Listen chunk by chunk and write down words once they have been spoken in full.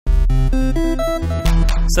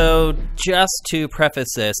So just to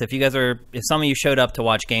preface this, if some of you showed up to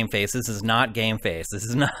watch Game Face, this is not Game Face. This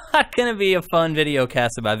is not going to be a fun video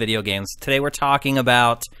cast about video games. Today we're talking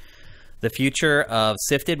about the future of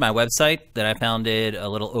SIFTD, my website that I founded a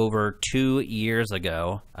little over 2 years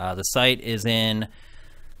ago. The site is in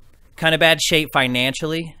kind of bad shape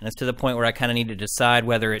financially, and it's to the point where I kind of need to decide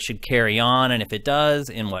whether it should carry on, and if it does,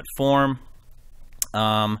 in what form.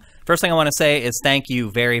 First thing I want to say is thank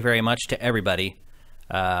you very, very much to everybody.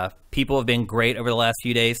 People have been great over the last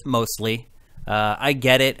few days, mostly. I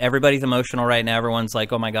get it. Everybody's emotional right now. Everyone's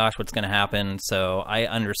like, oh my gosh, what's going to happen? So I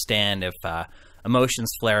understand if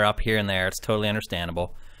emotions flare up here and there. It's totally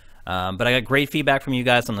understandable. But I got great feedback from you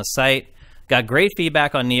guys on the site. Got great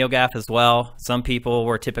feedback on NeoGAF as well. Some people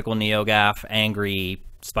were typical NeoGAF, angry,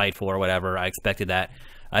 spiteful, or whatever. I expected that.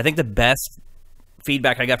 I think the best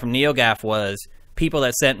feedback I got from NeoGAF was people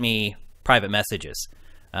that sent me private messages.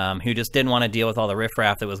 Who just didn't want to deal with all the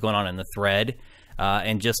riffraff that was going on in the thread,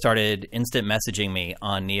 and just started instant messaging me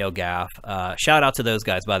on NeoGAF. Shout out to those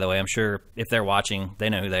guys, by the way. I'm sure if they're watching, they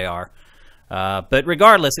know who they are. But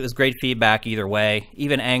regardless, it was great feedback either way.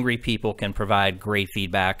 Even angry people can provide great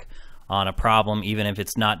feedback on a problem, even if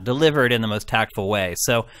it's not delivered in the most tactful way.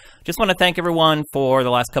 So just want to thank everyone for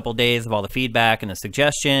the last couple of days of all the feedback and the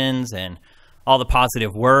suggestions and all the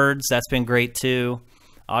positive words. That's been great too.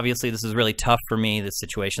 Obviously, this is really tough for me, this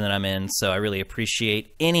situation that I'm in, so I really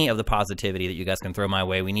appreciate any of the positivity that you guys can throw my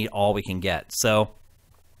way. We need all we can get. So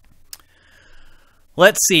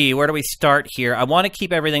let's see, where do we start here? I want to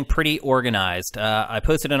keep everything pretty organized. I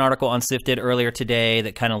posted an article on SIFTD earlier today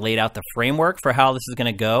that kind of laid out the framework for how this is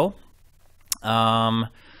going to go.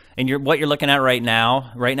 And what you're looking at right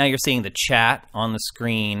now you're seeing the chat on the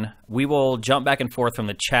screen. We will jump back and forth from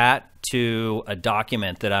the chat to a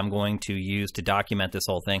document that I'm going to use to document this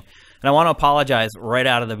whole thing. And I want to apologize right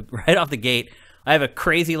off the gate. I have a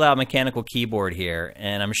crazy loud mechanical keyboard here,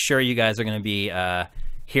 and I'm sure you guys are going to be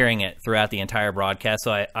hearing it throughout the entire broadcast.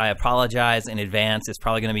 So I apologize in advance. It's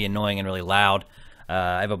probably going to be annoying and really loud.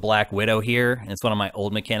 I have a Black Widow here, and it's one of my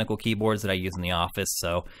old mechanical keyboards that I use in the office,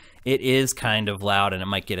 so it is kind of loud and it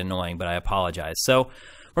might get annoying, but I apologize. So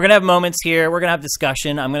we're going to have moments here. We're going to have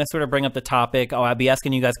discussion. I'm going to sort of bring up the topic. I'll be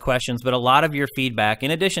asking you guys questions, but a lot of your feedback,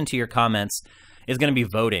 in addition to your comments, is going to be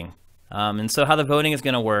voting. And so how the voting is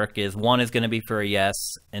going to work is 1 is going to be for a yes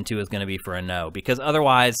and 2 is going to be for a no, because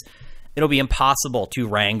otherwise it'll be impossible to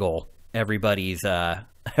wrangle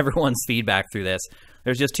everyone's feedback through this.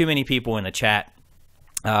 There's just too many people in the chat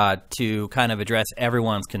to kind of address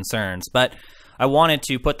everyone's concerns. But I wanted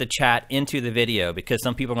to put the chat into the video because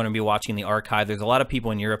some people are going to be watching the archive. There's a lot of people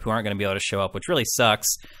in Europe who aren't going to be able to show up, which really sucks.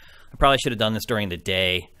 I probably should have done this during the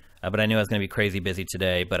day, but I knew I was going to be crazy busy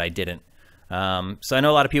today, but I didn't. So I know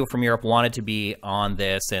a lot of people from Europe wanted to be on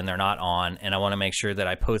this, and they're not on, and I want to make sure that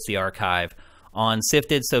I post the archive on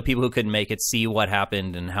SIFTD so people who couldn't make it see what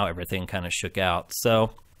happened and how everything kind of shook out.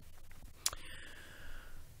 So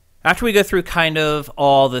after we go through kind of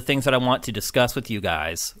all the things that I want to discuss with you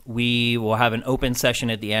guys, we will have an open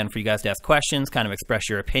session at the end for you guys to ask questions, kind of express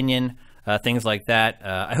your opinion, things like that.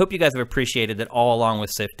 I hope you guys have appreciated that all along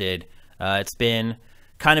with SIFTD. It's been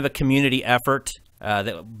kind of a community effort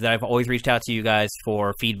that I've always reached out to you guys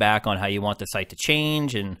for feedback on how you want the site to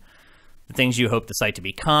change and the things you hope the site to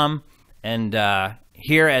become. And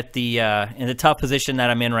here at the in the tough position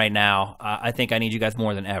that I'm in right now, I think I need you guys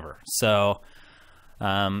more than ever. So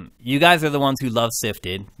you guys are the ones who love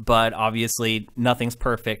SIFTD, but obviously nothing's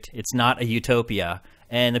perfect. It's not a utopia.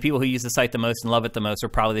 And the people who use the site the most and love it the most are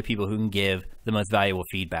probably the people who can give the most valuable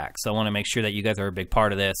feedback. So I want to make sure that you guys are a big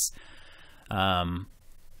part of this. I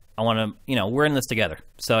want to, we're in this together.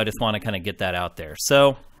 So I just want to kind of get that out there.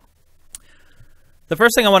 So the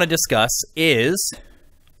first thing I want to discuss is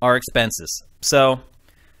our expenses. So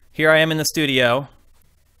here I am in the studio.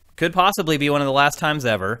 Could possibly be one of the last times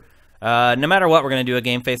ever. No matter what, we're going to do a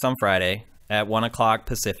Game Face on Friday at 1 o'clock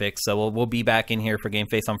Pacific, so we'll be back in here for Game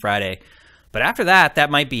Face on Friday. But after that, that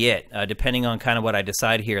might be it, depending on kind of what I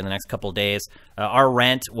decide here in the next couple of days. Our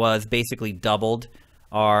rent was basically doubled.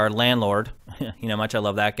 Our landlord, much I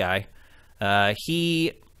love that guy,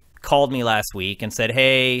 he called me last week and said,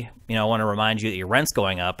 hey, I want to remind you that your rent's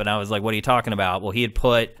going up. And I was like, what are you talking about? Well, he had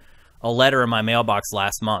put a letter in my mailbox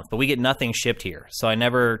last month, but we get nothing shipped here. So I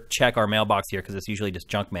never check our mailbox here because it's usually just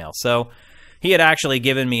junk mail. So he had actually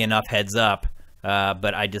given me enough heads up,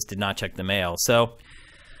 but I just did not check the mail. So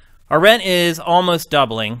our rent is almost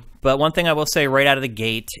doubling, but one thing I will say right out of the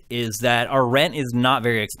gate is that our rent is not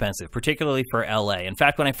very expensive, particularly for LA. In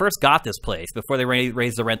fact, when I first got this place, before they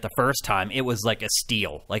raised the rent the first time, it was like a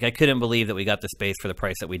steal. Like I couldn't believe that we got the space for the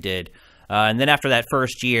price that we did. And then after that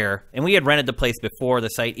first year, and we had rented the place before the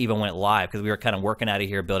site even went live because we were kind of working out of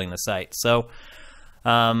here building the site. So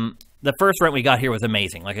the first rent we got here was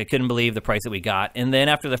amazing. Like, I couldn't believe the price that we got. And then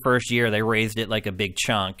after the first year, they raised it like a big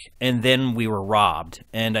chunk. And then we were robbed.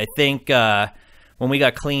 And I think when we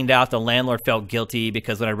got cleaned out, the landlord felt guilty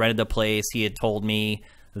because when I rented the place, he had told me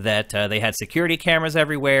that they had security cameras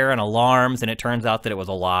everywhere and alarms. And it turns out that it was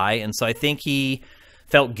a lie. And so I think he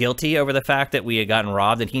felt guilty over the fact that we had gotten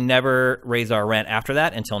robbed, and he never raised our rent after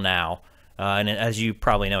that until now. And as you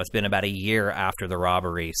probably know, it's been about a year after the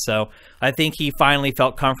robbery. So I think he finally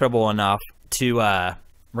felt comfortable enough to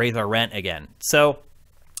raise our rent again. So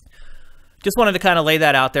just wanted to kind of lay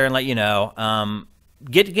that out there and let you know.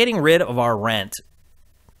 Getting rid of our rent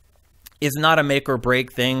is not a make or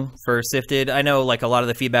break thing for Sifted. I know, like, a lot of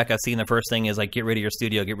the feedback I've seen, the first thing is like, get rid of your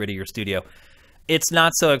studio, get rid of your studio. It's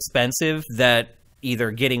not so expensive that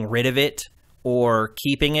either getting rid of it or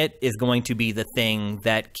keeping it is going to be the thing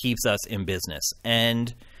that keeps us in business.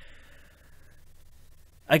 And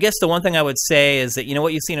I guess the one thing I would say is that,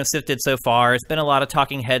 what you've seen of Sifted so far, it's been a lot of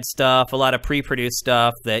talking head stuff, a lot of pre-produced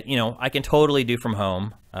stuff that, I can totally do from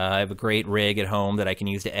home. I have a great rig at home that I can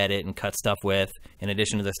use to edit and cut stuff with, in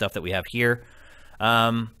addition to the stuff that we have here.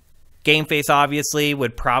 Game Face, obviously,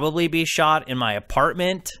 would probably be shot in my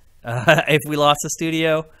apartment if we lost the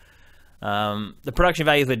studio. The production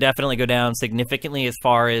values would definitely go down significantly as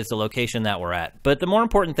far as the location that we're at. But the more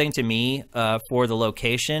important thing to me for the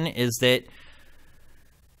location is that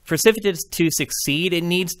for Sifted to succeed, it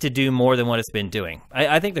needs to do more than what it's been doing.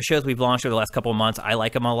 I think the shows we've launched over the last couple of months, I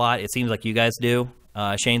like them a lot. It seems like you guys do.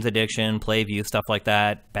 Shane's Addiction, Playview, stuff like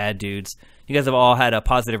that, Bad Dudes. You guys have all had a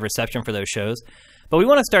positive reception for those shows. But we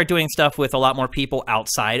want to start doing stuff with a lot more people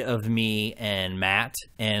outside of me and Matt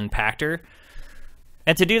and Pactor.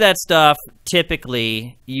 And to do that stuff,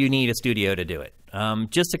 typically, you need a studio to do it.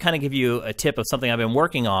 Just to kind of give you a tip of something I've been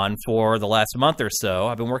working on for the last month or so,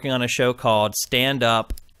 I've been working on a show called Stand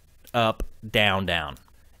Up, Up, Down, Down.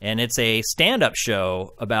 And it's a stand-up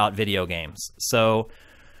show about video games. So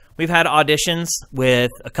we've had auditions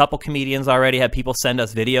with a couple comedians already, had people send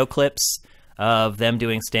us video clips of them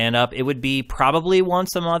doing stand-up. It would be probably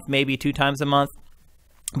once a month, maybe 2 times a month.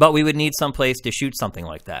 But we would need some place to shoot something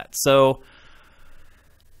like that. So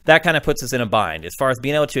that kind of puts us in a bind. As far as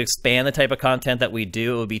being able to expand the type of content that we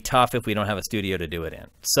do, it would be tough if we don't have a studio to do it in.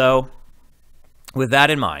 So with that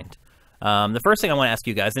in mind, the first thing I want to ask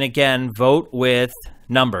you guys, and again, vote with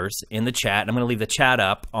numbers in the chat. I'm going to leave the chat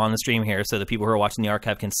up on the stream here so the people who are watching the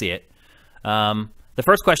archive can see it. The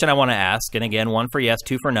first question I want to ask, and again, 1 for yes,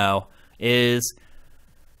 2 for no, is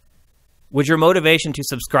would your motivation to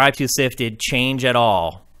subscribe to Sifted change at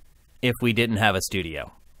all if we didn't have a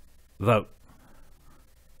studio? Vote.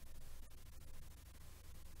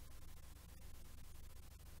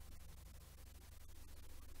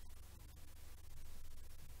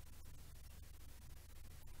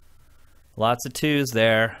 Lots of 2s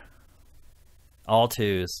there. All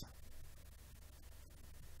 2s.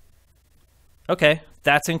 Okay,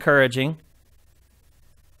 that's encouraging.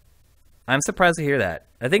 I'm surprised to hear that.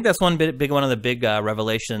 I think that's one of the big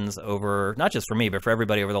revelations over, not just for me, but for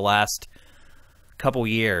everybody over the last couple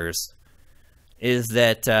years, is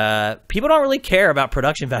that people don't really care about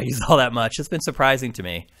production values all that much. It's been surprising to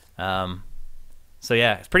me. So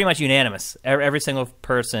yeah, it's pretty much unanimous. Every single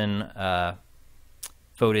person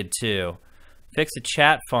voted 2. Fix the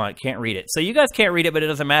chat font, can't read it. So you guys can't read it, but it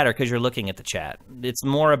doesn't matter because you're looking at the chat. It's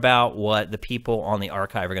more about what the people on the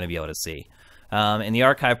archive are going to be able to see. And the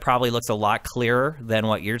archive probably looks a lot clearer than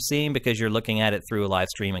what you're seeing because you're looking at it through a live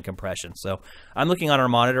stream and compression. So I'm looking on our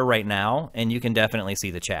monitor right now, and you can definitely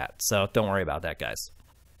see the chat. So don't worry about that, guys.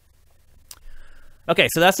 Okay,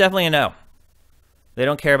 so that's definitely a no. They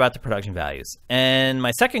don't care about the production values. And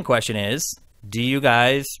my second question is, do you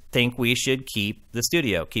guys think we should keep the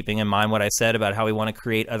studio, keeping in mind what I said about how we want to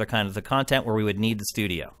create other kinds of content where we would need the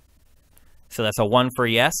studio? So that's a 1 for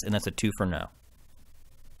yes, and that's a 2 for no.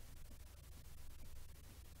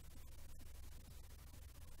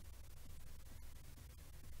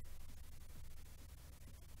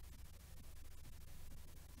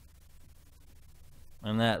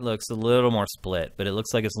 And that looks a little more split, but it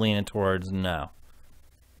looks like it's leaning towards no.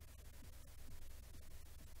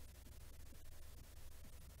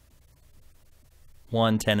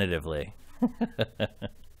 One tentatively.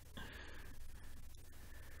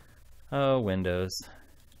 Oh, Windows.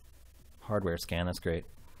 Hardware scan, that's great.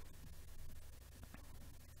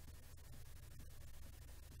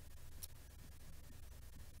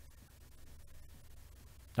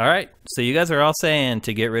 All right, so you guys are all saying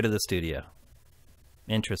to get rid of the studio.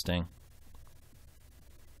 Interesting.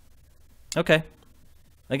 Okay.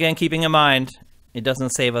 Again, keeping in mind, it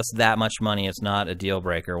doesn't save us that much money. It's not a deal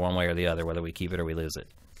breaker one way or the other, whether we keep it or we lose it.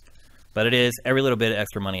 But it is, every little bit of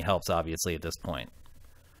extra money helps, obviously, at this point.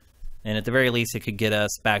 And at the very least, it could get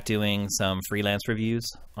us back doing some freelance reviews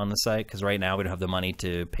on the site, because right now we don't have the money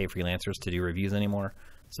to pay freelancers to do reviews anymore.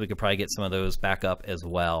 So we could probably get some of those back up as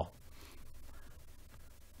well.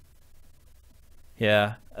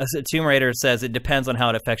 Yeah. Tomb Raider says it depends on how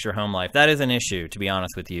it affects your home life. That is an issue, to be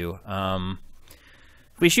honest with you.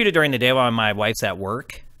 If we shoot it during the day while my wife's at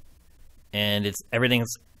work and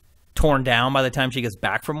everything's torn down by the time she gets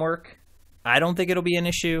back from work, I don't think it'll be an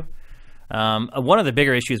issue. One of the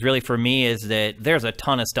bigger issues really for me is that there's a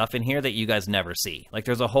ton of stuff in here that you guys never see. Like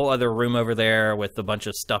there's a whole other room over there with a bunch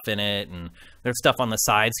of stuff in it, and there's stuff on the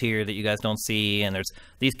sides here that you guys don't see, and there's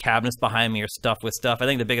these cabinets behind me are stuffed with stuff. I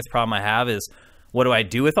think the biggest problem I have is, what do I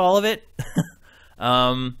do with all of it?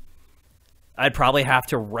 I'd probably have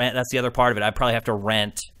to rent. That's the other part of it. I'd probably have to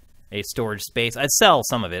rent a storage space. I'd sell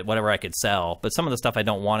some of it, whatever I could sell. But some of the stuff I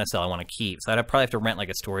don't want to sell, I want to keep. So I'd probably have to rent like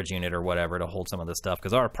a storage unit or whatever to hold some of the stuff,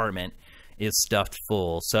 because our apartment is stuffed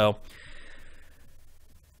full. So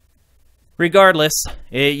regardless,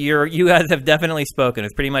 you guys have definitely spoken.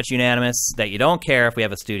 It's pretty much unanimous that you don't care if we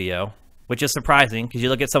have a studio, which is surprising, because you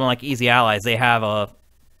look at someone like Easy Allies, they have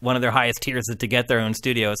one of their highest tiers is to get their own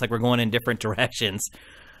studio. It's like we're going in different directions.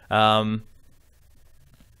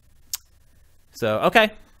 So,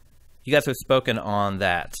 okay. You guys have spoken on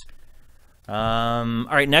that. All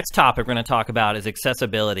right, next topic we're going to talk about is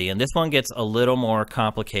accessibility, and this one gets a little more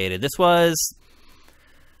complicated. This was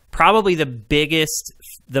probably the biggest,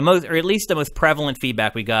 or at least the most prevalent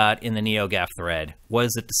feedback we got in the NeoGAF thread,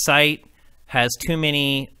 was that the site has too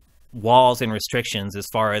many walls and restrictions as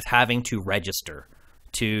far as having to register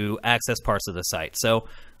to access parts of the site. So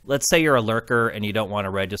let's say you're a lurker and you don't want to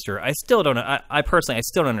register. I still don't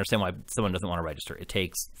understand why someone doesn't want to register. It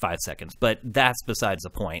takes 5 seconds, but that's besides the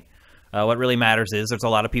point. What really matters is there's a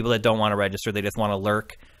lot of people that don't want to register. They just want to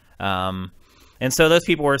lurk. And so those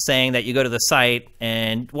people were saying that you go to the site,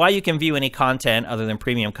 and while you can view any content other than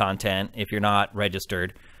premium content if you're not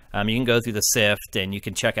registered, you can go through the SIFT and you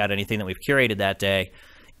can check out anything that we've curated that day.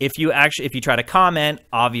 If you try to comment,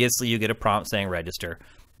 obviously you get a prompt saying register.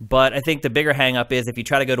 But I think the bigger hang-up is if you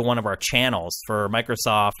try to go to one of our channels for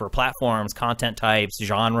Microsoft, for platforms, content types,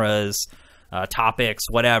 genres, topics,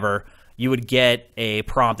 whatever, you would get a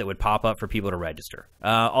prompt that would pop up for people to register.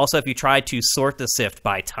 Also, if you try to sort the SIFT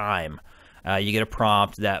by time, you get a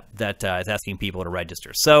prompt that is asking people to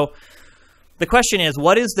register. So the question is,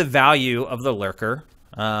 what is the value of the lurker?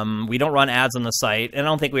 We don't run ads on the site, and I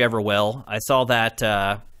don't think we ever will. I saw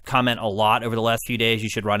that comment a lot over the last few days. You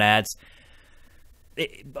should run ads.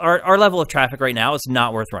 Our level of traffic right now is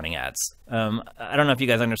not worth running ads. I don't know if you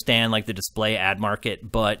guys understand like the display ad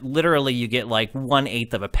market, but literally you get like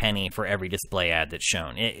 1/8 of a penny for every display ad that's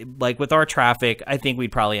shown. Like with our traffic, I think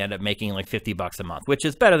we'd probably end up making like $50 a month, which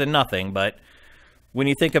is better than nothing. But when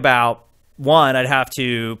you think about, one, I'd have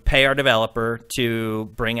to pay our developer to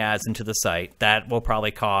bring ads into the site. That will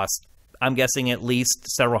probably cost, I'm guessing, at least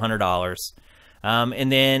several $100s.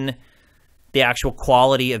 And then the actual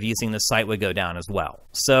quality of using the site would go down as well.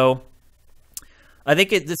 So I think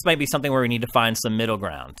this might be something where we need to find some middle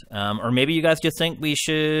ground. Or maybe you guys just think we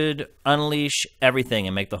should unleash everything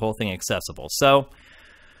and make the whole thing accessible. So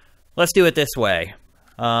let's do it this way.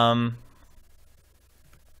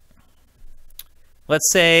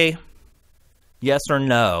 Let's say yes or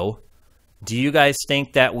no. Do you guys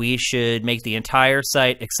think that we should make the entire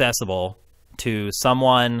site accessible to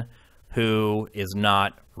someone who is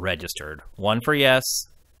not registered? 1 for yes,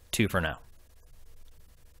 2 for no.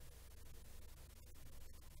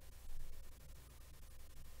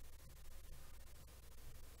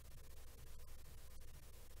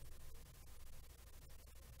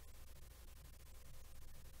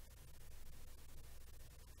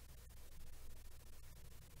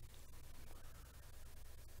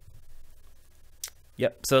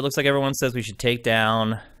 Yep, so it looks like everyone says we should take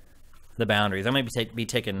down the boundaries. I might be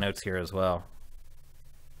taking notes here as well.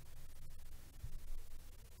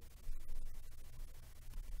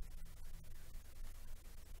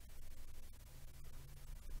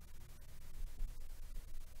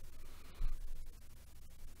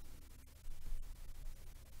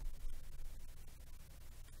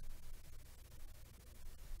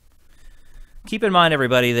 Keep in mind,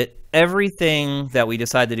 everybody, that everything that we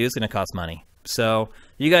decide to do is going to cost money. So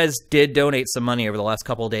you guys did donate some money over the last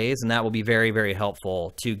couple of days, and that will be very, very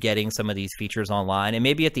helpful to getting some of these features online. And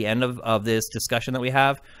maybe at the end of this discussion that we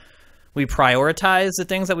have, we prioritize the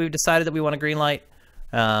things that we've decided that we want to greenlight.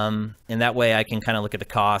 And that way I can kind of look at the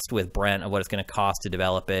cost with Brent of what it's going to cost to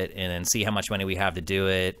develop it, and then see how much money we have to do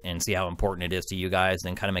it, and see how important it is to you guys,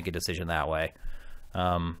 and kind of make a decision that way.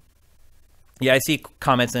 Yeah, I see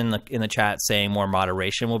comments in the chat saying more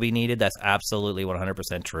moderation will be needed. That's absolutely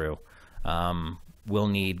 100% true. We'll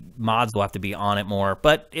need mods will have to be on it more,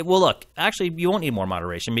 but it will look. Actually, you won't need more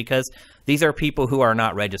moderation because these are people who are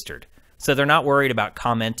not registered. So they're not worried about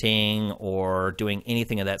commenting or doing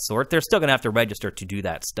anything of that sort. They're still going to have to register to do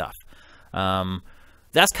that stuff.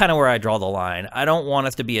 That's kind of where I draw the line. I don't want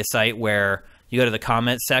us to be a site where you go to the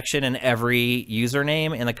comments section and every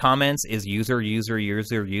username in the comments is user,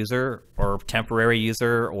 or temporary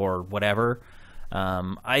user, or whatever.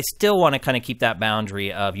 I still want to kind of keep that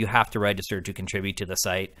boundary of you have to register to contribute to the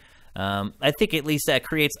site. I think at least that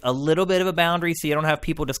creates a little bit of a boundary so you don't have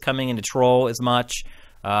people just coming in to troll as much.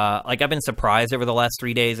 Like I've been surprised over the last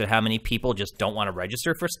 3 days at how many people just don't want to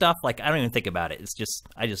register for stuff. Like I don't even think about it. It's just,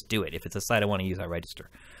 I just do it. If it's a site I want to use, I register.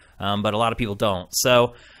 But a lot of people don't.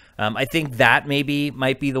 So I think that might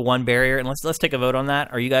be the one barrier. And let's take a vote on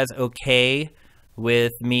that. Are you guys okay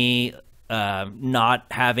with me not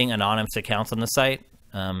having anonymous accounts on the site?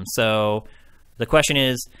 So the question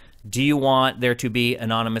is, do you want there to be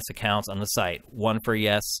anonymous accounts on the site? 1 for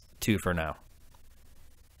yes, 2 for no.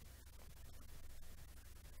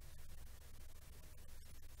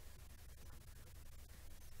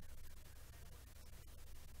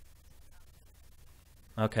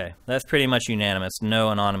 Okay, that's pretty much unanimous.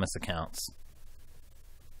 No anonymous accounts.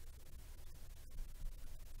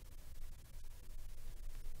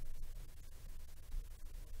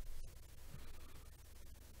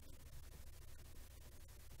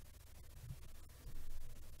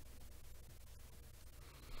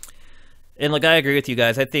 And look, I agree with you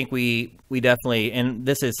guys. I think we definitely, and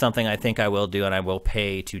this is something I think I will do and I will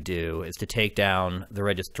pay to do, is to take down the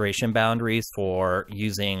registration boundaries for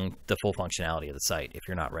using the full functionality of the site if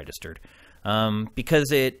you're not registered.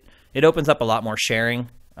 Because it opens up a lot more sharing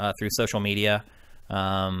through social media.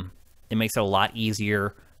 It makes it a lot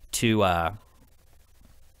easier to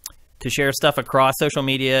share stuff across social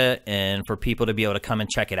media and for people to be able to come and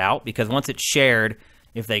check it out. Because once it's shared,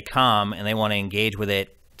 if they come and they want to engage with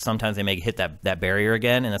it, sometimes they may hit that barrier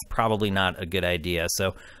again, and that's probably not a good idea.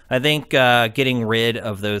 So I think getting rid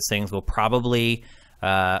of those things will probably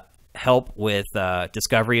help with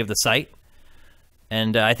discovery of the site.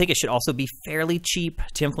 And I think it should also be fairly cheap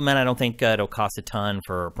to implement. I don't think it'll cost a ton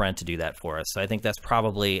for Brent to do that for us. So I think that's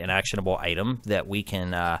probably an actionable item that we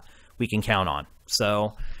can count on.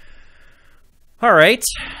 So, all right,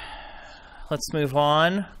 let's move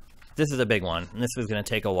on. This is a big one, and this is going to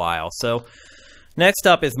take a while. So next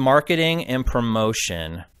up is marketing and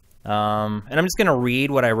promotion. And I'm just going to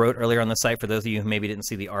read what I wrote earlier on the site for those of you who maybe didn't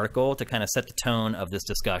see the article to kind of set the tone of this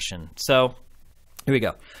discussion. So here we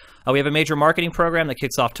go. We have a major marketing program that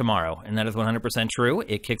kicks off tomorrow, and that is 100% true.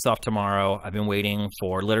 It kicks off tomorrow. I've been waiting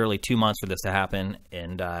for literally 2 months for this to happen,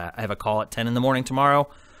 and I have a call at 10 in the morning tomorrow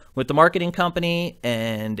with the marketing company,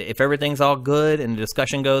 and if everything's all good and the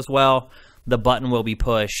discussion goes well, the button will be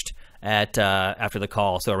pushed at after the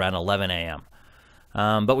call, so around 11 a.m.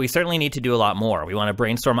 But we certainly need to do a lot more. We want to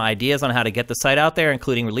brainstorm ideas on how to get the site out there,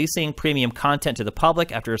 including releasing premium content to the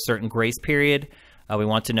public after a certain grace period. We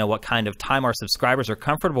want to know what kind of time our subscribers are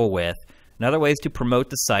comfortable with and other ways to promote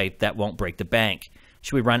the site that won't break the bank.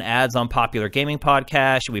 Should we run ads on popular gaming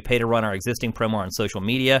podcasts? Should we pay to run our existing promo on social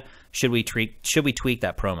media? Should we tweak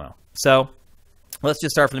that promo? So let's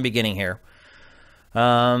just start from the beginning here.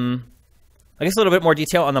 I guess a little bit more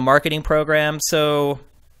detail on the marketing program. So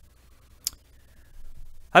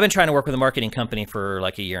I've been trying to work with a marketing company for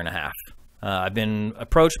like a year and a half. I've been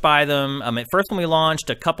approached by them. At first when we launched,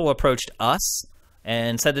 a couple approached us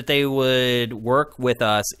and said that they would work with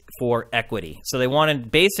us for equity. So they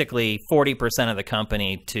wanted basically 40% of the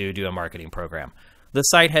company to do a marketing program. The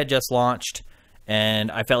site had just launched,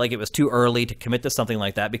 and I felt like it was too early to commit to something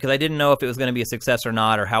like that because I didn't know if it was going to be a success or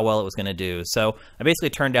not or how well it was going to do. So I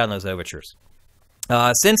basically turned down those overtures.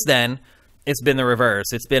 Since then, it's been the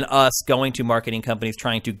reverse. It's been us going to marketing companies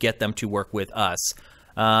trying to get them to work with us.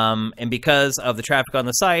 And because of the traffic on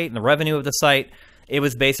the site and the revenue of the site, it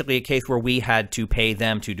was basically a case where we had to pay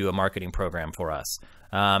them to do a marketing program for us.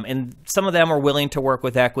 And some of them were willing to work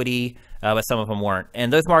with equity, but some of them weren't.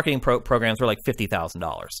 And those marketing programs were like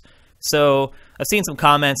 $50,000. So I've seen some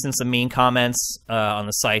comments and some mean comments on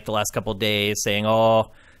the site the last couple of days saying,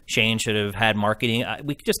 oh, Shane should have had marketing.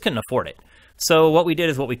 We just couldn't afford it. So what we did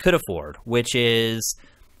is what we could afford, which is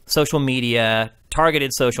social media,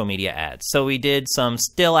 targeted social media ads. So we did some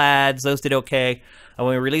still ads. Those did okay. When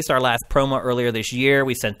we released our last promo earlier this year,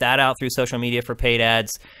 we sent that out through social media for paid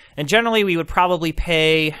ads. And generally, we would probably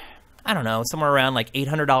pay, I don't know, somewhere around like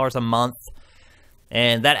 $800 a month.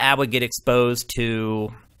 And that ad would get exposed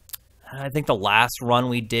to, I think the last run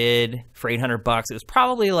we did for $800, it was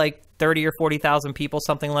probably like 30 or 40,000 people,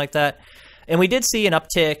 something like that. And we did see an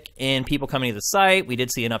uptick in people coming to the site. We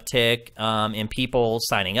did see an uptick in people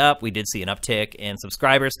signing up. We did see an uptick in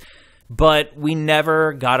subscribers. But we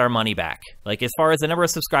never got our money back. Like, as far as the number of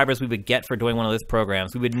subscribers we would get for doing one of those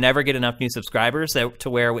programs, we would never get enough new subscribers to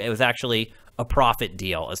where it was actually a profit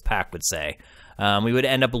deal, as Pac would say. We would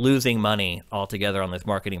end up losing money altogether on those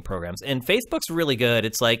marketing programs. And Facebook's really good.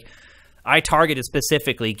 It's like, I targeted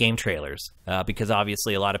specifically game trailers because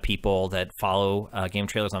obviously a lot of people that follow game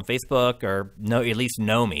trailers on Facebook or at least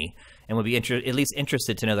know me and would be at least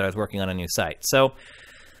interested to know that I was working on a new site. So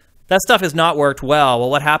that stuff has not worked well. Well,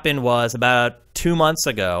 what happened was about 2 months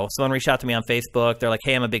ago, someone reached out to me on Facebook. They're like,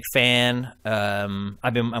 hey, I'm a big fan. I'm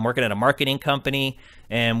working at a marketing company,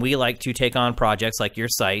 and we like to take on projects like your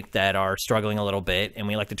site that are struggling a little bit, and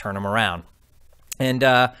we like to turn them around. And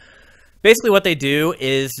basically what they do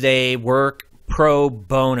is they work pro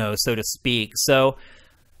bono, so to speak. So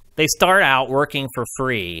they start out working for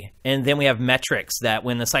free, and then we have metrics that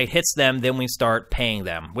when the site hits them, then we start paying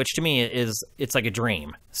them, which to me it's like a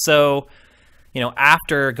dream. So,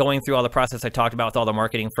 after going through all the process I talked about with all the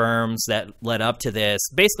marketing firms that led up to this,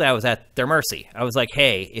 basically I was at their mercy. I was like,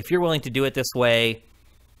 hey, if you're willing to do it this way,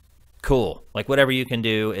 cool. Like, whatever you can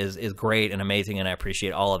do is great and amazing, and I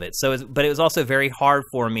appreciate all of it. But it was also very hard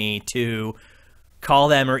for me to call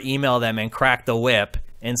them or email them and crack the whip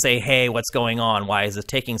and say, hey, what's going on? Why is this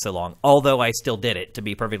taking so long? Although I still did it, to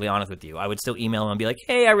be perfectly honest with you. I would still email them and be like,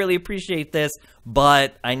 hey, I really appreciate this,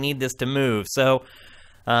 but I need this to move. So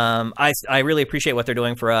I really appreciate what they're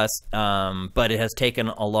doing for us, but it has taken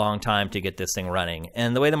a long time to get this thing running.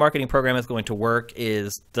 And the way the marketing program is going to work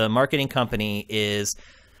is the marketing company is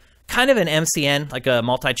kind of an MCN, like a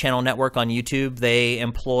multi-channel network on YouTube. They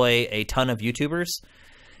employ a ton of YouTubers,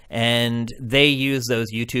 and they use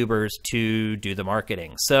those YouTubers to do the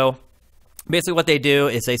marketing. So basically what they do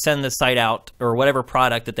is they send the site out, or whatever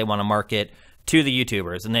product that they want to market, to the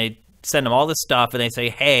YouTubers, and they send them all this stuff, and they say,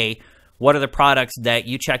 hey, what are the products that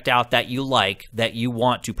you checked out that you like, that you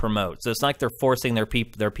want to promote? So it's not like they're forcing their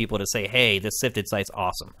people to say, hey, this Sifted site's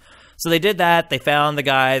awesome. So they did that. They found the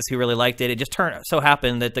guys who really liked it. It just so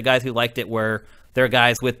happened that the guys who liked it were their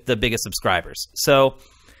guys with the biggest subscribers. So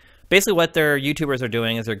basically what their YouTubers are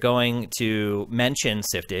doing is they're going to mention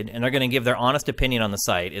Sifted, and they're going to give their honest opinion on the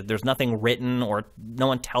site. There's nothing written, or no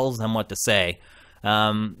one tells them what to say.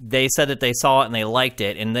 They said that they saw it and they liked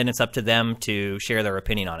it, and then it's up to them to share their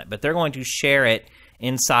opinion on it. But they're going to share it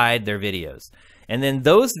inside their videos. And then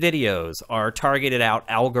those videos are targeted out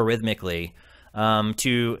algorithmically and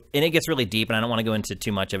it gets really deep, and I don't want to go into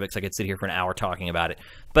too much of it because I could sit here for an hour talking about it.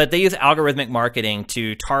 But they use algorithmic marketing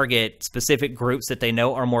to target specific groups that they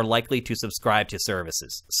know are more likely to subscribe to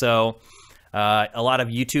services. So a lot of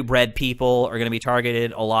YouTube Red people are going to be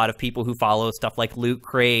targeted. A lot of people who follow stuff like Loot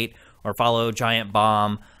Crate or follow Giant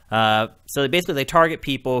Bomb. So basically they target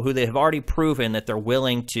people who they have already proven that they're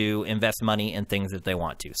willing to invest money in things that they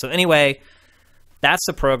want to. So anyway, that's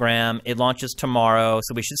the program. It launches tomorrow,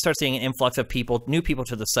 so we should start seeing an influx of new people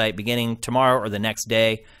to the site beginning tomorrow or the next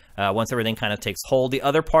day, once everything kind of takes hold. The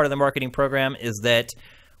other part of the marketing program is that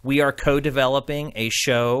we are co-developing a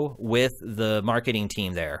show with the marketing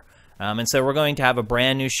team there. And so we're going to have a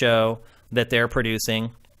brand new show that they're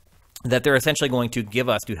producing that they're essentially going to give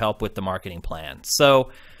us to help with the marketing plan. So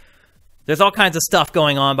there's all kinds of stuff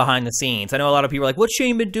going on behind the scenes. I know a lot of people are like, what's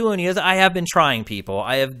Shane been doing? He goes, I have been trying, people.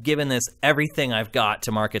 I have given this everything I've got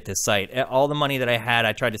to market this site. All the money that I had,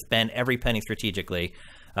 I tried to spend every penny strategically.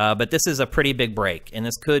 But this is a pretty big break, and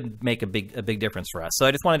this could make a big difference for us. So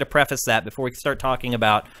I just wanted to preface that before we start talking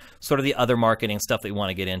about sort of the other marketing stuff that we want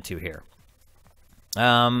to get into here.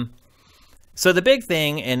 So the big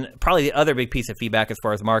thing, and probably the other big piece of feedback as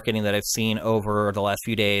far as marketing that I've seen over the last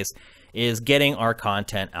few days, is getting our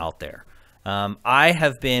content out there. I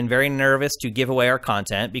have been very nervous to give away our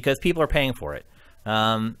content because people are paying for it.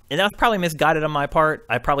 And that's probably misguided on my part.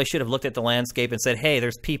 I probably should have looked at the landscape and said, hey,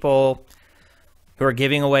 there's people who are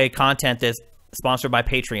giving away content that's sponsored by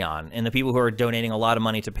Patreon, and the people who are donating a lot of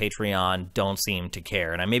money to Patreon don't seem to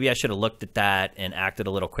care. And maybe I should have looked at that and acted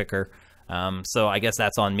a little quicker. So I guess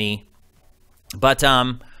that's on me. But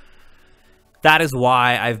that is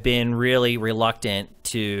why I've been really reluctant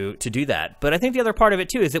to do that. But I think the other part of it,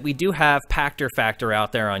 too, is that we do have Pactor Factor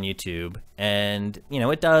out there on YouTube. And,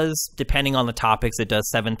 it does, depending on the topics, it does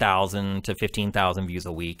 7,000 to 15,000 views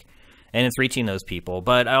a week. And it's reaching those people.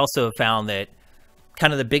 But I also have found that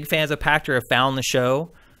kind of the big fans of Pactor have found the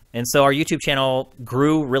show. And so our YouTube channel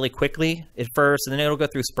grew really quickly at first, and then it'll go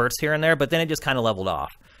through spurts here and there, but then it just kind of leveled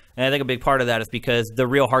off. And I think a big part of that is because the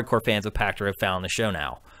real hardcore fans of Pactor have found the show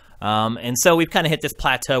now. And so we've kind of hit this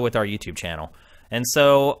plateau with our YouTube channel. And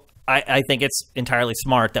so I think it's entirely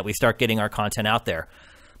smart that we start getting our content out there.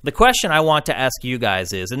 The question I want to ask you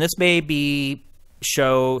guys is, and this may be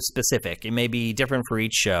show specific, it may be different for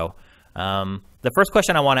each show. The first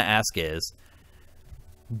question I want to ask is,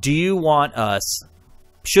 do you want us,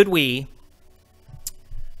 should we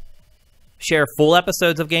share full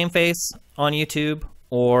episodes of Game Face on YouTube,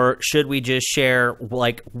 or should we just share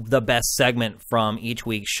like the best segment from each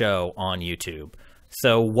week's show on YouTube?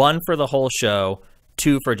 So 1 for the whole show,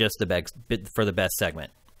 2 for just the best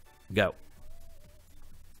segment. Go.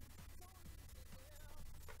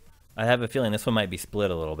 I have a feeling this one might be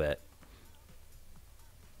split a little bit.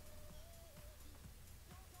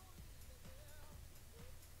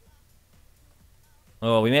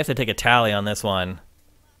 Oh, we may have to take a tally on this one.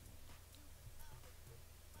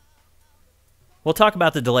 We'll talk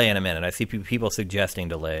about the delay in a minute. I see people suggesting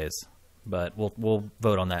delays, but we'll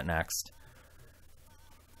vote on that next.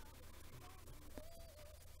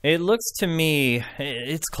 It looks to me,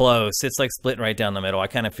 it's close. It's like split right down the middle. I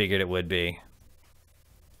kind of figured it would be.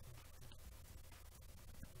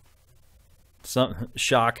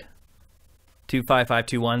 Shock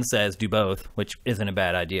 25521 says do both, which isn't a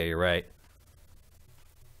bad idea. You're right.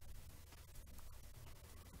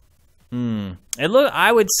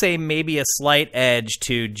 I would say maybe a slight edge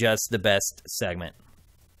to just the best segment.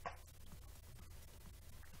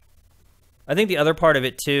 I think the other part of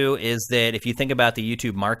it too is that if you think about the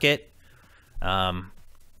YouTube market, I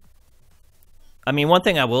mean, one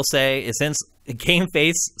thing I will say is since Game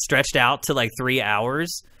Face stretched out to like 3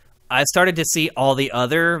 hours, I started to see all the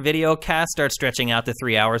other video casts start stretching out to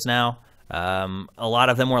 3 hours now. A lot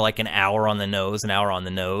of them were like an hour on the nose,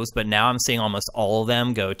 but now I'm seeing almost all of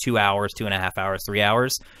them go 2 hours, 2.5 hours, 3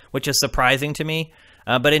 hours, which is surprising to me.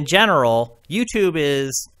 But in general, YouTube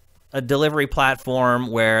is a delivery platform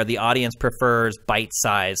where the audience prefers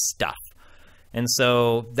bite-sized stuff. And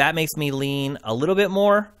so that makes me lean a little bit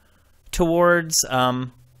more towards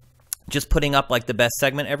just putting up like the best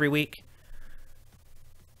segment every week.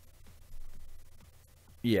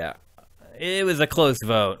 Yeah. It was a close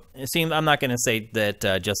vote. It seems I'm not going to say that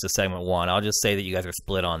just a segment won. I'll just say that you guys are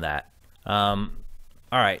split on that.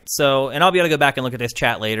 All right. So, and I'll be able to go back and look at this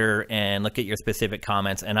chat later and look at your specific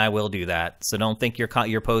comments, and I will do that. So don't think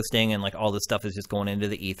you're posting and like all this stuff is just going into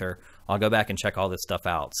the ether. I'll go back and check all this stuff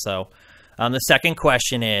out. So, the second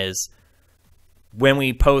question is, when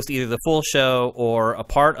we post either the full show or a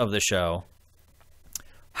part of the show,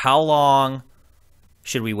 how long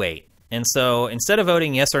should we wait? And so instead of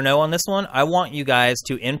voting yes or no on this one, I want you guys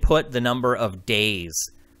to input the number of days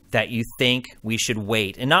that you think we should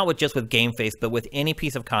wait. And not just with Game Face, but with any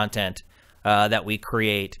piece of content that we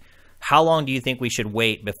create. How long do you think we should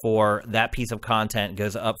wait before that piece of content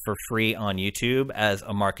goes up for free on YouTube as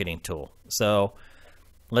a marketing tool? So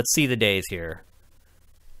let's see the days here.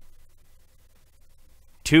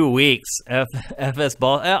 2 weeks. FS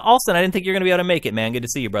Ball. Alston, I didn't think you were going to be able to make it, man. Good to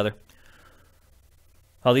see you, brother.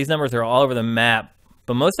 Oh, these numbers are all over the map,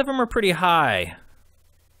 but most of them are pretty high.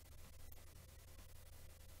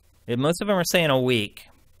 Most of them are saying a week.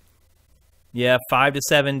 Yeah, 5 to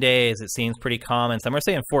 7 days. It seems pretty common. Some are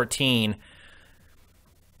saying 14.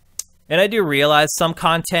 And I do realize some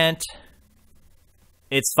content,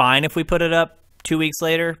 it's fine if we put it up 2 weeks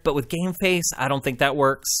later, but with Game Face, I don't think that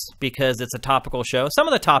works because it's a topical show. Some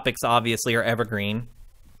of the topics obviously are evergreen.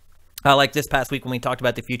 Like this past week when we talked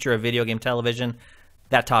about the future of video game television,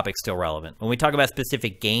 that topic's still relevant. When we talk about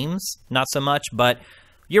specific games, not so much, but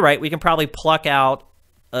you're right, we can probably pluck out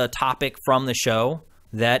a topic from the show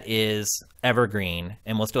that is evergreen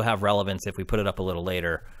and will still have relevance if we put it up a little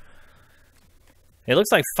later. It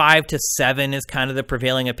looks like 5 to 7 is kind of the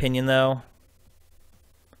prevailing opinion, though.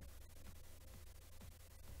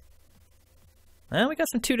 And we got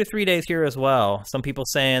some 2 to 3 days here as well. Some people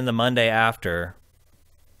saying the Monday after.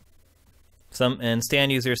 And Stan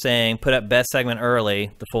user saying put up best segment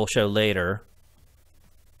early, the full show later.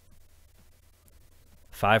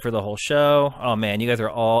 5 for the whole show. Oh man, you guys are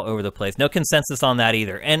all over the place. No consensus on that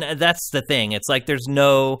either. And that's the thing. It's like there's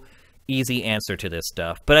no easy answer to this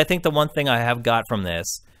stuff. But I think the one thing I have got from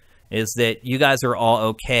this is that you guys are all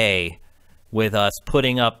okay with us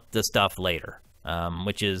putting up the stuff later,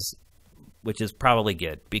 which is probably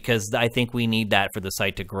good because I think we need that for the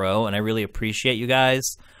site to grow. And I really appreciate you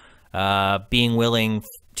guys being willing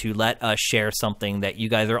to let us share something that you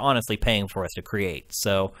guys are honestly paying for us to create.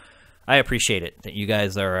 So I appreciate it that you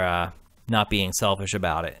guys are not being selfish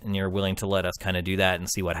about it, and you're willing to let us kind of do that and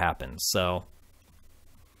see what happens. So,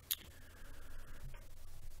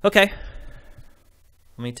 okay.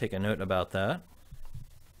 Let me take a note about that.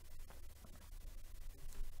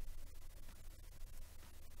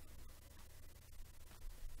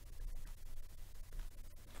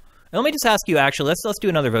 And let me just ask you, actually, let's do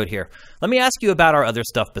another vote here. Let me ask you about our other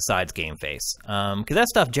stuff besides Game Face, because that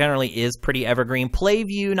stuff generally is pretty evergreen.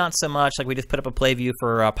 Playview, not so much. Like, we just put up a playview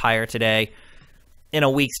for Pyre today. In a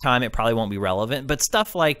week's time, it probably won't be relevant. But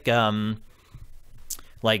stuff like Geif,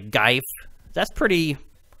 that's pretty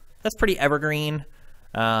evergreen.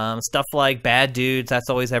 Stuff like Bad Dudes, that's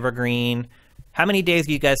always evergreen. How many days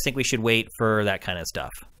do you guys think we should wait for that kind of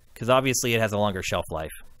stuff? Because obviously it has a longer shelf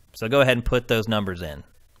life. So go ahead and put those numbers in.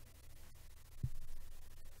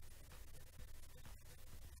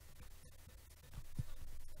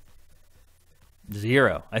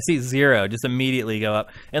 0. I see 0 just immediately go up.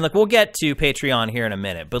 And look, we'll get to Patreon here in a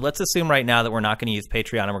minute, but let's assume right now that we're not going to use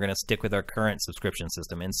Patreon and we're going to stick with our current subscription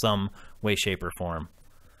system in some way, shape, or form.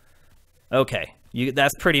 Okay,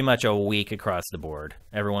 that's pretty much a week across the board.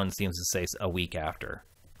 Everyone seems to say a week after.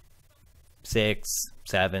 6,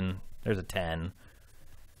 7, there's a 10.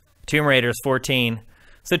 Tomb Raiders, 14.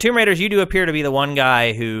 So Tomb Raiders, you do appear to be the one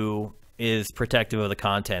guy who is protective of the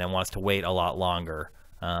content and wants to wait a lot longer.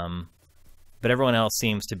 But everyone else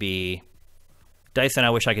seems to be... Dyson,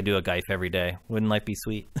 I wish I could do a Geif every day. Wouldn't life be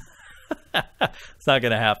sweet? It's not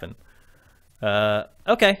going to happen.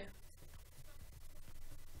 Okay.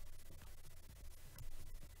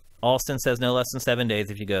 Alston says no less than 7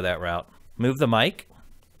 days if you go that route. Move the mic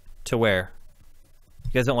to where?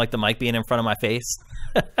 You guys don't like the mic being in front of my face?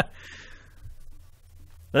 I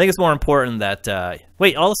think it's more important that...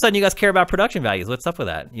 wait, all of a sudden you guys care about production values. What's up with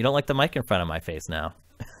that? You don't like the mic in front of my face now.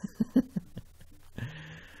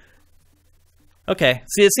 Okay,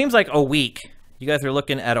 see, it seems like a week. You guys are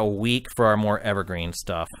looking at a week for our more evergreen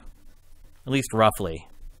stuff. At least roughly.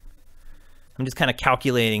 I'm just kind of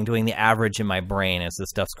calculating, doing the average in my brain as this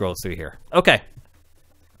stuff scrolls through here. Okay.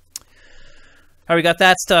 All right, we got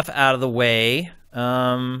that stuff out of the way.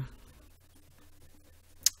 Ads.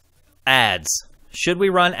 Should we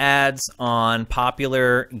run ads on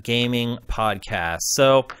popular gaming podcasts?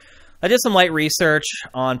 So I did some light research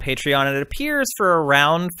on Patreon, and it appears for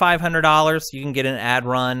around $500, you can get an ad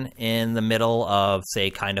run in the middle of, say,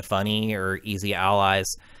 Kinda Funny or Easy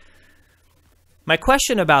Allies. My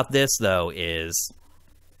question about this, though, is,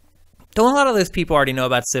 don't a lot of those people already know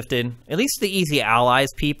about Sifted? At least the Easy Allies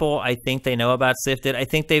people, I think they know about Sifted. I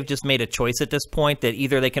think they've just made a choice at this point that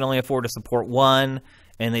either they can only afford to support one,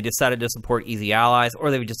 and they decided to support Easy Allies, or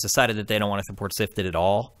they've just decided that they don't want to support Sifted at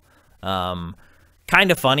all.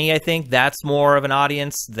 Kinda Funny, I think that's more of an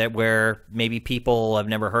audience that where maybe people have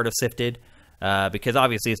never heard of Sifted, because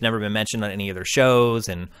obviously it's never been mentioned on any of their shows,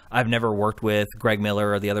 and I've never worked with Greg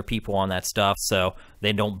Miller or the other people on that stuff, so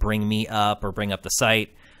they don't bring me up or bring up the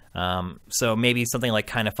site. So maybe something like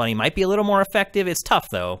Kinda Funny might be a little more effective. It's tough,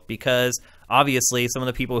 though, because obviously some of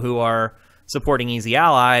the people who are supporting Easy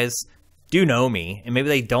Allies do know me, and maybe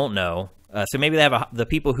they don't know. So maybe they have the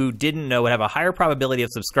people who didn't know would have a higher probability of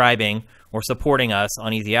subscribing or supporting us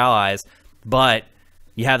on Easy Allies, but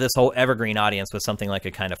you have this whole evergreen audience with something like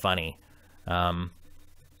a Kinda Funny. So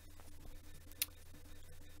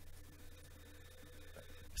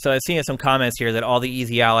I've seen some comments here that all the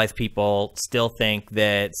Easy Allies people still think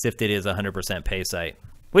that Sifted is a 100% pay site,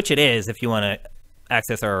 which it is if you want to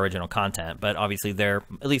access our original content, but obviously at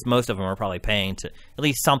least most of them are probably paying to at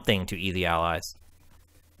least something to Easy Allies.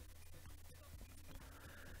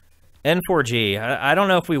 N4G. I don't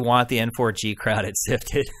know if we want the N4G crowd at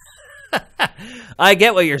Sifted. I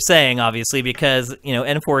get what you're saying, obviously, because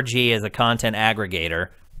N4G is a content aggregator,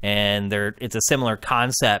 and it's a similar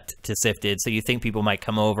concept to Sifted, so you think people might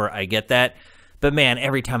come over. I get that. But man,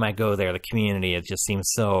 every time I go there, the community, it just seems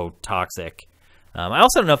so toxic. I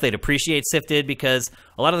also don't know if they'd appreciate Sifted, because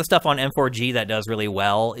a lot of the stuff on N4G that does really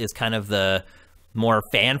well is kind of the more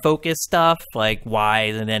fan-focused stuff, like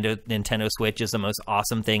why the Nintendo Switch is the most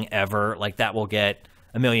awesome thing ever. Like, that will get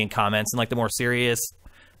a million comments, and like the more serious,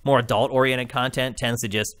 more adult-oriented content tends to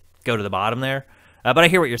just go to the bottom there. But I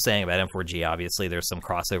hear what you're saying about M4G. Obviously, there's some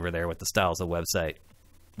crossover there with the styles of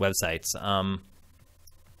websites.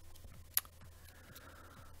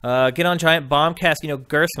 Get on Giant Bombcast.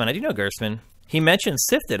 Gersman. I do know Gersman. He mentioned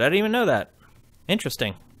Sifted. I didn't even know that.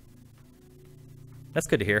 Interesting. That's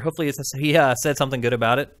good to hear. Hopefully he said something good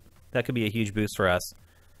about it. That could be a huge boost for us.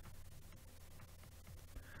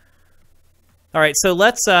 All right, so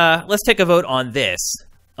let's take a vote on this,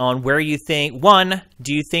 on where you think. One,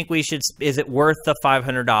 do you think is it worth the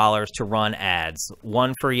 $500 to run ads?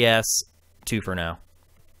 1 for yes, 2 for now.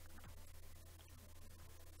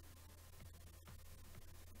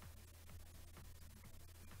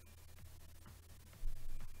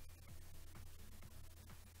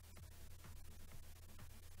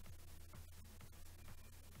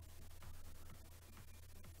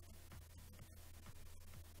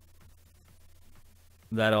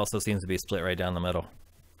 That also seems to be split right down the middle.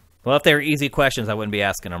 Well, if they were easy questions, I wouldn't be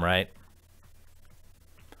asking them, right?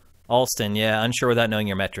 Alston, yeah, unsure without knowing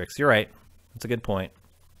your metrics. You're right. That's a good point.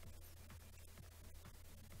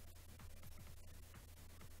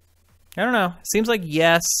 I don't know. Seems like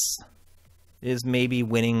yes is maybe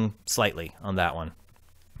winning slightly on that one.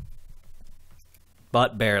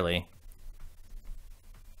 But barely.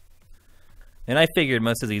 And I figured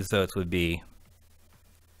most of these votes would be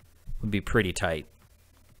pretty tight.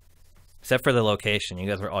 Except for the location. You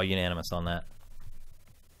guys were all unanimous on that.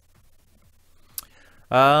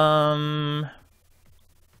 And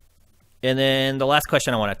then the last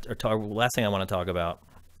question last thing I want to talk about.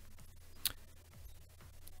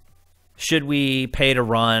 Should we pay to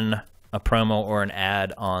run a promo or an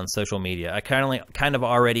ad on social media? I kind of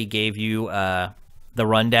already gave you the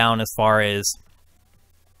rundown as far as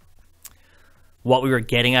what we were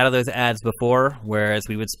getting out of those ads before, whereas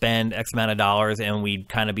we would spend X amount of dollars and we'd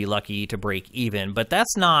kind of be lucky to break even. But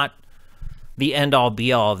that's not the end-all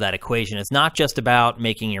be-all of that equation. It's not just about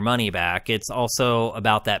making your money back. It's also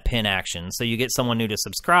about that pin action. So you get someone new to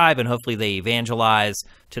subscribe, and hopefully they evangelize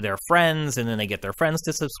to their friends, and then they get their friends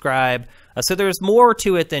to subscribe. So there's more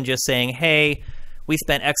to it than just saying, hey, we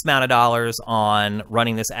spent X amount of dollars on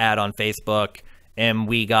running this ad on Facebook, and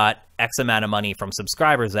we got X amount of money from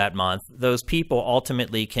subscribers that month. Those people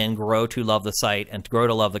ultimately can grow to love the site and grow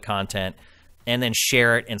to love the content, and then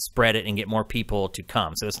share it and spread it and get more people to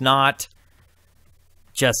come. So it's not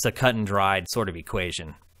just a cut and dried sort of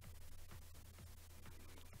equation.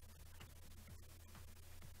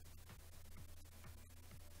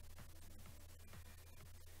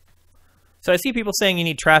 So I see people saying you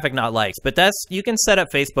need traffic, not likes, but you can set up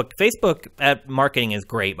Facebook. Facebook at marketing is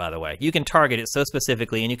great, by the way. You can target it so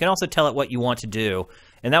specifically, and you can also tell it what you want to do.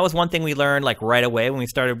 And that was one thing we learned like right away when we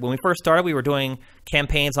first started. We were doing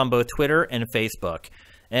campaigns on both Twitter and Facebook.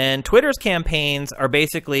 And Twitter's campaigns are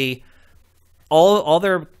basically all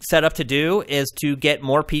they're set up to do is to get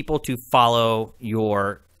more people to follow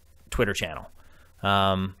your Twitter channel.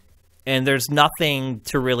 And there's nothing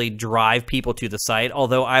to really drive people to the site,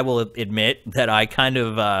 although I will admit that I kind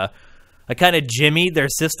of jimmied their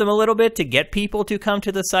system a little bit to get people to come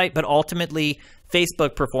to the site, but ultimately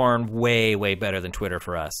Facebook performed way, way better than Twitter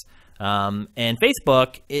for us. And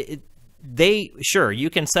Facebook, sure, you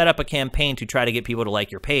can set up a campaign to try to get people to like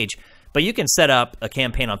your page, but you can set up a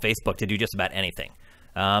campaign on Facebook to do just about anything.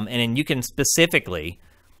 And then you can specifically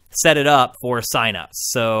set it up for signups.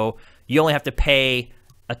 So you only have to pay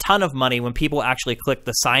a ton of money when people actually click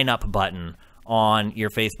the sign up button on your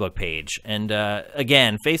Facebook page. And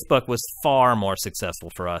again, Facebook was far more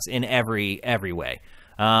successful for us in every way.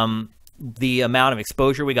 The amount of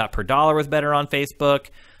exposure we got per dollar was better on Facebook.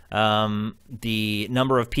 The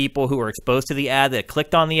number of people who were exposed to the ad that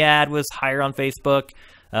clicked on the ad was higher on Facebook.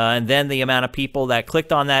 And then the amount of people that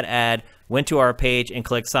clicked on that ad, went to our page and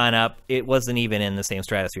clicked sign up, it wasn't even in the same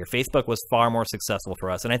stratosphere. Facebook was far more successful for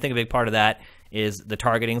us. And I think a big part of that is the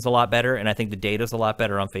targeting is a lot better. And I think the data is a lot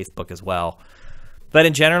better on Facebook as well. But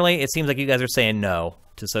in generally, it seems like you guys are saying no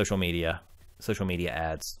to social media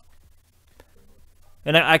ads.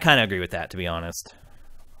 And I kind of agree with that, to be honest.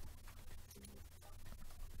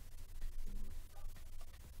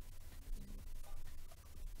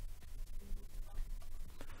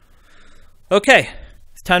 Okay,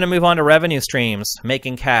 it's time to move on to revenue streams,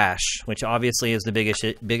 making cash, which obviously is the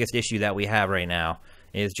biggest issue that we have right now,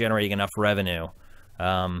 is generating enough revenue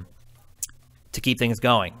to keep things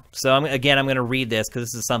going. So I'm going to read this because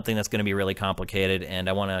this is something that's going to be really complicated, and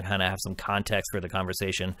I want to kind of have some context for the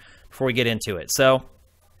conversation before we get into it. So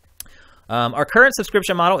our current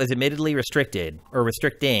subscription model is admittedly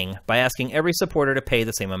restricting by asking every supporter to pay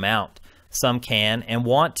the same amount. Some can and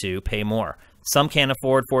want to pay more. Some can't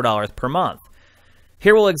afford $4 per month.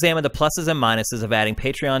 Here we'll examine the pluses and minuses of adding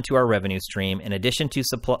Patreon to our revenue stream, in addition to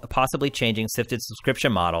possibly changing SIFTD's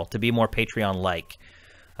subscription model to be more Patreon-like.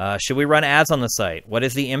 Should we run ads on the site? What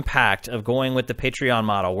is the impact of going with the Patreon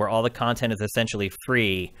model, where all the content is essentially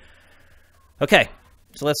free? Okay,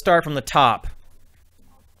 so let's start from the top.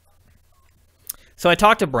 So I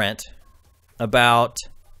talked to Brent about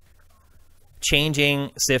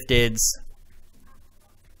changing SIFTD's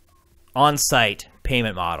on-site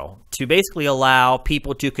payment model to basically allow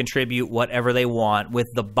people to contribute whatever they want, with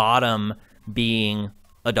the bottom being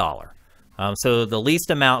 $1. So the least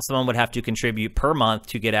amount someone would have to contribute per month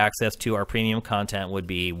to get access to our premium content would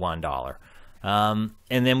be $1. And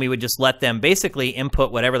then we would just let them basically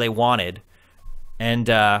input whatever they wanted and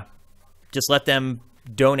just let them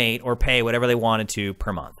donate or pay whatever they wanted to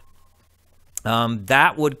per month.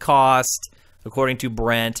 That would cost, according to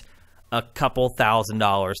Brent, a couple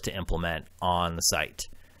 $1,000s to implement on the site.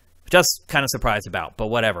 Just kind of surprised about, but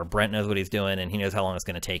whatever. Brent knows what he's doing, and he knows how long it's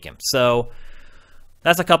going to take him. So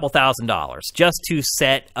that's a couple $1,000 just to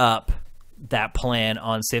set up that plan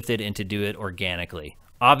on Sifted and to do it organically.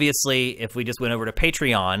 Obviously, if we just went over to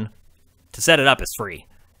Patreon, to set it up is free.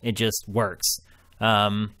 It just works.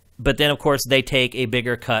 But then, of course, they take a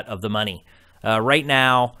bigger cut of the money. Right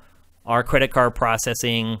now, our credit card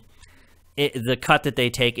processing, the cut that they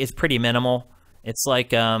take is pretty minimal. It's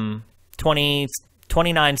like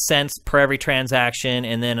 29 cents per every transaction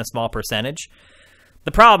and then a small percentage.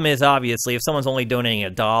 The problem is, obviously, if someone's only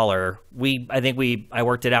donating $1, I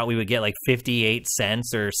worked it out, we would get like 58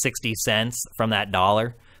 cents or 60 cents from that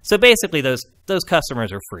dollar. So basically, those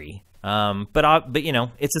customers are free. But you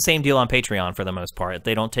know, it's the same deal on Patreon for the most part.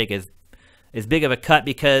 They don't take as big of a cut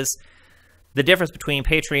because the difference between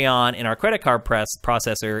Patreon and our credit card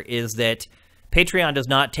processor is that Patreon does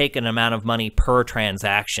not take an amount of money per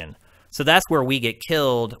transaction. So that's where we get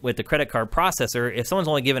killed with the credit card processor. If someone's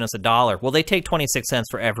only giving us $1, well, they take 26 cents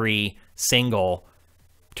for every single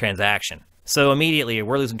transaction. So immediately,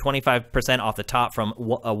 we're losing 25% off the top from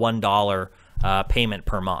a $1 payment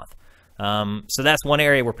per month. So that's one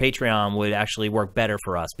area where Patreon would actually work better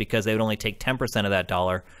for us because they would only take 10% of that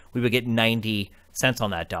dollar. We would get 90 cents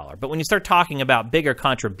on that dollar. But when you start talking about bigger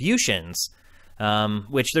contributions,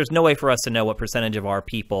 which there's no way for us to know what percentage of our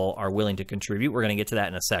people are willing to contribute. We're going to get to that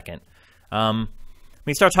in a second. When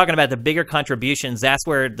you start talking about the bigger contributions, that's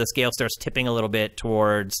where the scale starts tipping a little bit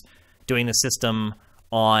towards doing the system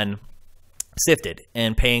on Sifted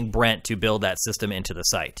and paying Brent to build that system into the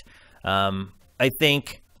site. I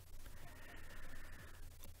think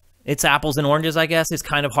it's apples and oranges, I guess. It's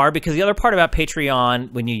kind of hard because the other part about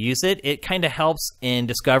Patreon, when you use it, it kind of helps in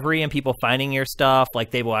discovery and people finding your stuff.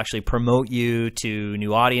 Like they will actually promote you to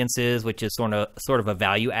new audiences, which is sort of a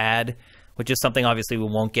value add, which is something obviously we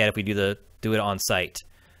won't get if we do it on site.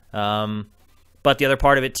 But the other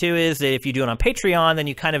part of it too is that if you do it on Patreon, then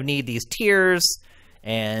you kind of need these tiers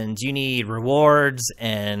and you need rewards,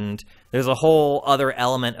 and there's a whole other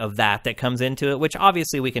element of that comes into it, which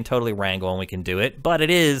obviously we can totally wrangle and we can do it, but it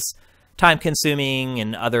is time consuming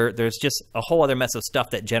and there's just a whole other mess of stuff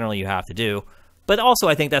that generally you have to do. But also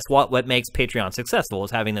I think that's what makes Patreon successful, is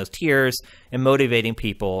having those tiers and motivating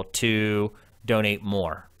people to donate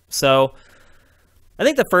more. So I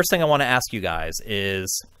think the first thing I want to ask you guys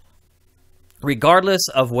is, regardless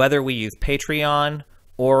of whether we use Patreon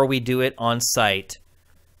or we do it on site,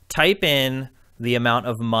 type in the amount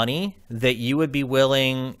of money that you would be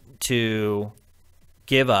willing to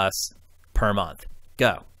give us per month.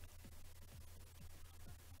 Go.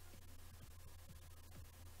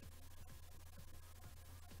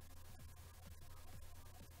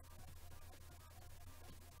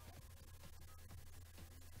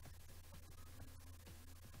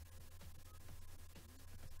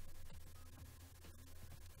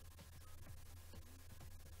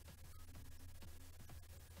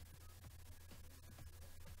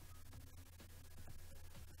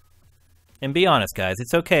 And be honest, guys.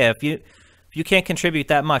 It's okay. If you can't contribute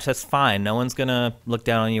that much, that's fine. No one's going to look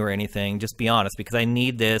down on you or anything. Just be honest, because I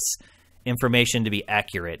need this information to be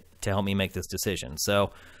accurate to help me make this decision. So,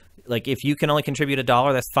 like, if you can only contribute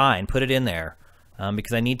 $1, that's fine. Put it in there,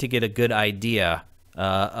 because I need to get a good idea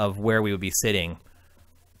of where we would be sitting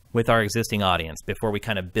with our existing audience before we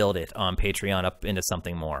kind of build it on Patreon up into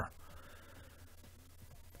something more.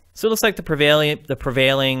 So it looks like the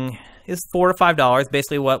prevailing is $4 to $5,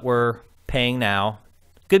 basically what we're paying now.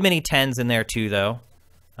 Good many 10s in there too, though.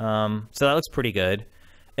 So that looks pretty good.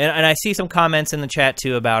 And I see some comments in the chat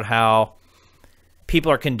too about how people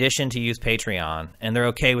are conditioned to use Patreon and they're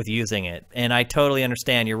okay with using it. And I totally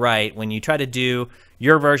understand. You're right. When you try to do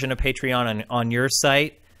your version of Patreon on your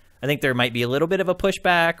site, I think there might be a little bit of a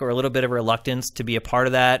pushback or a little bit of reluctance to be a part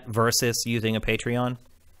of that versus using a Patreon.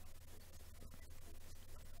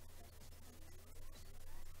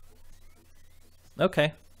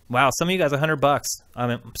 Okay. Wow, some of you guys $100.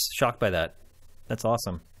 I'm shocked by that. That's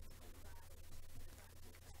awesome.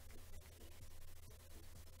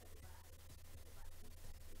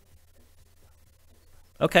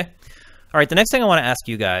 Okay. All right, the next thing I want to ask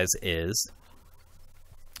you guys is,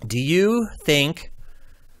 do you think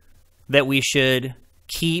that we should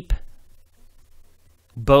keep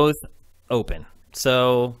both open?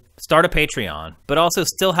 So start a Patreon, but also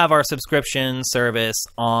still have our subscription service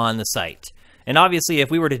on the site. And obviously,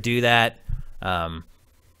 if we were to do that,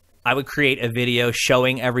 I would create a video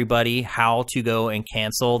showing everybody how to go and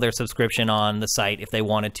cancel their subscription on the site if they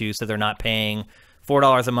wanted to, so they're not paying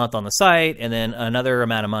 $4 a month on the site and then another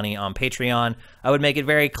amount of money on Patreon. I would make it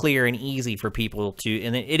very clear and easy for people to,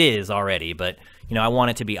 and it is already, but I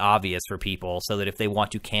want it to be obvious for people so that if they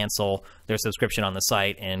want to cancel their subscription on the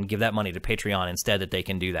site and give that money to Patreon instead, that they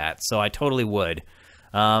can do that. So I totally would.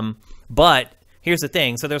 But here's the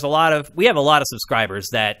thing. So we have a lot of subscribers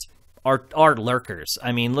that are lurkers.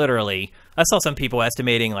 I mean, literally, I saw some people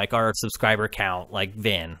estimating like our subscriber count, like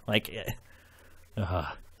Vin, like,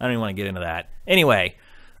 I don't even want to get into that. Anyway,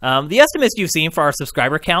 the estimates you've seen for our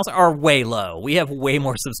subscriber counts are way low. We have way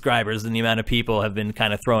more subscribers than the amount of people have been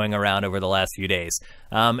kind of throwing around over the last few days.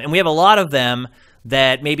 And we have a lot of them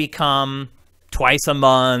that maybe come twice a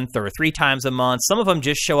month or 3 times a month. Some of them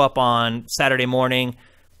just show up on Saturday morning,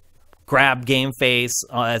 grab Game Face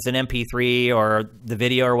as an MP3 or the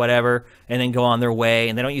video or whatever, and then go on their way.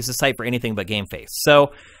 And they don't use the site for anything but Game Face.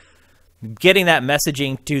 So getting that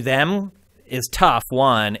messaging to them is tough,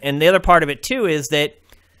 one. And the other part of it, too, is that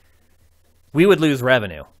we would lose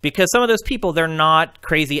revenue because some of those people, they're not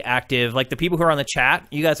crazy active. Like the people who are on the chat,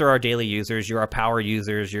 you guys are our daily users. You're our power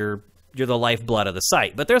users. You're the lifeblood of the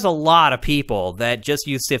site. But there's a lot of people that just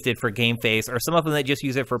use SIFTD for Game Face, or some of them that just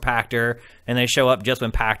use it for Pactor, and they show up just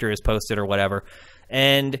when Pactor is posted or whatever.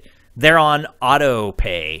 And they're on auto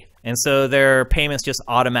pay. And so their payments just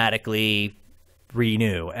automatically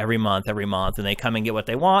renew every month, and they come and get what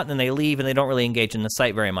they want, and then they leave, and they don't really engage in the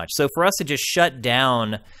site very much. So for us to just shut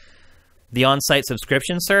down the on-site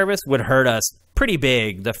subscription service would hurt us pretty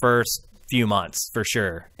big the first few months, for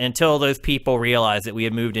sure, until those people realized that we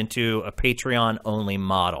had moved into a Patreon-only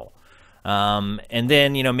model. And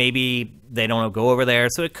then, maybe they don't go over there.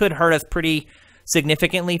 So it could hurt us pretty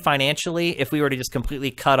significantly financially if we were to just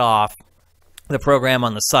completely cut off the program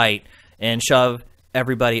on the site and shove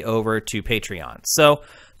everybody over to Patreon. So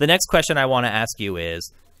the next question I want to ask you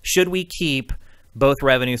is, should we keep both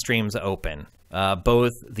revenue streams open,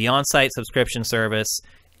 both the on-site subscription service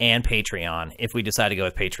and Patreon, if we decide to go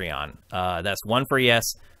with Patreon? That's 1 for yes,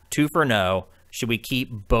 2 for no. Should we keep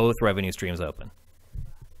both revenue streams open?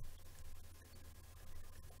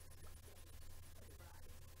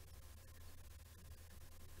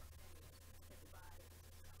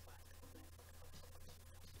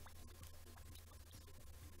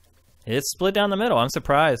 It's split down the middle. I'm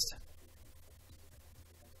surprised.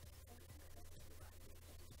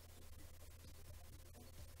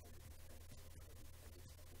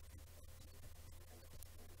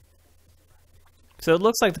 So it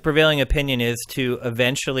looks like the prevailing opinion is to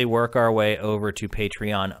eventually work our way over to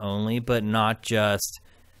Patreon only, but not just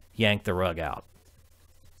yank the rug out.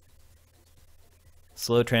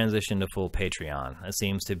 Slow transition to full Patreon. That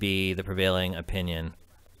seems to be the prevailing opinion.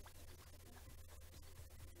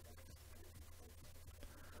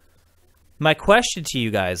 My question to you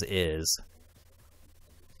guys is,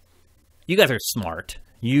 you guys are smart.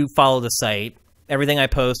 You follow the site. Everything I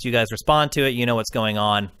post, you guys respond to it. You know what's going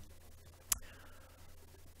on.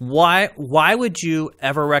 Why would you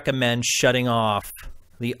ever recommend shutting off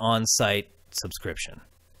the on-site subscription?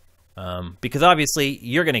 Because obviously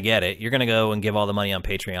you're going to get it. You're going to go and give all the money on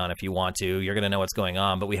Patreon if you want to. You're going to know what's going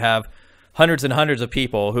on. But we have hundreds and hundreds of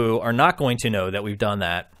people who are not going to know that we've done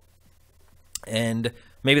that. And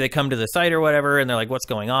maybe they come to the site or whatever, and they're like, what's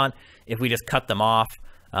going on? If we just cut them off.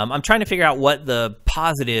 I'm trying to figure out what the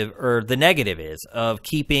positive or the negative is of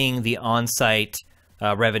keeping the on-site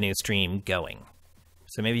revenue stream going.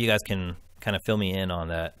 So maybe you guys can kind of fill me in on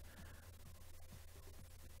that.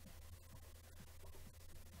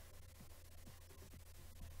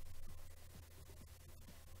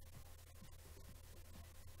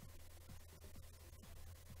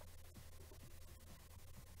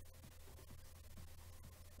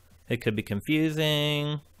 It could be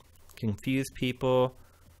confusing, confuse people.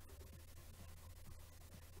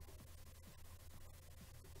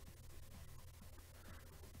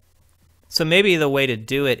 So maybe the way to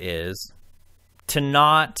do it is to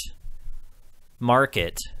not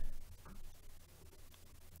market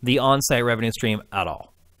the on-site revenue stream at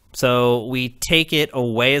all. So we take it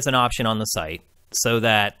away as an option on the site so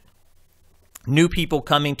that new people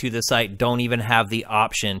coming to the site don't even have the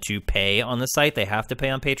option to pay on the site. They have to pay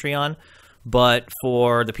on Patreon. But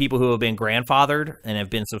for the people who have been grandfathered and have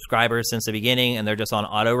been subscribers since the beginning and they're just on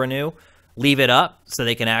auto renew, leave it up so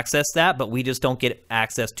they can access that, but we just don't get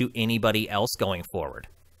access to anybody else going forward.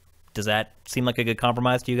 Does that seem like a good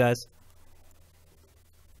compromise to you guys?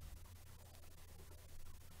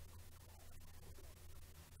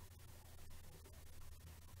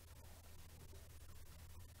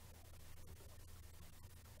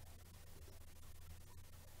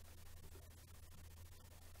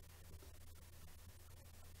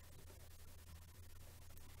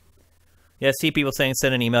 Yeah, I see people saying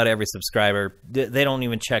send an email to every subscriber. They don't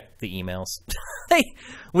even check the emails.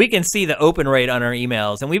 We can see the open rate on our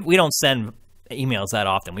emails, and we don't send emails that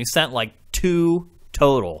often. We've sent like 2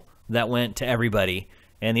 total that went to everybody,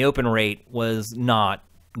 and the open rate was not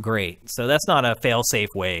great. So that's not a fail-safe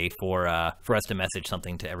way for us to message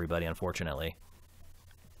something to everybody, unfortunately.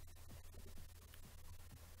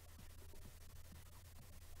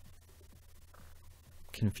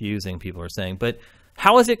 Confusing, people are saying. But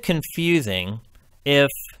how is it confusing if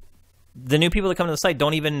the new people that come to the site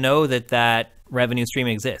don't even know that revenue stream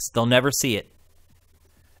exists? They'll never see it.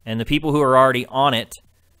 And the people who are already on it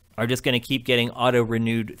are just going to keep getting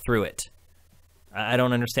auto-renewed through it. I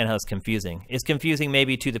don't understand how it's confusing. It's confusing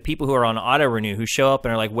maybe to the people who are on auto-renew who show up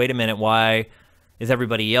and are like, wait a minute, why is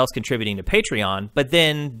everybody else contributing to Patreon? But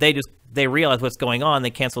then they realize what's going on. They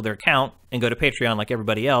cancel their account and go to Patreon like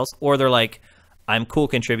everybody else. Or they're like, I'm cool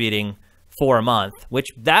contributing for a month, which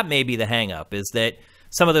that may be the hang up, is that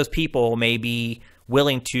some of those people may be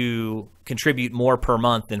willing to contribute more per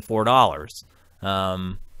month than $4.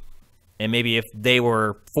 And maybe if they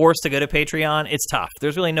were forced to go to Patreon, it's tough.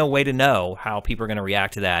 There's really no way to know how people are going to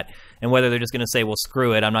react to that, and whether they're just going to say, well,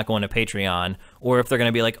 screw it, I'm not going to Patreon, or if they're going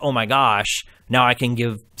to be like, oh my gosh, now I can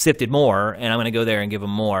give SIFTD more, and I'm going to go there and give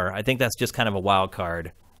them more. I think that's just kind of a wild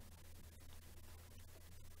card.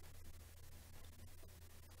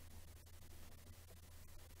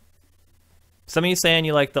 Some of you saying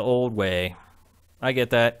you like the old way. I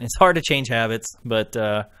get that. It's hard to change habits, but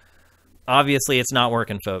obviously it's not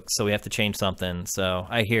working, folks, so we have to change something. So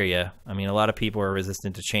I hear you. I mean, a lot of people are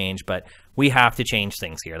resistant to change, but we have to change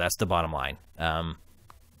things here. That's the bottom line.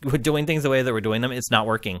 We're doing things the way that we're doing them. It's not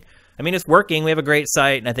working. I mean, it's working. We have a great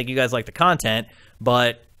site, and I think you guys like the content,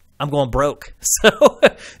 but I'm going broke. So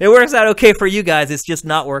it works out okay for you guys. It's just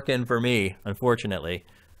not working for me, unfortunately.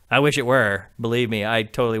 I wish it were. Believe me, I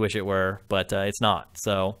totally wish it were, but it's not.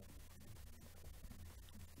 So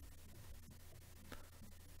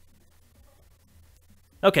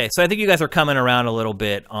okay, so I think you guys are coming around a little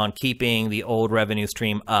bit on keeping the old revenue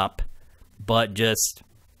stream up, but just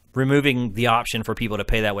removing the option for people to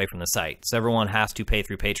pay that way from the site. So everyone has to pay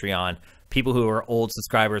through Patreon. People who are old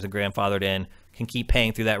subscribers and grandfathered in can keep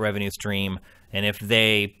paying through that revenue stream, and if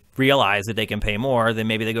they realize that they can pay more, then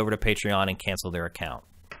maybe they go over to Patreon and cancel their account.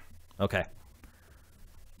 Okay.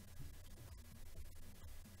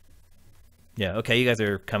 Yeah, okay, you guys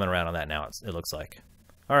are coming around on that now, it looks like.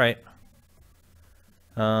 All right.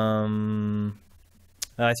 I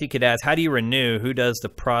see Kid asks, how do you renew? Who does the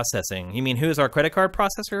processing? You mean who's our credit card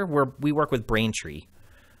processor? We work with Braintree,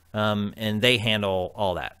 and they handle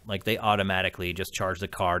all that. Like, they automatically just charge the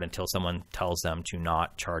card until someone tells them to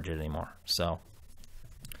not charge it anymore. So,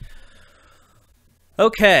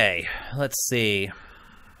 okay, let's see.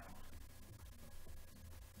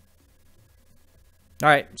 All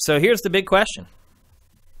right, so here's the big question.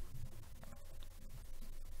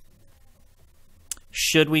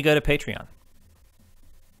 Should we go to Patreon?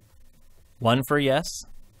 1 for yes,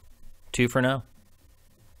 2 for no.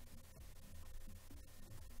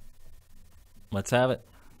 Let's have it.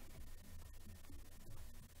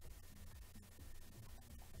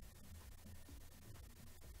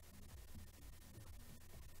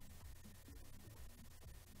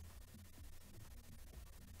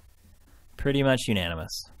 Pretty much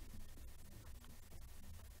unanimous.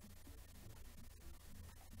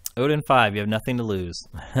 Odin 5, you have nothing to lose.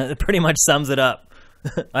 It pretty much sums it up.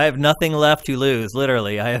 I have nothing left to lose,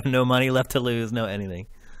 literally. I have no money left to lose, no anything.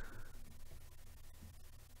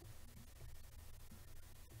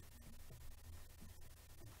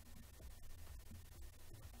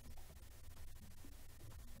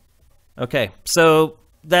 Okay, so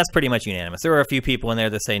that's pretty much unanimous. There were a few people in there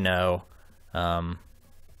that say no.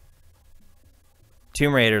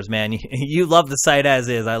 Tomb Raiders, man, you love the site as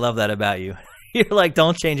is. I love that about you. You're like,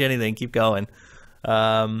 don't change anything. Keep going.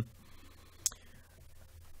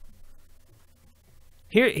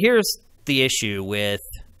 Here's the issue with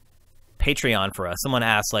Patreon for us. Someone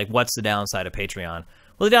asked, like, what's the downside of Patreon?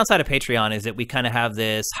 Well, the downside of Patreon is that we kind of have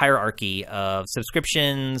this hierarchy of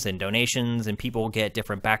subscriptions and donations, and people get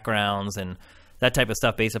different backgrounds and that type of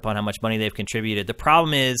stuff based upon how much money they've contributed. The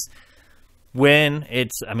problem is when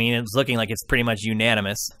it's looking like it's pretty much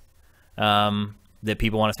unanimous that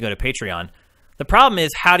people want us to go to Patreon. The problem is,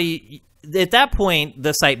 how do you, at that point,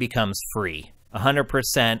 the site becomes free,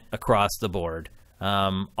 100% across the board.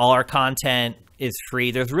 All our content is free.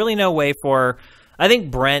 There's really no way for, I think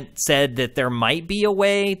Brent said that there might be a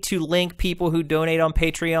way to link people who donate on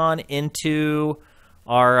Patreon into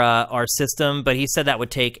our system, but he said that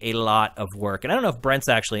would take a lot of work. And I don't know if Brent's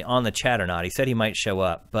actually on the chat or not. He said he might show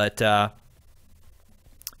up, but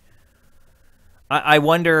I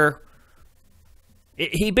wonder.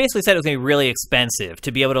 He basically said it was going to be really expensive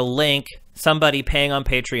to be able to link somebody paying on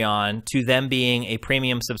Patreon to them being a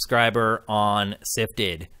premium subscriber on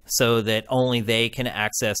SIFTD so that only they can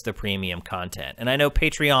access the premium content. And I know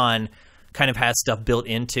Patreon kind of has stuff built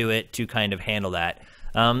into it to kind of handle that.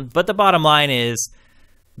 But the bottom line is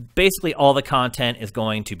basically all the content is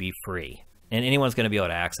going to be free. And anyone's going to be able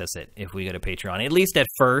to access it if we go to Patreon, at least at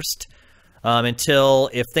first, until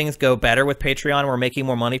if things go better with Patreon, we're making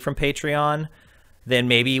more money from Patreon, then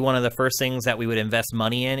maybe one of the first things that we would invest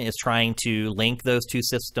money in is trying to link those two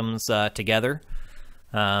systems together.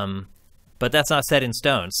 But that's not set in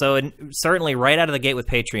stone. So certainly right out of the gate with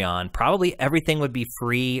Patreon, probably everything would be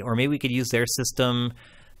free, or maybe we could use their system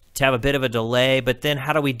to have a bit of a delay. But then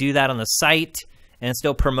how do we do that on the site and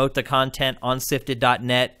still promote the content on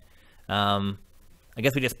sifted.net? I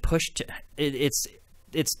guess we just pushed.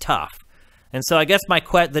 It's tough. And so I guess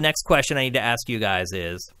the next question I need to ask you guys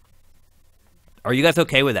is, are you guys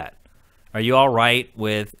okay with that? Are you all right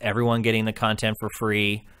with everyone getting the content for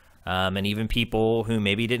free, and even people who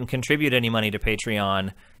maybe didn't contribute any money to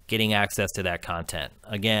Patreon getting access to that content?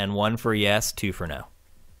 Again, 1 for yes, 2 for no.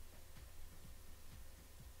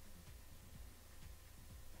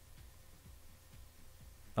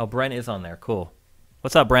 Oh, Brent is on there. Cool.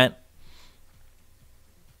 What's up, Brent?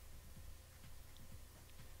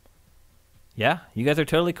 Yeah, you guys are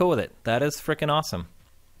totally cool with it. That is freaking awesome.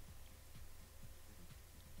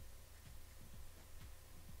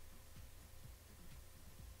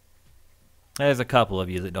 There's a couple of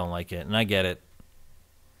you that don't like it, and I get it.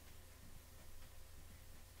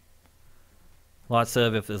 Lots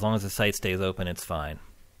of, as long as the site stays open, it's fine.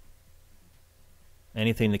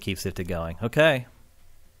 Anything that keeps it going. Okay.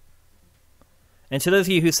 And to those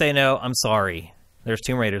of you who say no, I'm sorry. There's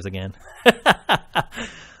Tomb Raiders again.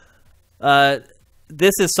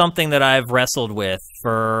 This is something that I've wrestled with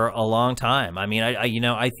for a long time. I mean,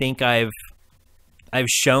 I think I've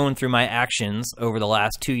shown through my actions over the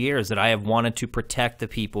last 2 years that I have wanted to protect the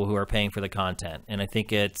people who are paying for the content. And I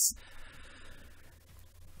think you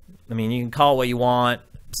can call it what you want.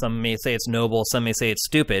 Some may say it's noble, some may say it's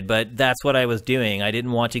stupid, but that's what I was doing. I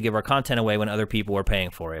didn't want to give our content away when other people were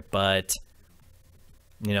paying for it. But,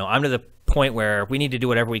 I'm to the point where we need to do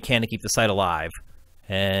whatever we can to keep the site alive.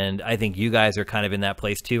 And I think you guys are kind of in that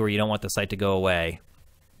place too, where you don't want the site to go away.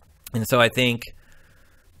 And so I think,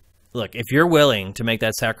 look, if you're willing to make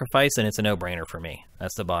that sacrifice, then it's a no-brainer for me.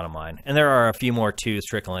 That's the bottom line. And there are a few more twos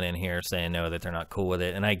trickling in here saying no, that they're not cool with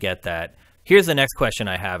it, and I get that. Here's the next question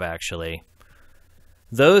I have, actually.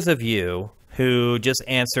 Those of you who just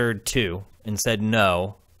answered 2 and said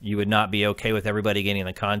no, you would not be okay with everybody getting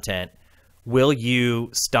the content, will you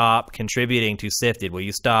stop contributing to SIFTD? Will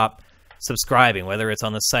you stop subscribing, whether it's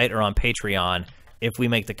on the site or on Patreon, if we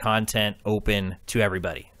make the content open to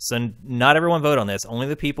everybody? So not everyone vote on this, only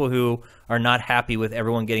the people who are not happy with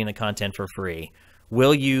everyone getting the content for free.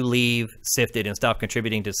 Will you leave SIFTD and stop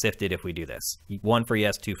contributing to SIFTD if we do this? 1 for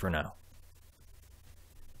yes, 2 for no.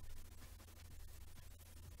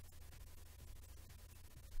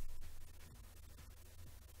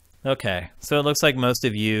 Okay, so it looks like most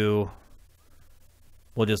of you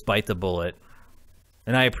will just bite the bullet.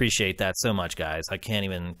 And I appreciate that so much, guys. I can't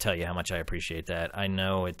even tell you how much I appreciate that. I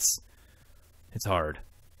know it's hard.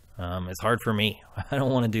 It's hard for me. I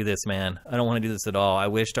don't want to do this, man. I don't want to do this at all. I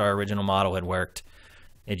wished our original model had worked.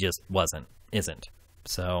 It just isn't.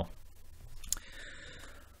 So,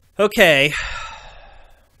 okay.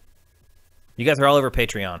 You guys are all over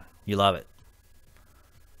Patreon. You love it.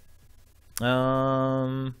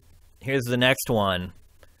 Here's the next one.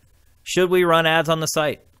 Should we run ads on the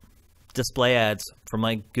site? Display ads from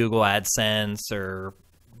like Google AdSense or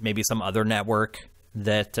maybe some other network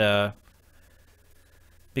that,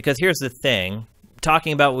 because here's the thing,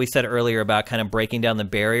 talking about what we said earlier about kind of breaking down the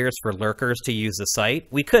barriers for lurkers to use the site,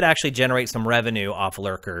 we could actually generate some revenue off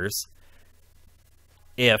lurkers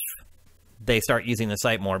if they start using the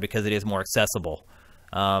site more because it is more accessible.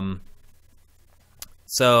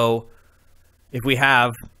 So if we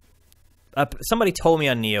have, somebody told me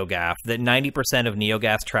on NeoGAF that 90% of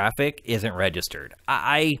NeoGAF's traffic isn't registered.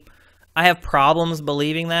 I have problems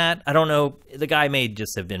believing that. I don't know. The guy may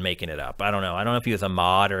just have been making it up. I don't know. I don't know if he was a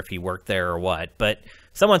mod or if he worked there or what. But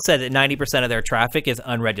someone said that 90% of their traffic is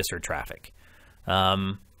unregistered traffic.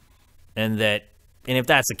 And if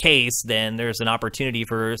that's the case, then there's an opportunity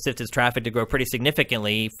for SIFTD's traffic to grow pretty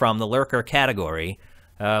significantly from the lurker category,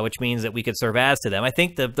 which means that we could serve ads to them. I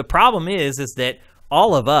think the problem is that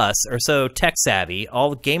all of us are so tech savvy,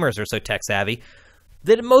 all gamers are so tech savvy,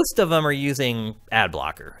 that most of them are using ad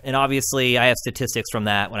blocker. And obviously, I have statistics from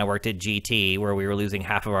that when I worked at GT, where we were losing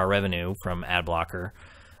half of our revenue from ad blocker.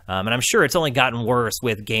 And I'm sure it's only gotten worse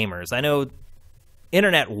with gamers. I know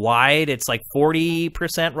internet-wide, it's like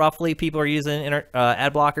 40% roughly people are using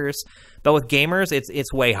ad blockers. But with gamers,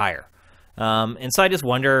 it's way higher. And so I just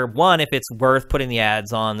wonder, one, if it's worth putting the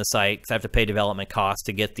ads on the site, because I have to pay development costs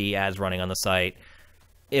to get the ads running on the site.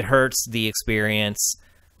 It hurts the experience.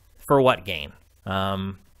 For what gain?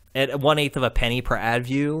 At 1/8 of a penny per ad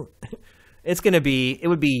view, it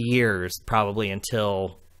would be years probably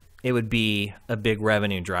until it would be a big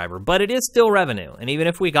revenue driver. But it is still revenue. And even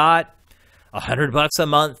if we got $100 a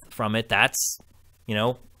month from it, that's,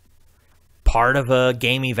 part of a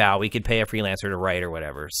game eval we could pay a freelancer to write or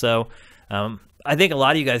whatever. So I think a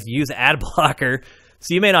lot of you guys use ad blocker,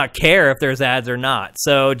 so you may not care if there's ads or not.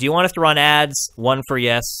 So do you want us to run ads? 1 for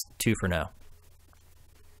yes, 2 for no.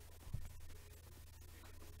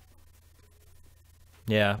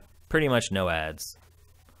 Yeah, pretty much no ads.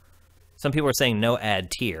 Some people are saying no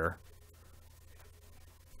ad tier.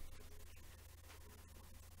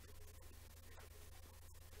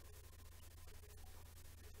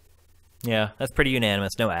 Yeah, that's pretty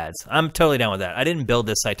unanimous. No ads. I'm totally down with that. I didn't build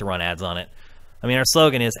this site to run ads on it. I mean, our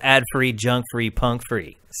slogan is ad-free, junk-free,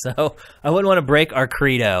 punk-free. So I wouldn't want to break our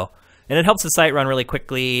credo. And it helps the site run really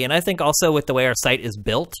quickly. And I think also with the way our site is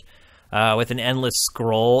built, with an endless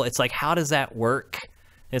scroll, it's like, how does that work?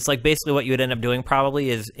 It's like basically what you would end up doing probably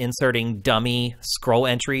is inserting dummy scroll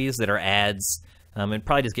entries that are ads. It'd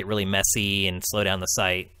probably just get really messy and slow down the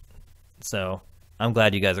site. So I'm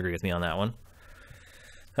glad you guys agree with me on that one.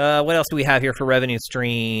 What else do we have here for revenue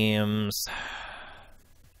streams?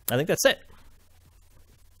 I think that's it.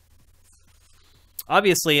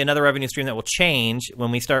 Obviously, another revenue stream that will change when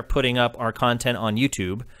we start putting up our content on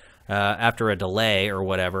YouTube after a delay or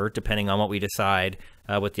whatever, depending on what we decide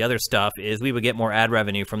with the other stuff, is we would get more ad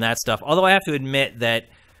revenue from that stuff. Although I have to admit that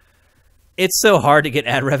it's so hard to get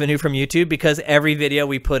ad revenue from YouTube because every video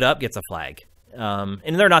we put up gets a flag.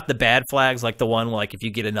 And they're not the bad flags like the one, like if you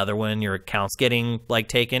get another one, your account's getting like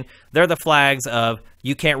taken. They're the flags of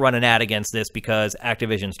you can't run an ad against this because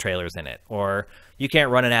Activision's trailer's in it. Or you can't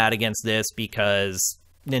run an ad against this because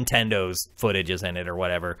Nintendo's footage is in it or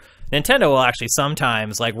whatever. Nintendo will actually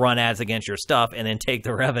sometimes like run ads against your stuff and then take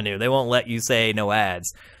the revenue. They won't let you say no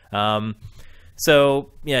ads. So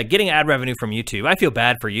yeah, getting ad revenue from YouTube, I feel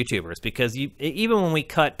bad for YouTubers because even when we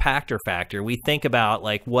cut Pact or Factor, we think about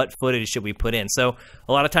like what footage should we put in. So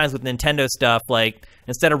a lot of times with Nintendo stuff, like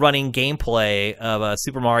instead of running gameplay of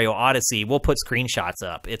Super Mario Odyssey, we'll put screenshots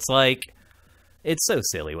up. It's like, it's so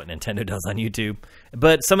silly what Nintendo does on YouTube.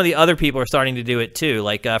 But some of the other people are starting to do it too.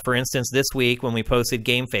 Like for instance, this week when we posted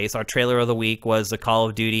Game Face, our trailer of the week was the Call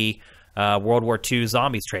of Duty World War II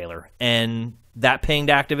Zombies trailer. And that pinged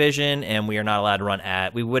Activision, and we are not allowed to run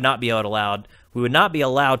ads. We would not be allowed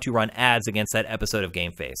to run ads against that episode of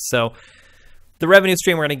Game Face. So the revenue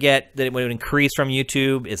stream we're going to get that it would increase from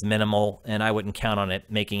YouTube is minimal, and I wouldn't count on it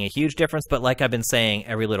making a huge difference. But like I've been saying,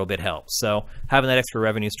 every little bit helps. So having that extra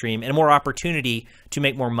revenue stream and more opportunity to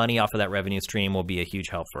make more money off of that revenue stream will be a huge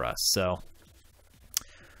help for us. So,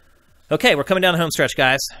 okay, we're coming down the home stretch,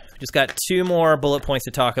 guys. Just got 2 more bullet points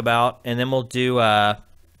to talk about, and then we'll do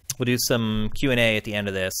some Q&A at the end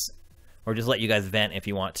of this, or just let you guys vent if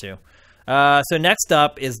you want to. So next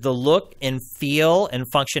up is the look and feel and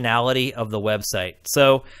functionality of the website.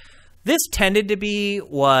 So this tended to be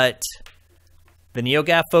what the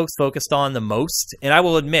NeoGAF folks focused on the most. And I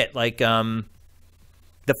will admit, like, the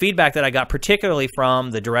feedback that I got, particularly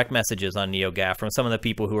from the direct messages on NeoGAF, from some of the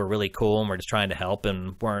people who were really cool and were just trying to help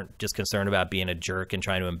and weren't just concerned about being a jerk and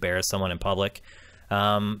trying to embarrass someone in public.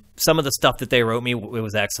 Some of the stuff that they wrote me, it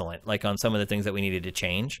was excellent, like on some of the things that we needed to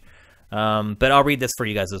change. But I'll read this for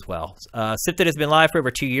you guys as well. SIFTD has been live for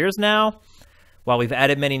over 2 years now. While we've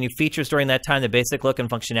added many new features during that time, the basic look and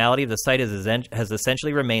functionality of the site has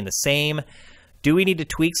essentially remained the same. Do we need to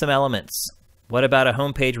tweak some elements? What about a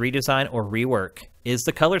homepage redesign or rework? Is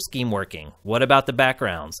the color scheme working? What about the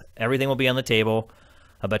backgrounds? Everything will be on the table.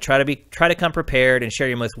 But try to come prepared and share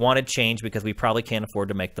your most wanted change because we probably can't afford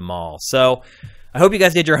to make them all. So I hope you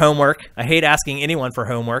guys did your homework. I hate asking anyone for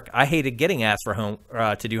homework. I hated getting asked for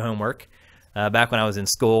to do homework back when I was in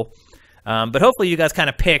school. But hopefully you guys kind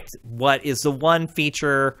of picked what is the one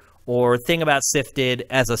feature or thing about SIFTD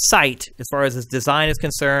as a site, as far as its design is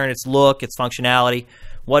concerned, its look, its functionality.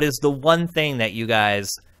 What is the one thing that you guys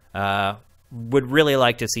would really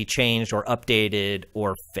like to see changed or updated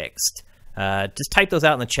or fixed? Just type those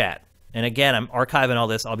out in the chat. And again, I'm archiving all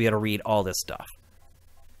this. I'll be able to read all this stuff.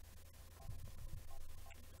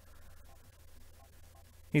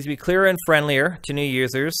 Needs to be clearer and friendlier to new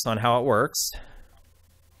users on how it works.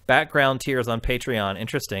 Background tiers on Patreon.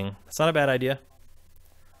 Interesting. That's not a bad idea.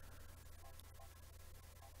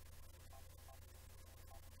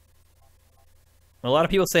 A lot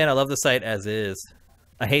of people saying I love the site as is.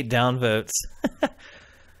 I hate downvotes.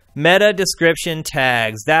 Meta description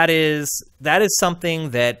tags. That is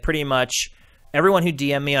something that pretty much everyone who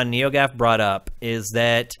DM'd me on NeoGAF brought up, is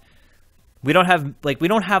that we don't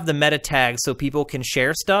have the meta tags so people can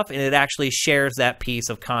share stuff, and it actually shares that piece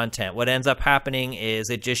of content. What ends up happening is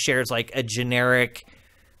it just shares like a generic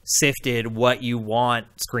sifted what you want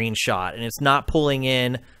screenshot, and it's not pulling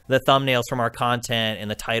in the thumbnails from our content and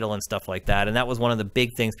the title and stuff like that. And that was one of the big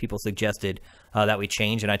things people suggested that we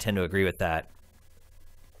change, and I tend to agree with that.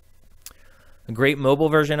 A great mobile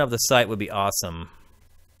version of the site would be awesome.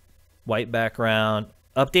 White background.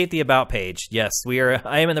 Update the about page. Yes,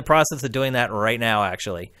 I am in the process of doing that right now,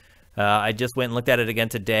 actually. I just went and looked at it again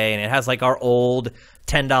today, and it has like our old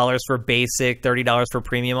 $10 for basic, $30 for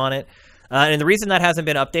premium on it. And the reason that hasn't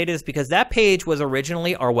been updated is because that page was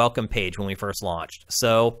originally our welcome page when we first launched.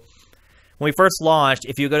 So when we first launched,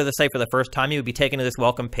 if you go to the site for the first time, you would be taken to this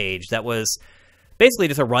welcome page that was basically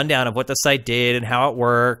just a rundown of what the site did and how it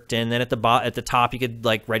worked. And then at the top, you could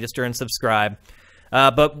like register and subscribe.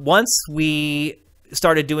 But once we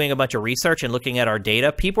started doing a bunch of research and looking at our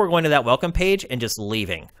data, people were going to that welcome page and just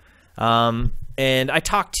leaving. And I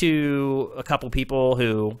talked to a couple people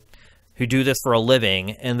who do this for a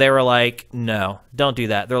living, and they were like, no, don't do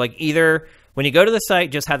that. They're like, either when you go to the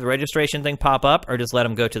site, just have the registration thing pop up, or just let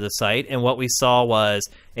them go to the site. And what we saw was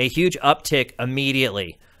a huge uptick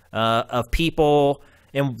immediately of people,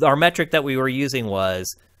 and our metric that we were using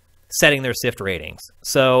was setting their SIFT ratings.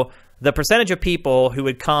 So the percentage of people who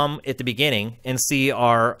would come at the beginning and see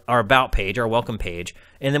our about page, our welcome page,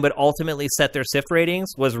 and then would ultimately set their SIFT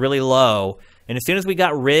ratings was really low. And as soon as we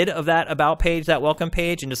got rid of that about page, that welcome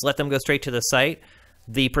page, and just let them go straight to the site,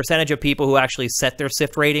 the percentage of people who actually set their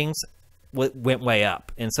SIFT ratings went way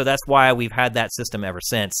up. And so that's why we've had that system ever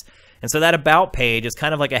since. And so that about page is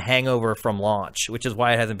kind of like a hangover from launch, which is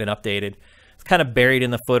why it hasn't been updated. It's kind of buried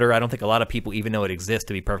in the footer. I don't think a lot of people even know it exists,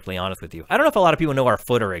 to be perfectly honest with you. I don't know if a lot of people know our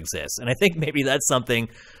footer exists, and I think maybe that's something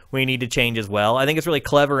we need to change as well. I think it's really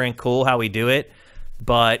clever and cool how we do it,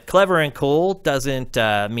 but clever and cool doesn't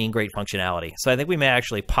mean great functionality. So I think we may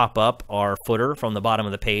actually pop up our footer from the bottom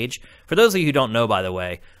of the page. For those of you who don't know, by the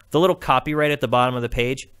way, the little copyright at the bottom of the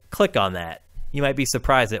page, click on that. You might be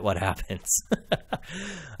surprised at what happens.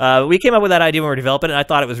 We came up with that idea when we were developing it, and I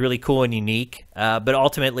thought it was really cool and unique. But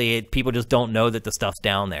ultimately, people just don't know that the stuff's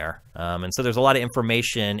down there. And so there's a lot of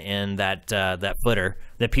information in that footer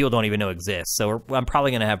that people don't even know exists. So I'm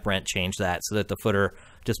probably going to have Brent change that so that the footer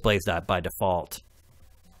displays that by default.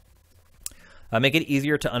 Make it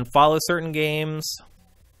easier to unfollow certain games.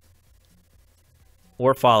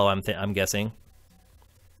 Or follow, I'm guessing.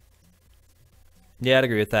 Yeah, I'd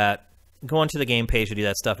agree with that. Going to the game page to do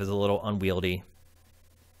that stuff is a little unwieldy.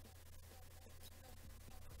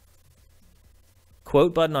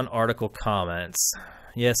 Quote button on article comments.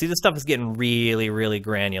 Yeah, see, this stuff is getting really, really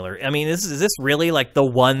granular. I mean, is this really like the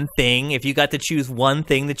one thing? If you got to choose one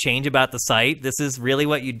thing to change about the site, this is really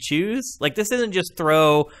what you'd choose? Like, this isn't just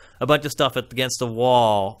throw a bunch of stuff against the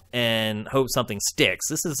wall and hope something sticks.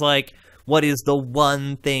 This is like, what is the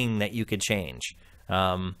one thing that you could change?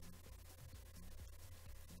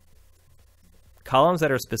 Columns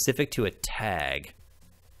that are specific to a tag.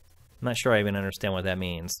 I'm not sure I even understand what that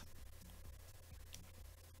means.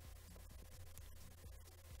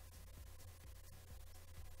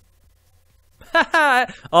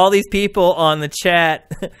 All these people on the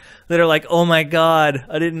chat that are like, oh my god,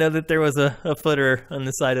 I didn't know that there was a footer on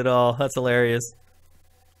the site at all. That's hilarious.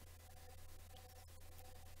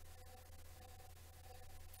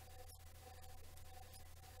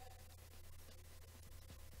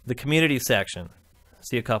 The community section.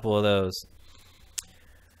 See a couple of those.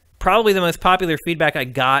 Probably the most popular feedback I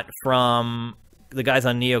got from the guys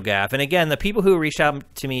on NeoGAF. And again, the people who reached out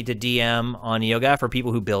to me to DM on NeoGAF are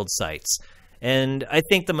people who build sites. And I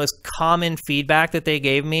think the most common feedback that they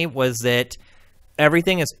gave me was that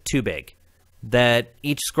everything is too big. That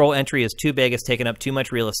each scroll entry is too big, it's taken up too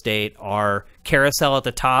much real estate. Our carousel at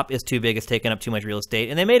the top is too big, it's taken up too much real estate.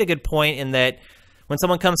 And they made a good point in that when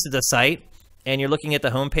someone comes to the site and you're looking at the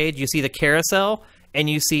homepage, you see the carousel and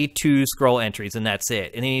you see 2 scroll entries, and that's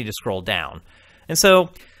it. And then you need to scroll down. And so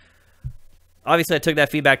obviously I took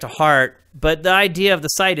that feedback to heart, but the idea of the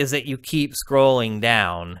site is that you keep scrolling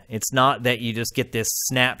down. It's not that you just get this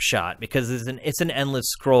snapshot, because it's an endless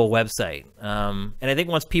scroll website. And I think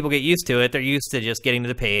once people get used to it, they're used to just getting to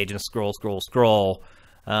the page and scroll, scroll, scroll.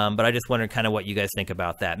 But I just wondered kind of what you guys think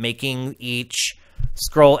about that, making each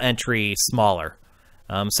scroll entry smaller,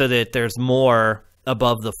 so that there's more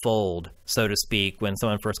above the fold, so to speak, when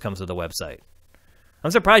someone first comes to the website.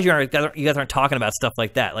 I'm surprised you guys aren't talking about stuff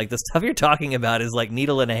like that. Like, the stuff you're talking about is like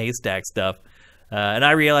needle in a haystack stuff. And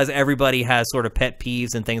I realize everybody has sort of pet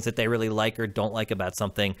peeves and things that they really like or don't like about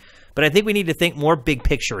something. But I think we need to think more big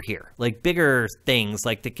picture here, like bigger things,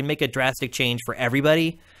 like that can make a drastic change for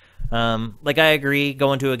everybody. Like, I agree,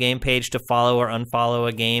 going to a game page to follow or unfollow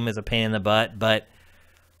a game is a pain in the butt, but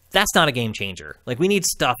that's not a game changer. Like, we need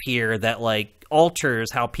stuff here that like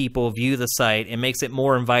alters how people view the site and makes it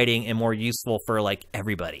more inviting and more useful for like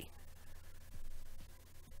everybody.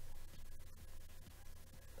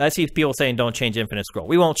 I see people saying don't change infinite scroll.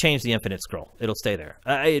 We won't change the infinite scroll. It'll stay there.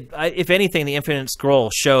 If anything, the infinite scroll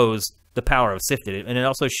shows the power of SIFTD, and it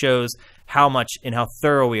also shows how much and how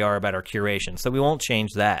thorough we are about our curation. So we won't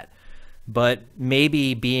change that. But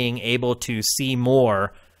maybe being able to see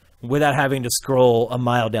more without having to scroll a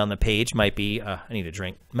mile down the page might be, I need a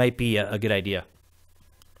drink, might be a good idea.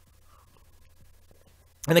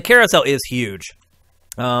 And the carousel is huge.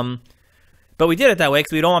 But we did it that way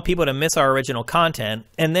because we don't want people to miss our original content.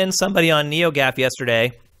 And then somebody on NeoGAF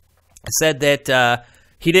yesterday said that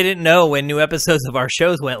he didn't know when new episodes of our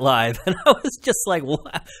shows went live. And I was just like,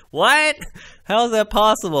 what? How is that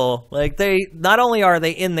possible? Like, they not only are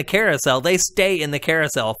they in the carousel, they stay in the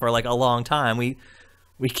carousel for like a long time. We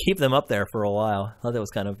keep them up there for a while. I thought that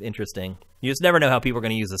was kind of interesting. You just never know how people are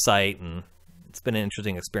going to use the site, and it's been an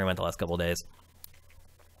interesting experiment the last couple of days.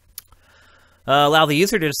 Allow the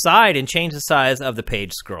user to decide and change the size of the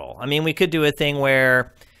page scroll. I mean, we could do a thing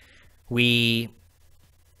where we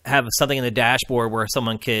have something in the dashboard where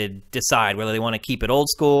someone could decide whether they want to keep it old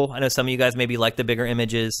school. I know some of you guys maybe like the bigger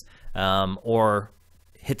images, or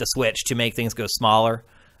hit the switch to make things go smaller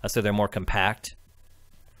so they're more compact.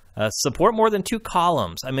 Support more than 2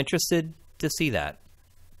 columns. I'm interested to see that.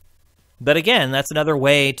 But again, that's another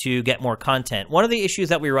way to get more content. One of the issues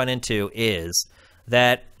that we run into is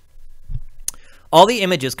that all the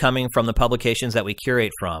images coming from the publications that we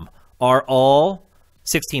curate from are all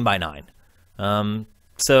 16 by 9.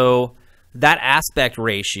 So that aspect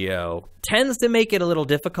ratio tends to make it a little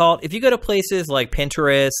difficult. If you go to places like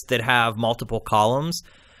Pinterest that have multiple columns,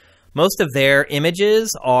 most of their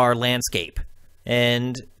images are landscape.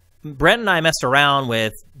 And Brent and I messed around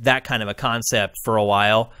with that kind of a concept for a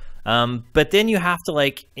while. But then you have to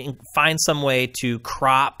like find some way to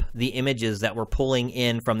crop the images that we're pulling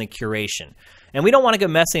in from the curation. And we don't want to go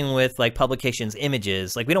messing with like publications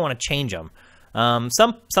images. Like, we don't want to change them.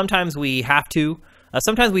 Sometimes we have to.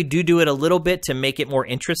 Sometimes we do it a little bit to make it more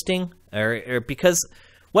interesting, or because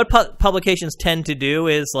what publications tend to do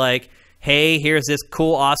is like, hey, here's this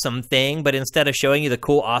cool, awesome thing. But instead of showing you the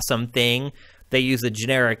cool, awesome thing, they use a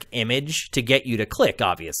generic image to get you to click,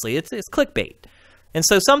 obviously. It's clickbait. And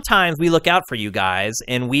so sometimes we look out for you guys,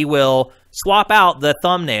 and we will swap out the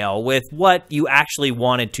thumbnail with what you actually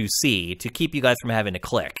wanted to see to keep you guys from having to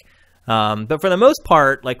click. But for the most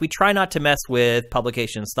part, like, we try not to mess with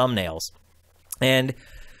publications' thumbnails. And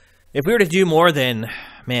if we were to do more than,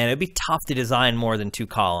 man, it'd be tough to design more than 2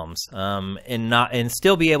 columns, and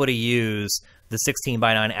still be able to use the 16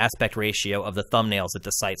 by 9 aspect ratio of the thumbnails that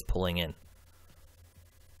the site's pulling in.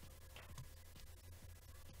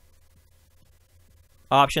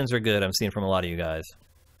 Options are good, I'm seeing from a lot of you guys.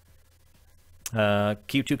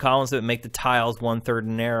 Keep 2 columns that make the tiles 1/3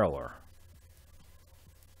 narrower.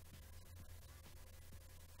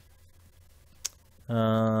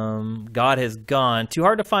 God has gone. Too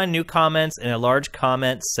hard to find new comments in a large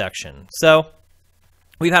comment section. So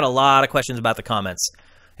we've had a lot of questions about the comments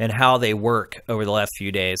and how they work over the last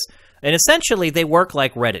few days. And essentially, they work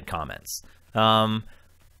like Reddit comments.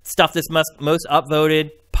 Stuff that's most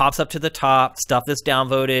upvoted pops up to the top. Stuff that's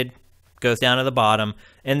downvoted goes down to the bottom.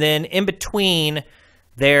 And then in between,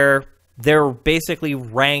 they're basically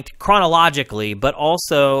ranked chronologically, but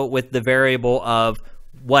also with the variable of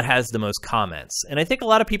what has the most comments. And I think a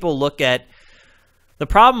lot of people look at the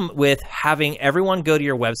problem with having everyone go to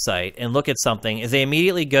your website and look at something is they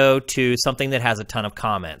immediately go to something that has a ton of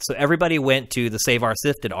comments. So everybody went to the Save Our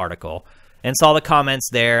Sifted article and saw the comments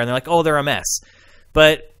there, and they're like, oh, they're a mess.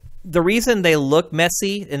 But the reason they look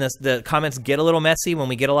messy and the comments get a little messy when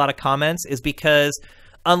we get a lot of comments is because,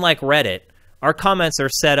 unlike Reddit, our comments are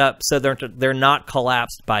set up so they're not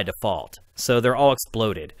collapsed by default. So they're all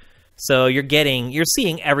exploded. So you're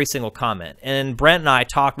seeing every single comment. And Brent and I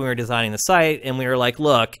talked when we were designing the site, and we were like,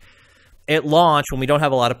 look, at launch, when we don't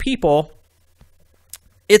have a lot of people,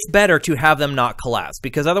 it's better to have them not collapse,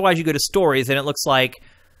 because otherwise you go to stories and it looks like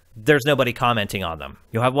there's nobody commenting on them.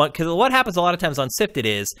 You'll have one, because what happens a lot of times on Sifted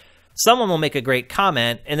is someone will make a great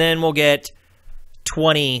comment, and then we'll get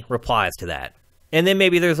 20 replies to that. And then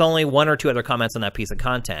maybe there's only 1 or 2 other comments on that piece of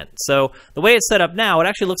content. So the way it's set up now, it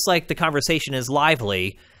actually looks like the conversation is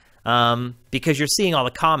lively because you're seeing all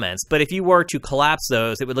the comments. But if you were to collapse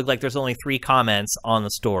those, it would look like there's only 3 comments on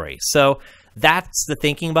the story. So that's the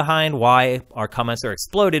thinking behind why our comments are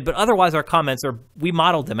exploded. But otherwise, our comments we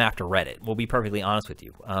modeled them after Reddit. We'll be perfectly honest with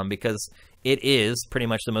you because it is pretty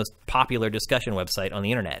much the most popular discussion website on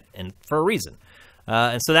the internet, and for a reason.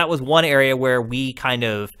 And so that was one area where we kind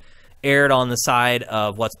of aired on the side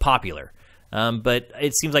of what's popular. But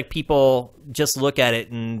it seems like people just look at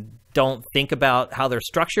it and don't think about how they're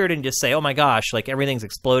structured and just say, oh my gosh, like everything's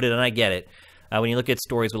exploded, and I get it. When you look at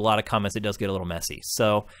stories with a lot of comments, it does get a little messy.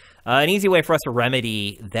 So an easy way for us to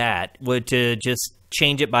remedy that would to just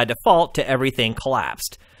change it by default to everything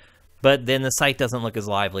collapsed. But then the site doesn't look as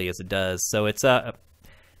lively as it does. So it's a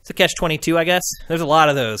catch-22, I guess. There's a lot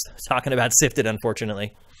of those talking about Sifted,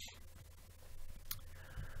 unfortunately.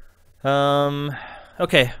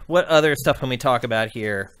 Okay, what other stuff can we talk about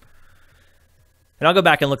here? And I'll go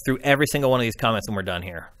back and look through every single one of these comments when we're done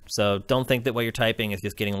here. So don't think that what you're typing is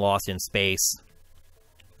just getting lost in space.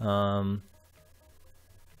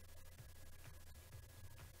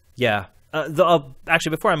 Yeah.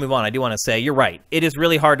 Actually, before I move on, I do want to say, you're right. It is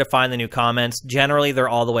really hard to find the new comments. Generally, they're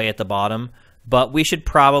all the way at the bottom. But we should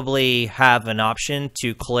probably have an option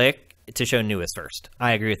to click to show newest first.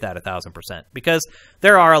 I agree with that 1,000%. Because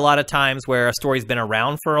there are a lot of times where a story's been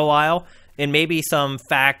around for a while, and maybe some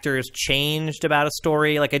factors changed about a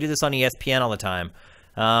story. Like I do this on ESPN all the time.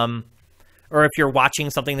 Or if you're watching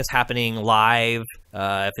something that's happening live,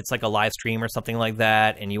 if it's like a live stream or something like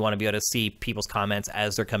that, and you want to be able to see people's comments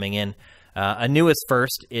as they're coming in, a newest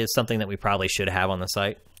first is something that we probably should have on the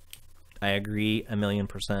site. I agree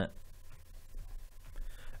 1,000,000%.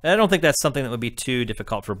 And I don't think that's something that would be too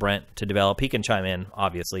difficult for Brent to develop. He can chime in,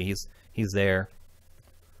 obviously. He's there.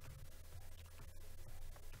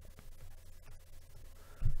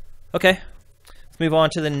 Okay, let's move on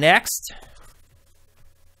to the next.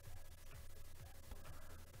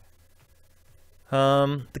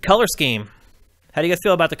 The color scheme. How do you guys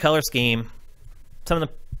feel about the color scheme? Some of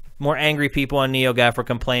the more angry people on NeoGAF were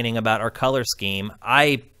complaining about our color scheme.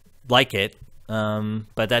 I like it,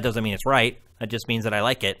 but that doesn't mean it's right. That just means that I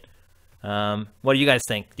like it. What do you guys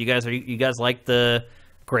think? Do you guys like the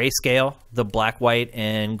grayscale, the black, white,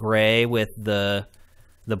 and gray with the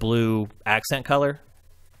blue accent color?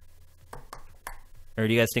 Or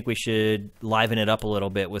do you guys think we should liven it up a little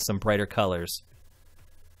bit with some brighter colors?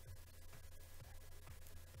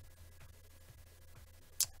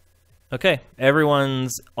 Okay,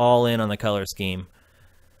 everyone's all in on the color scheme.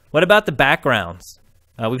 What about the backgrounds?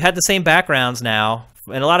 We've had the same backgrounds now,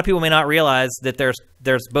 and a lot of people may not realize that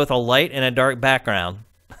there's both a light and a dark background.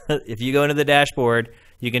 If you go into the dashboard,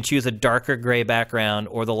 you can choose a darker gray background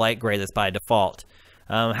or the light gray that's by default.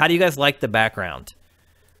 How do you guys like the background?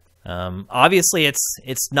 Obviously,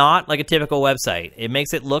 it's not like a typical website. It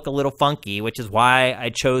makes it look a little funky, which is why I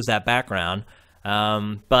chose that background.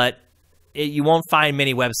 But you won't find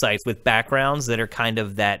many websites with backgrounds that are kind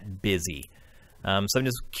of that busy. So I'm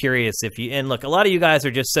just curious if you... And look, a lot of you guys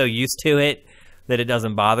are just so used to it that it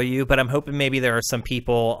doesn't bother you, but I'm hoping maybe there are some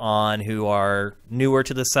people on who are newer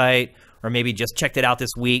to the site or maybe just checked it out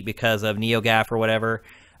this week because of NeoGAF or whatever,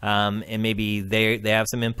 and maybe they have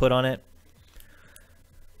some input on it.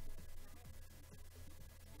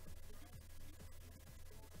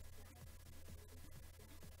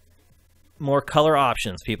 More color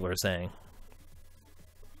options, people are saying,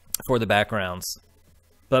 for the backgrounds.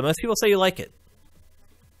 But most people say you like it.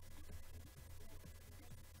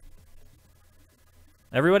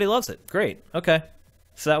 Everybody loves it. Great. Okay.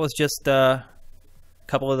 So that was just a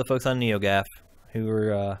couple of the folks on NeoGAF who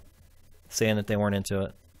were saying that they weren't into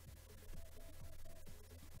it.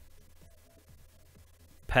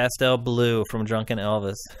 Pastel blue from Drunken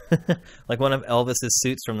Elvis. Like one of Elvis's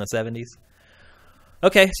suits from the 70s.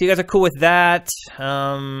 Okay, so you guys are cool with that.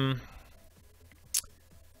 All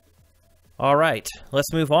right,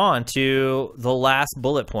 let's move on to the last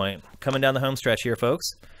bullet point. Coming down the home stretch here,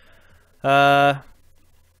 folks.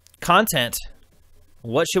 Content.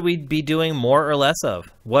 What should we be doing more or less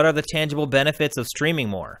of? What are the tangible benefits of streaming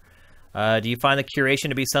more? Do you find the curation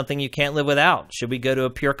to be something you can't live without? Should we go to a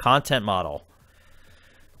pure content model?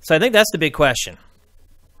 So I think that's the big question.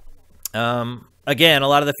 Again, a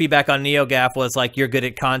lot of the feedback on NeoGAF was like, you're good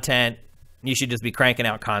at content, you should just be cranking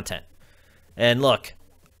out content. And look,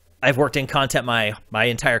 I've worked in content my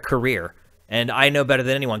entire career, and I know better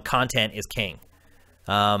than anyone, content is king.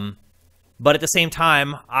 But at the same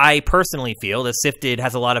time, I personally feel that SIFTD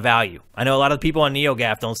has a lot of value. I know a lot of people on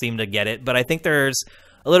NeoGAF don't seem to get it, but I think there's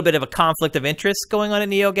a little bit of a conflict of interest going on at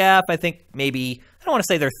NeoGAF. I think maybe, I don't want to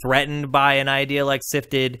say they're threatened by an idea like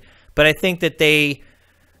SIFTD, but I think that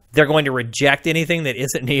they're going to reject anything that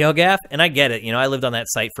isn't NeoGAF, and I get it. I lived on that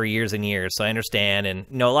site for years and years, so I understand.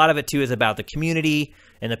 And a lot of it too is about the community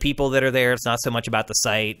and the people that are there. It's not so much about the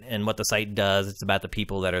site and what the site does. It's about the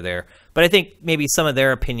people that are there. But I think maybe some of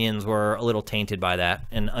their opinions were a little tainted by that,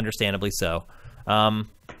 and understandably so.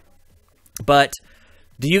 But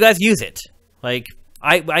do you guys use it? Like,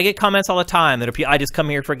 I get comments all the time that I just come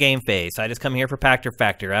here for Game Face. I just come here for Pactor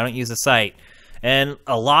Factor. I don't use the site. And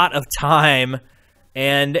a lot of time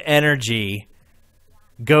and energy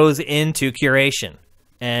goes into curation.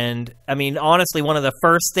 And I mean, honestly, one of the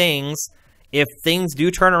first things, if things do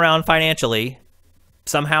turn around financially,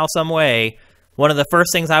 somehow, some way, one of the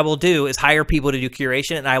first things I will do is hire people to do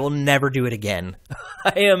curation, and I will never do it again.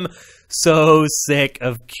 I am so sick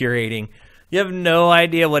of curating. You have no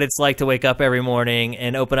idea what it's like to wake up every morning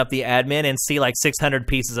and open up the admin and see like 600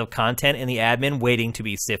 pieces of content in the admin waiting to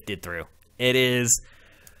be sifted through.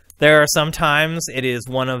 There are some times it is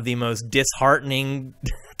one of the most disheartening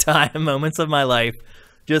moments of my life.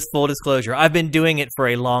 Just full disclosure. I've been doing it for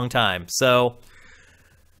a long time. So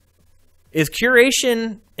is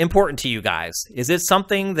curation important to you guys? Is it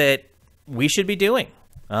something that we should be doing?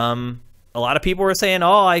 A lot of people were saying,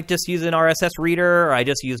 oh, I just use an RSS reader, or I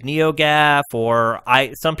just use NeoGAF, or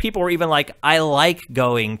some people were even like, I like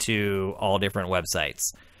going to all different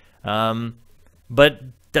websites. But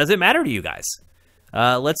does it matter to you guys?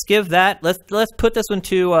 Let's give that. Let's put this one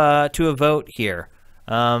to a vote here.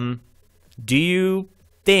 Do you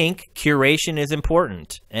think curation is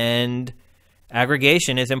important and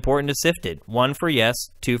aggregation is important to SIFTD? 1 for yes,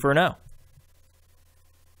 2 for no.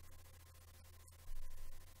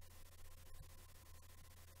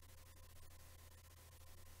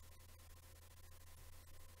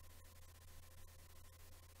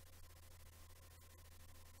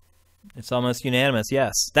 It's almost unanimous,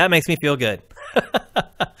 yes. That makes me feel good.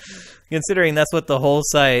 Considering that's what the whole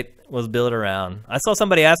site was built around. I saw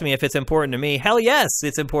somebody ask me if it's important to me. Hell yes,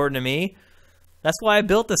 it's important to me. That's why I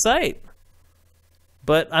built the site.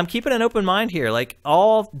 But I'm keeping an open mind here. Like,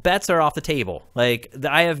 all bets are off the table. Like,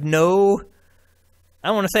 I don't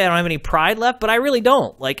want to say I don't have any pride left, but I really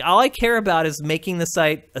don't. Like, all I care about is making the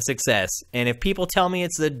site a success. And if people tell me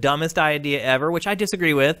it's the dumbest idea ever, which I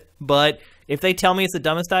disagree with, but if they tell me it's the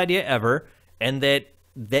dumbest idea ever and that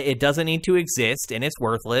it doesn't need to exist and it's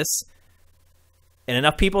worthless, and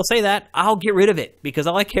enough people say that, I'll get rid of it, because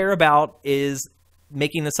all I care about is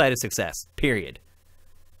making the site a success, period.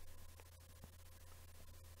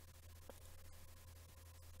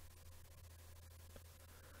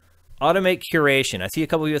 Automate curation. I see a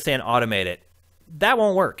couple of you saying automate it. That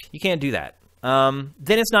won't work. You can't do that. Then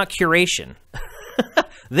it's not curation.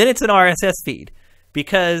 Then it's an RSS feed.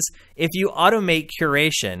 Because if you automate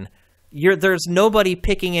curation, there's nobody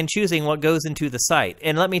picking and choosing what goes into the site.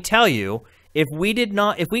 And let me tell you, if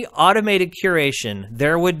we automated curation,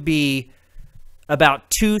 there would be about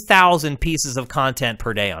 2,000 pieces of content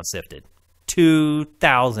per day on SIFTD.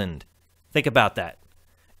 2,000. Think about that.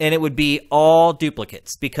 And it would be all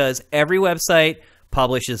duplicates, because every website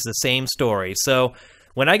publishes the same story. So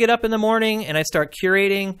when I get up in the morning and I start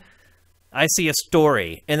curating, I see a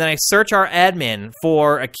story, and then I search our admin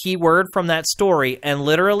for a keyword from that story, and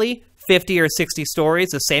literally 50 or 60 stories,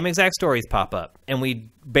 the same exact stories pop up. And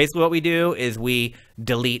basically what we do is we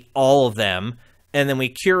delete all of them, and then we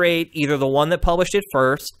curate either the one that published it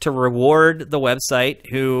first to reward the website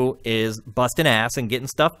who is busting ass and getting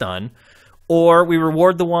stuff done, or we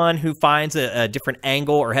reward the one who finds a different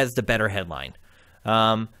angle or has the better headline.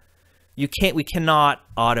 We cannot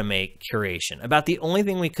automate curation. About the only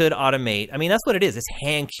thing we could automate, I mean, that's what it is. It's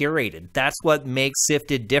hand curated. That's what makes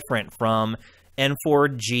SIFTD different from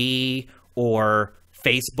N4G or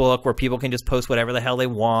Facebook, where people can just post whatever the hell they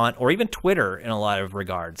want, or even Twitter in a lot of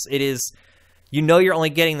regards. It is, you're only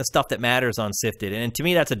getting the stuff that matters on SIFTD. And to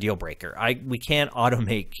me, that's a deal breaker. We can't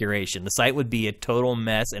automate curation. The site would be a total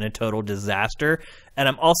mess and a total disaster. And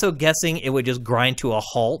I'm also guessing it would just grind to a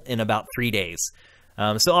halt in about 3 days.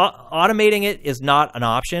 So automating it is not an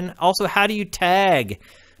option. Also, how do you tag?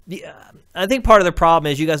 I think part of the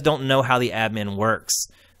problem is you guys don't know how the admin works.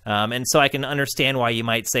 And so I can understand why you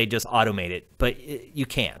might say just automate it, but you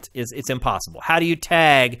can't. It's impossible. How do you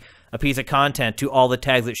tag a piece of content to all the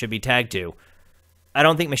tags it should be tagged to? I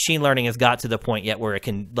don't think machine learning has got to the point yet where it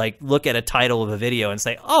can look at a title of a video and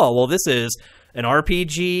say, oh, well, this is an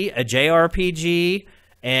RPG, a JRPG,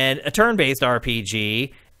 and a turn-based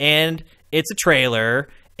RPG, and it's a trailer,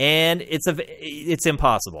 And it's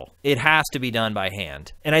impossible. It has to be done by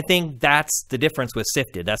hand. And I think that's the difference with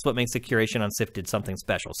Sifted. That's what makes the curation on Sifted something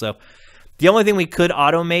special. So the only thing we could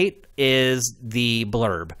automate is the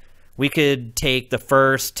blurb. We could take the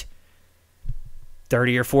first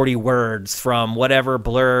 30 or 40 words from whatever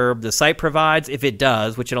blurb the site provides, if it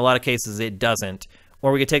does, which in a lot of cases it doesn't.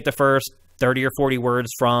 Or we could take the first 30 or 40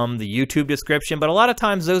 words from the YouTube description, but a lot of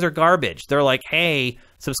times those are garbage. They're like, hey,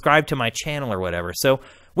 subscribe to my channel or whatever. So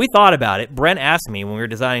we thought about it. Brent asked me when we were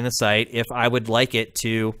designing the site if I would like it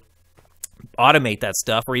to automate that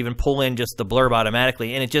stuff or even pull in just the blurb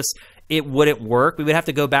automatically, and it wouldn't work. We would have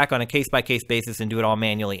to go back on a case-by-case basis and do it all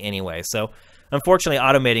manually anyway. So unfortunately,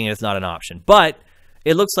 automating it is not an option. But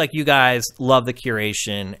it looks like you guys love the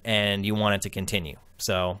curation and you want it to continue.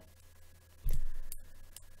 So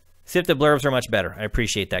Sifted blurbs are much better. I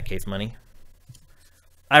appreciate that, Case Money.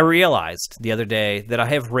 I realized the other day that I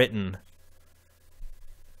have written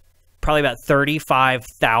probably about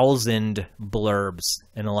 35,000 blurbs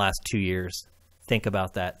in the last 2 years. Think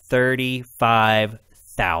about that.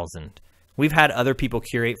 35,000. We've had other people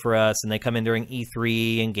curate for us, and they come in during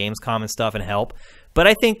E3 and Gamescom and stuff and help. But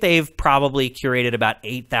I think they've probably curated about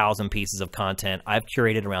 8,000 pieces of content. I've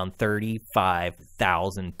curated around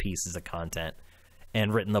 35,000 pieces of content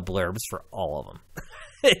and written the blurbs for all of them.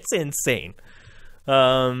 It's insane.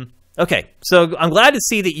 Okay, so I'm glad to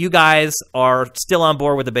see that you guys are still on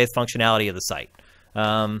board with the base functionality of the site.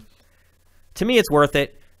 To me, it's worth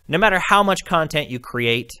it. No matter how much content you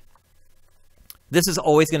create, this is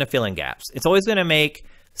always going to fill in gaps. It's always going to make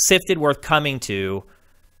Sifted worth coming to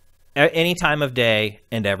any time of day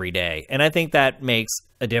and every day. And I think that makes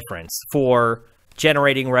a difference for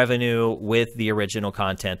generating revenue with the original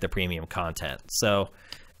content, the premium content. So,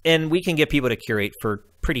 and we can get people to curate for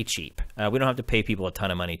pretty cheap. We don't have to pay people a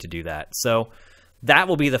ton of money to do that. So that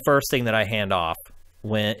will be the first thing that I hand off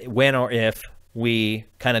when or if we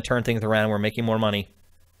kind of turn things around and we're making more money.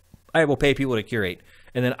 I will pay people to curate,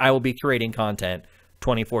 and then I will be curating content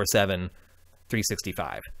 24/7,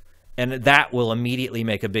 365. And that will immediately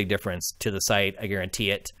make a big difference to the site. I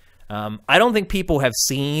guarantee it. I don't think people have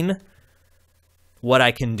seen what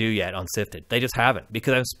I can do yet on Sifted. They just haven't,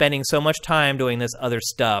 because I'm spending so much time doing this other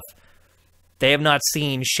stuff. They have not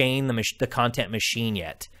seen Shane, the content machine,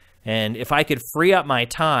 yet. And if I could free up my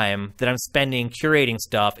time that I'm spending curating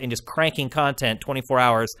stuff and just cranking content 24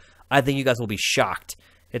 hours, I think you guys will be shocked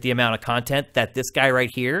at the amount of content that this guy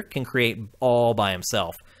right here can create all by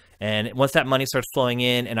himself. And once that money starts flowing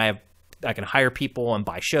in and I can hire people and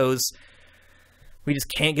buy shows, we just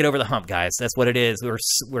can't get over the hump, guys. That's what it is.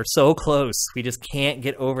 We're so close. We just can't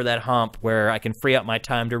get over that hump where I can free up my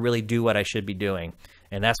time to really do what I should be doing.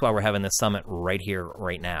 And that's why we're having this summit right here,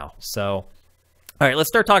 right now. So, all right, let's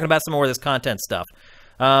start talking about some more of this content stuff.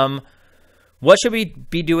 What should we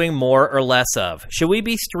be doing more or less of? Should we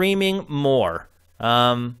be streaming more?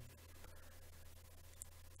 What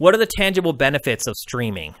are the tangible benefits of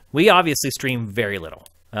streaming? We obviously stream very little.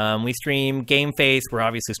 We stream Game Face. We're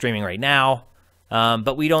obviously streaming right now.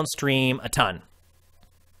 But we don't stream a ton.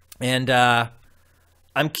 And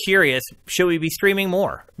I'm curious, should we be streaming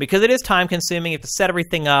more? Because it is time consuming. You have to set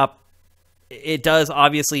everything up. It does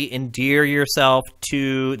obviously endear yourself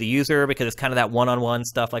to the user because it's kind of that one-on-one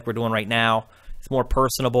stuff like we're doing right now. It's more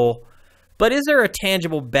personable. But is there a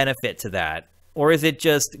tangible benefit to that? Or is it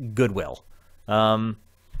just goodwill?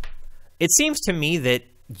 It seems to me that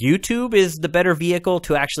YouTube is the better vehicle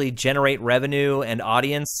to actually generate revenue and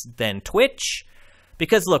audience than Twitch.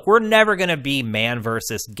 Because, look, we're never going to be man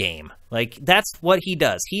versus game. Like, that's what he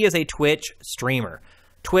does. He is a Twitch streamer.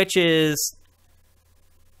 Twitch is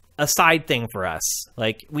a side thing for us.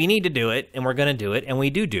 Like, we need to do it, and we're going to do it, and we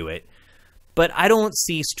do it. But I don't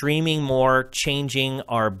see streaming more changing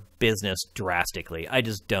our business drastically. I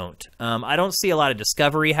just don't. I don't see a lot of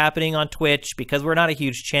discovery happening on Twitch because we're not a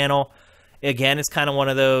huge channel. Again, it's kind of one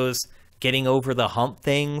of those getting over the hump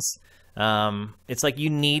things. It's like you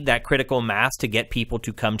need that critical mass to get people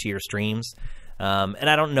to come to your streams. And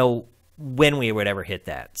I don't know when we would ever hit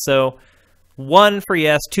that. So 1 for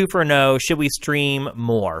yes, 2 for no. Should we stream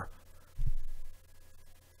more?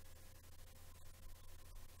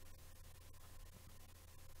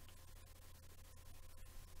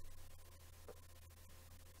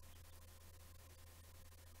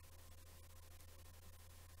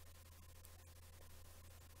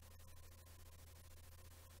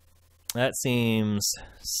 That seems...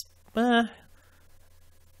 wow.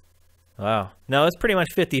 No, it's pretty much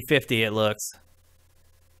 50-50, it looks.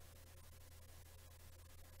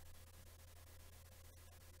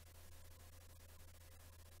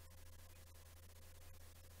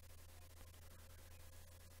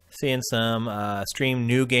 Seeing some stream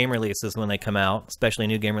new game releases when they come out, especially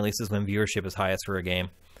new game releases when viewership is highest for a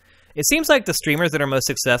game. It seems like the streamers that are most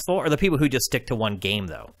successful are the people who just stick to one game,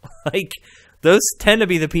 though. Like, those tend to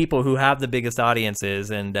be the people who have the biggest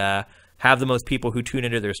audiences and have the most people who tune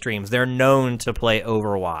into their streams. They're known to play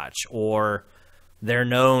Overwatch, or they're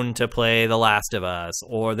known to play The Last of Us,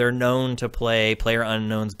 or they're known to play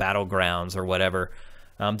PlayerUnknown's Battlegrounds or whatever.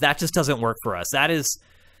 That just doesn't work for us.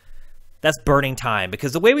 That's burning time,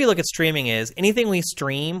 because the way we look at streaming is anything we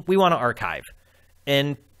stream, we want to archive.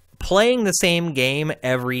 And playing the same game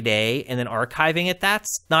every day and then archiving it,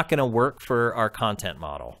 that's not going to work for our content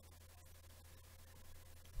model.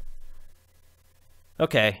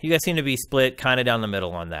 Okay, you guys seem to be split kind of down the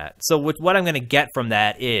middle on that. So what I'm going to get from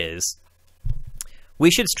that is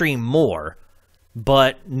we should stream more,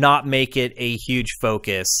 but not make it a huge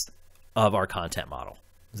focus of our content model.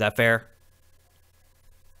 Is that fair?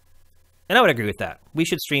 And I would agree with that. We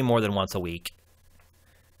should stream more than once a week.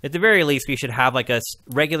 At the very least, we should have like a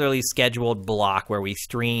regularly scheduled block where we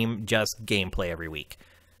stream just gameplay every week.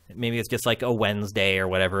 Maybe it's just like a Wednesday or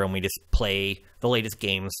whatever, and we just play the latest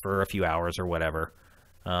games for a few hours or whatever.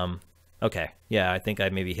 Okay. Yeah, I think I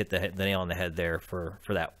maybe hit the nail on the head there for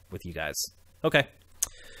that with you guys. Okay.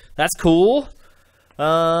 That's cool.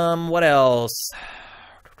 What else?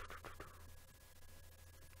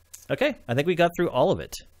 Okay, I think we got through all of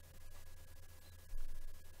it.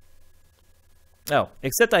 Oh,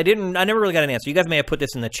 except I never really got an answer. You guys may have put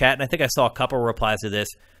this in the chat, and I think I saw a couple replies to this.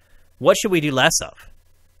 What should we do less of?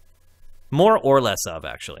 More or less of,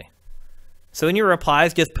 actually. So in your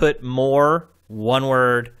replies, just put more, one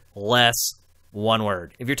word, less, one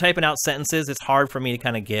word. If you're typing out sentences, it's hard for me to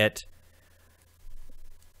kind of get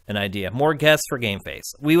an idea. More guests for Game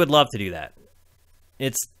Face. We would love to do that.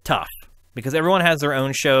 It's tough, because everyone has their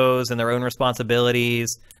own shows and their own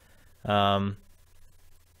responsibilities.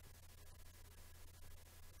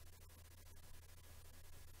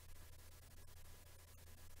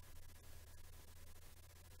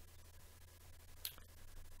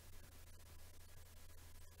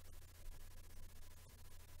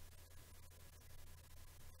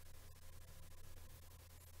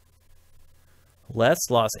 Less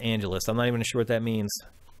Los Angeles. I'm not even sure what that means.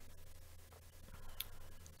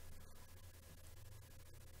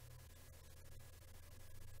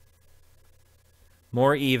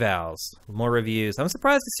 More evals, more reviews. I'm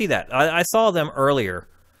surprised to see that. I saw them earlier.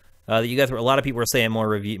 That you guys were, a lot of people were saying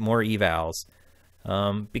more evals,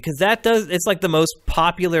 because it's like the most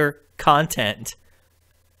popular content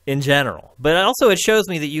in general. But also it shows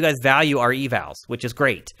me that you guys value our evals, which is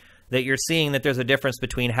great. That you're seeing that there's a difference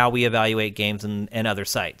between how we evaluate games and other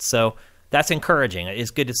sites. So that's encouraging.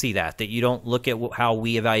 It's good to see that you don't look at how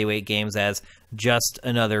we evaluate games as just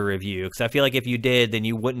another review. Because I feel like if you did, then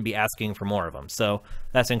you wouldn't be asking for more of them. So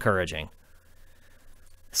that's encouraging.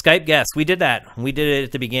 Skype guests. We did that. We did it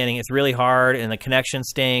at the beginning. It's really hard, and the connection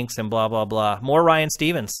stinks, and blah, blah, blah. More Ryan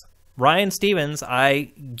Stevens. Ryan Stevens,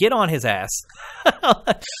 I get on his ass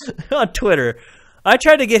on Twitter. I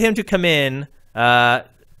tried to get him to come in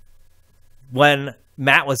when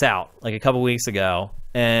Matt was out like a couple weeks ago,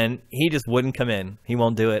 and he just wouldn't come in. He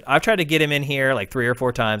won't do it. I've tried to get him in here like 3 or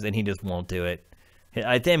 4 times, and he just won't do it.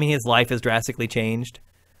 I mean, his life has drastically changed.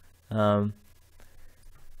 Less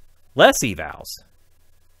evals.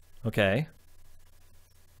 Okay.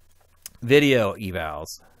 Video evals.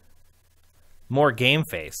 More Game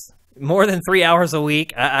Face. More than 3 hours a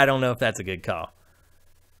week? I don't know if that's a good call.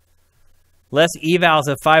 Less evals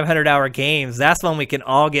of 500-hour games. That's one we can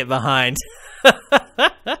all get behind.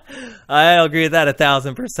 I agree with that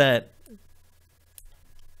 1,000%.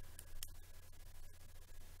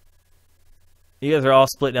 You guys are all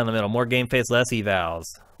split down the middle. More Game Face, less evals.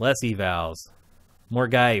 Less evals. More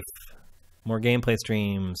Gyfe. More gameplay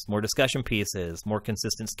streams. More discussion pieces. More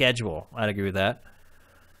consistent schedule. I'd agree with that.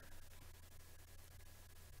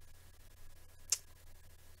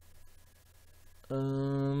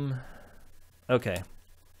 Okay.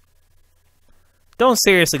 Don't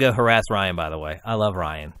seriously go harass Ryan, by the way. I love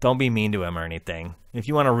Ryan. Don't be mean to him or anything. If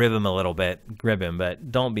you want to rib him a little bit, rib him,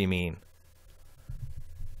 but don't be mean.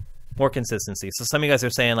 More consistency. So some of you guys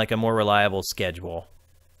are saying like a more reliable schedule.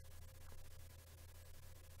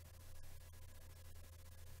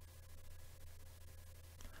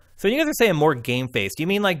 So you guys are saying more Game Face. Do you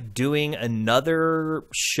mean like doing another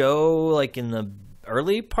show like in the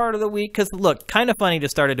early part of the week? Because look, kind of funny to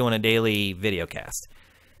start doing a daily video cast.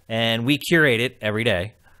 And we curate it every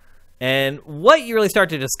day. And what you really start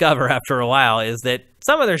to discover after a while is that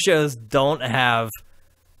some of their shows don't have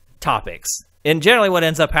topics. And generally what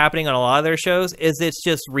ends up happening on a lot of their shows is it's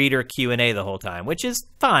just reader Q&A the whole time, which is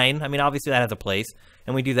fine. I mean, obviously that has a place.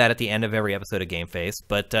 and we do that at the end of every episode of Game Face.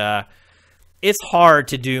 But it's hard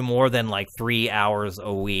to do more than like 3 hours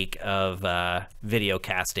a week of video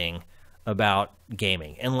casting about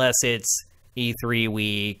gaming, unless it's E3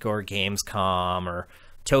 week or Gamescom or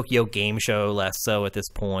Tokyo Game Show, less so at this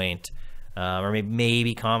point, or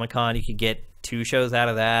maybe Comic-Con. You could get 2 shows out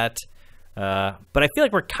of that. But I feel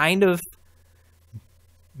like we're kind of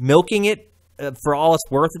milking it for all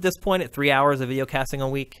it's worth at this point at 3 hours of video casting a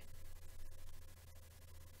week.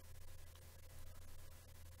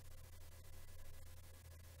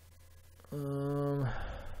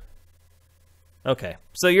 Okay,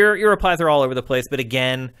 so your replies are all over the place, but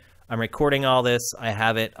again, I'm recording all this. I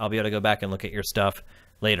have it. I'll be able to go back and look at your stuff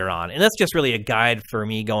later on. And that's just really a guide for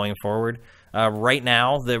me going forward. Right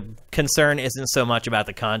now, the concern isn't so much about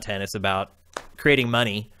the content. It's about creating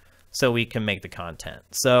money so we can make the content.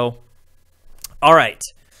 So, all right.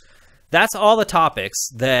 That's all the topics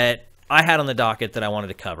that I had on the docket that I wanted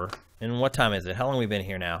to cover. And what time is it? How long have we been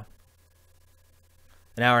here now?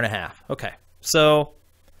 An hour and a half. Okay. So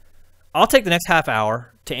I'll take the next half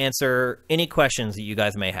hour to answer any questions that you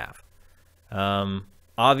guys may have.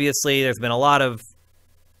 Obviously, there's been a lot of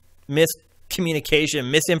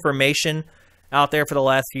miscommunication, misinformation out there for the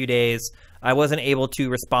last few days. I wasn't able to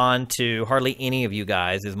respond to hardly any of you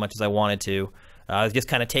guys as much as I wanted to. I was just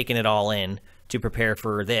kind of taking it all in to prepare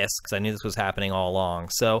for this because I knew this was happening all along.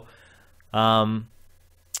 So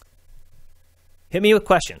hit me with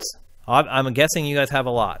questions. I'm guessing you guys have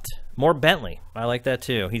a lot. More Bentley. I like that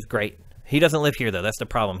too. He's great. He doesn't live here, though. That's the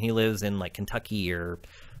problem. He lives in, like, Kentucky or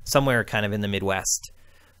somewhere kind of in the Midwest.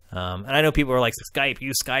 And I know people are like, Skype,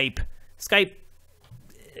 use Skype. Skype,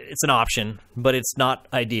 it's an option, but it's not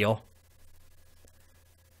ideal.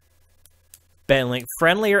 Bentley,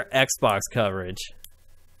 friendlier Xbox coverage.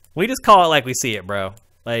 We just call it like we see it, bro.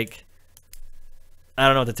 Like, I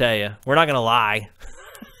don't know what to tell you. We're not going to lie.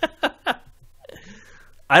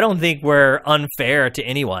 I don't think we're unfair to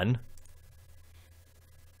anyone.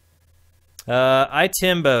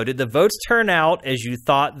 Timbo, did the votes turn out as you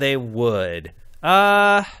thought they would?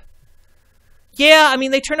 Yeah, I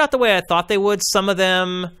mean, they turned out the way I thought they would. Some of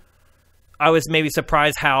them, I was maybe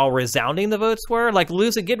surprised how resounding the votes were. Like,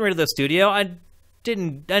 getting rid of the studio, I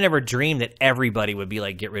never dreamed that everybody would be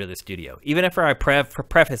like, get rid of the studio. Even after I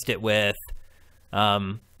prefaced it with,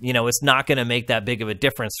 it's not going to make that big of a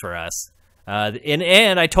difference for us.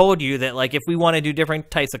 And I told you that, like, if we want to do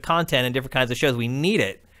different types of content and different kinds of shows, we need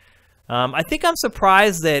it. I think I'm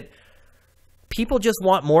surprised that people just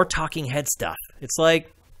want more talking head stuff. It's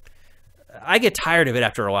like, I get tired of it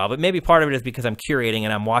after a while, but maybe part of it is because I'm curating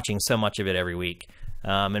and I'm watching so much of it every week.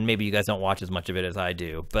 And maybe you guys don't watch as much of it as I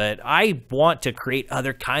do. But I want to create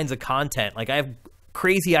other kinds of content. Like, I have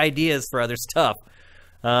crazy ideas for other stuff.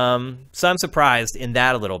 So I'm surprised in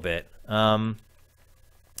that a little bit. That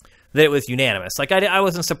it was unanimous. Like, I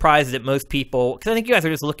wasn't surprised that most people, because I think you guys are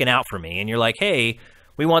just looking out for me, and you're like, hey,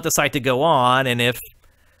 we want the site to go on, and if,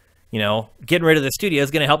 getting rid of the studio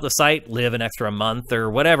is going to help the site live an extra month or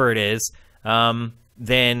whatever it is,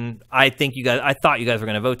 then I thought you guys were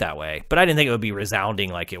going to vote that way. But I didn't think it would be resounding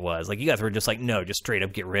like it was. Like, you guys were just like, no, just straight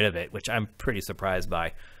up get rid of it, which I'm pretty surprised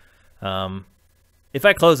by. If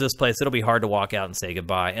I close this place, it'll be hard to walk out and say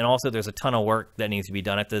goodbye. And also, there's a ton of work that needs to be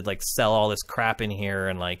done. I have to, like, sell all this crap in here.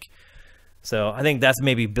 And, like, so I think that's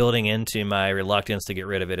maybe building into my reluctance to get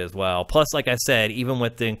rid of it as well. Plus, like I said, even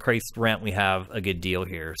with the increased rent, we have a good deal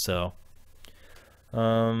here. So,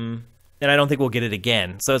 and I don't think we'll get it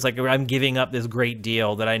again. So it's like I'm giving up this great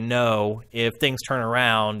deal that I know if things turn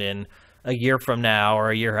around in a year from now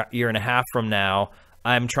or a year and a half from now,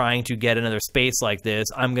 I'm trying to get another space like this,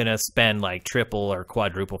 I'm going to spend like triple or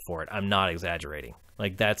quadruple for it. I'm not exaggerating.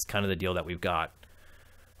 Like, that's kind of the deal that we've got.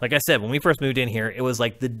 Like I said, when we first moved in here, it was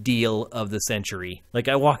like the deal of the century. Like,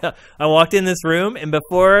 I walked in this room, and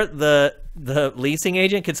before the leasing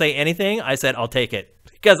agent could say anything, I said, I'll take it.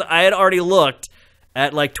 Because I had already looked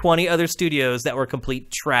at like 20 other studios that were complete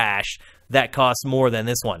trash that cost more than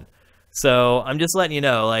this one. So I'm just letting you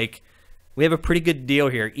know, like, we have a pretty good deal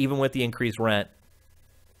here, even with the increased rent.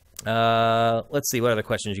 Let's see what other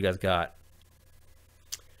questions you guys got.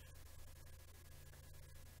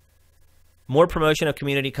 More promotion of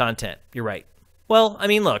community content. You're right. Well, I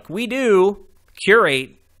mean, look, we do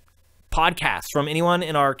curate podcasts from anyone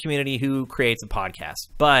in our community who creates a podcast,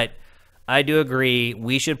 but I do agree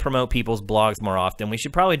we should promote people's blogs more often. We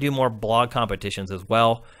should probably do more blog competitions as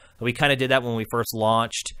well. We kind of did that when we first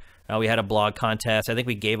launched. We had a blog contest. I think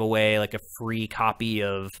we gave away like a free copy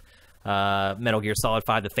of Metal Gear Solid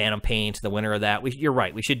 5, the Phantom Pain, to the winner of that. You're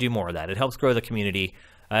right. We should do more of that. It helps grow the community.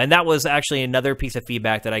 And that was actually another piece of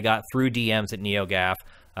feedback that I got through DMs at NeoGAF.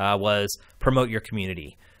 was promote your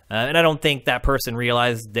community. And I don't think that person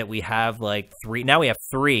realized that we have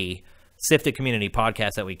three SIFTD community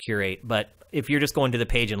podcasts that we curate. But if you're just going to the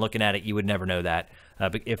page and looking at it, you would never know that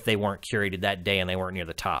if they weren't curated that day and they weren't near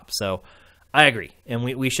the top. So I agree. And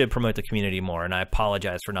we should promote the community more. And I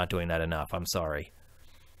apologize for not doing that enough. I'm sorry.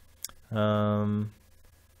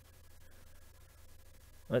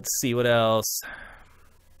 Let's see what else.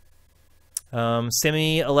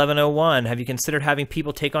 Simi1101, have you considered having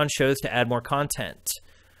people take on shows to add more content?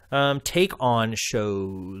 Take on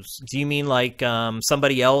shows. Do you mean like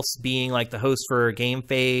somebody else being like the host for Game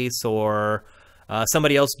Face, or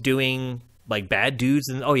somebody else doing like Bad Dudes?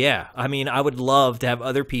 And oh yeah, I mean, I would love to have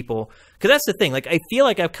other people, because that's the thing. Like, I feel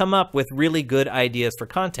like I've come up with really good ideas for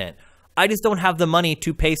content. I just don't have the money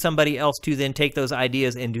to pay somebody else to then take those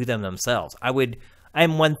ideas and do them themselves.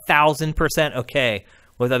 I'm 1000% okay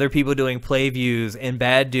with other people doing play views and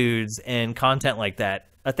Bad Dudes and content like that.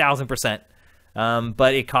 1000%.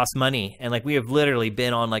 But it costs money. And like, we have literally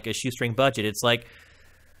been on like a shoestring budget. It's like,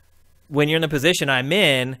 when you're in the position I'm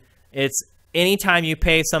in, it's anytime you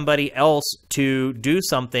pay somebody else to do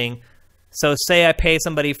something. So say I pay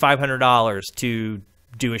somebody $500 to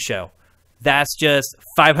do a show. That's just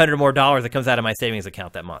 $500 more that comes out of my savings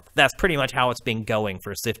account that month. That's pretty much how it's been going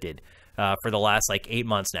for SIFTD for the last like 8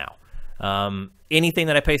 months now. Anything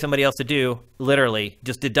that I pay somebody else to do, literally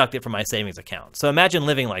just deduct it from my savings account. So imagine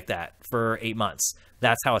living like that for 8 months.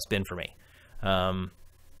 That's how it's been for me.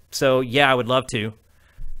 So yeah, I would love to,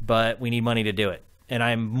 but we need money to do it. And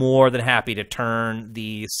I'm more than happy to turn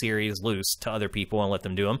the series loose to other people and let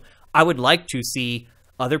them do them. I would like to see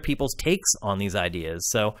other people's takes on these ideas.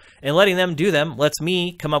 So, and letting them do them lets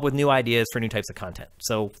me come up with new ideas for new types of content.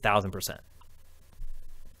 So 1000%.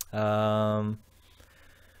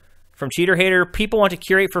 From Cheater Hater, people want to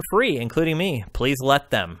curate for free, including me. Please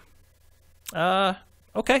let them.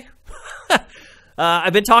 Okay.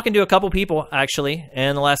 I've been talking to a couple people, actually,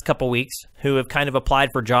 in the last couple weeks who have kind of applied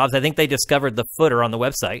for jobs. I think they discovered the footer on the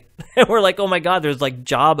website. And we're like, oh my God, there's like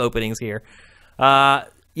job openings here.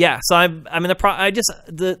 Yeah, so I'm in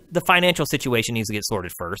the financial situation needs to get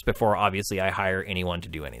sorted first before obviously I hire anyone to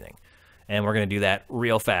do anything. And we're going to do that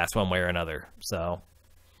real fast one way or another. So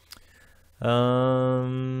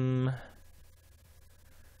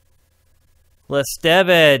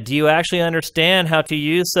Lesteve, do you actually understand how to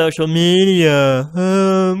use social media?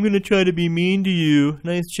 I'm going to try to be mean to you.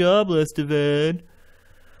 Nice job, Lesteve.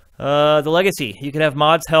 The Legacy, you could have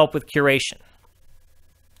mods help with curation.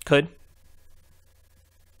 Could.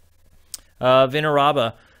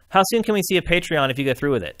 Vinaraba, how soon can we see a Patreon if you go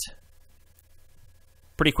through with it?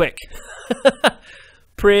 Pretty quick.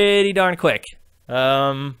 Pretty darn quick.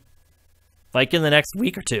 Like in the next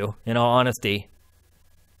week or two, in all honesty.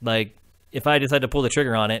 Like, if I decide to pull the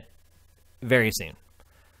trigger on it, very soon.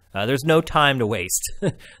 There's no time to waste.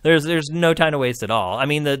 There's no time to waste at all. I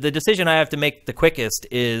mean, the decision I have to make the quickest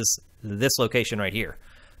is this location right here.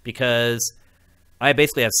 Because I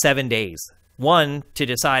basically have 7 days. 1, to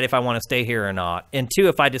decide if I want to stay here or not. And 2,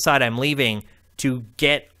 if I decide I'm leaving, to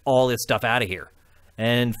get all this stuff out of here.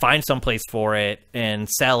 And find some place for it, and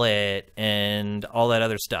sell it, and all that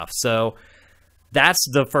other stuff. So that's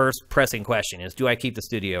the first pressing question, is do I keep the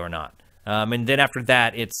studio or not? And then after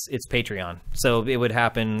that, it's Patreon. So it would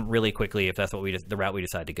happen really quickly if that's what the route we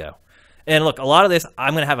decide to go. And look, a lot of this,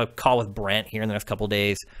 I'm going to have a call with Brent here in the next couple of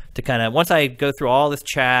days to kind of, once I go through all this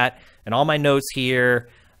chat and all my notes here,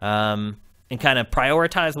 and kind of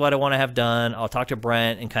prioritize what I want to have done, I'll talk to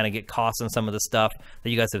Brent and kind of get costs on some of the stuff that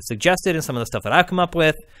you guys have suggested and some of the stuff that I've come up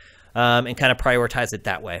with, and kind of prioritize it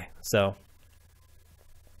that way. So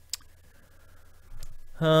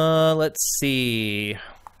let's see.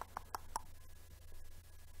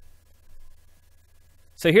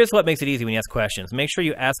 So here's what makes it easy when you ask questions. Make sure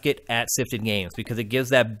you ask it at SIFTD Games, because it gives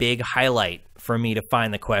that big highlight for me to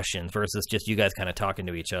find the questions versus just you guys kind of talking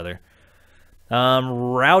to each other.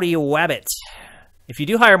 Rowdy Wabbit. If you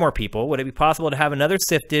do hire more people, would it be possible to have another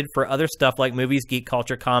SIFTD for other stuff like movies, geek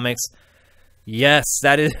culture, comics? Yes,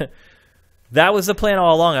 that was the plan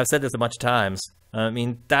all along. I've said this a bunch of times. I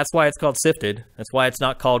mean, that's why it's called SIFTD. That's why it's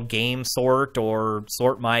not called GameSort or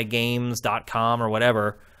sortmygames.com or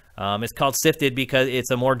whatever. It's called SIFTD because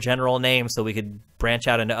it's a more general name, so we could branch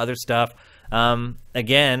out into other stuff.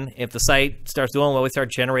 Again, if the site starts doing well, we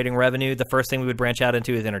start generating revenue, the first thing we would branch out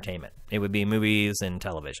into is entertainment. It would be movies and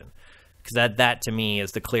television. Because that to me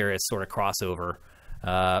is the clearest sort of crossover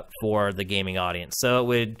for the gaming audience. So it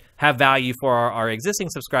would have value for our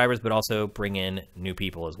existing subscribers, but also bring in new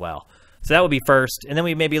people as well. So that would be first. And then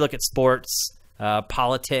we maybe look at sports,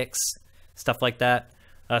 politics, stuff like that.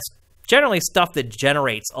 generally stuff that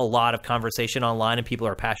generates a lot of conversation online and people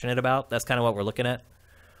are passionate about. That's kind of what we're looking at.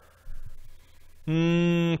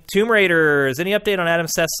 Tomb Raiders. Any update on Adam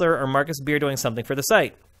Sessler or Marcus Beer doing something for the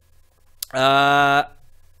site? Can't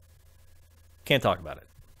talk about it,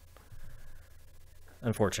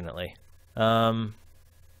 unfortunately. I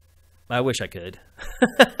wish I could.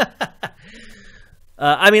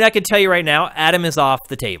 I mean, I could tell you right now, Adam is off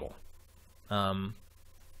the table.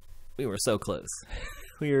 We were so close.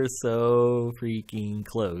 We were so freaking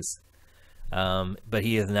close. But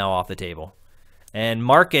he is now off the table. And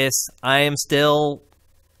Marcus, I am still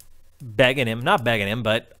begging him, not begging him,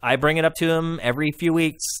 but I bring it up to him every few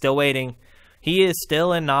weeks, still waiting. He is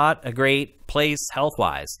still in not a great place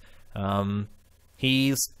health-wise.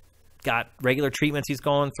 He's got regular treatments he's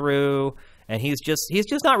going through, and he's just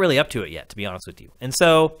not really up to it yet, to be honest with you. And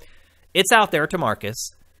so it's out there to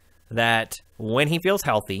Marcus that when he feels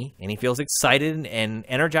healthy and he feels excited and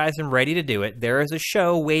energized and ready to do it, there is a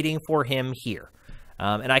show waiting for him here.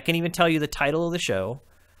 And I can even tell you the title of the show.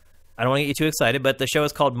 I don't want to get you too excited, but the show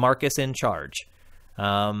is called Marcus in Charge.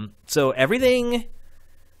 So everything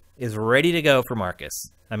is ready to go for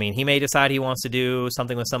Marcus. I mean, he may decide he wants to do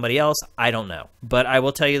something with somebody else. I don't know. But I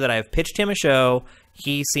will tell you that I've pitched him a show.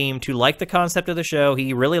 He seemed to like the concept of the show.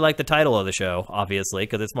 He really liked the title of the show, obviously,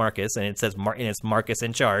 because it's Marcus, and it says it's Marcus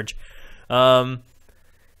in Charge.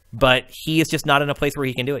 But he is just not in a place where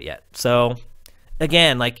he can do it yet. So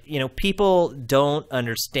again, like, you know, people don't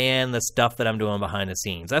understand the stuff that I'm doing behind the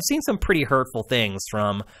scenes. I've seen some pretty hurtful things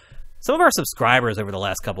from some of our subscribers over the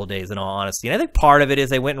last couple of days, in all honesty. And I think part of it is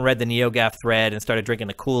they went and read the NeoGAF thread and started drinking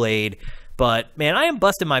the Kool-Aid. But, man, I am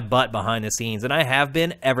busting my butt behind the scenes, and I have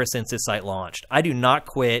been ever since this site launched. I do not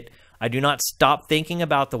quit. I do not stop thinking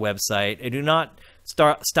about the website. I do not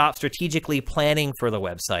stop strategically planning for the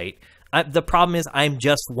website. The problem is I'm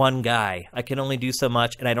just one guy. I can only do so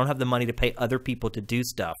much, and I don't have the money to pay other people to do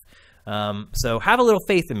stuff. So have a little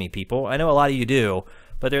faith in me, people. I know a lot of you do,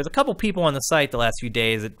 but there's a couple people on the site the last few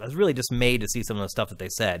days that I was really dismayed to see some of the stuff that they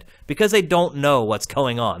said because they don't know what's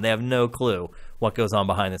going on. They have no clue what goes on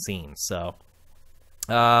behind the scenes. So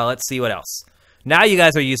let's see what else. Now you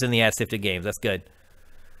guys are using the SIFTD games. That's good.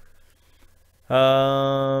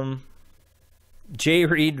 J.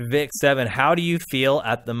 Reed Vic 7, how do you feel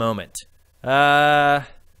at the moment? Man,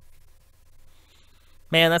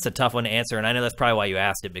 that's a tough one to answer, and I know that's probably why you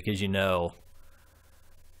asked it, because you know.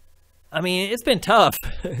 I mean, it's been tough.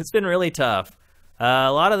 It's been really tough.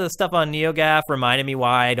 A lot of the stuff on NeoGAF reminded me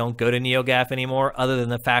why I don't go to NeoGAF anymore, other than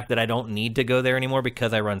the fact that I don't need to go there anymore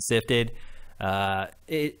because I run SIFTD. I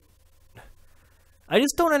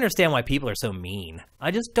just don't understand why people are so mean.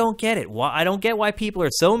 I just don't get it. I don't get why people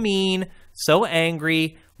are so mean, so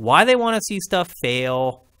angry, why they want to see stuff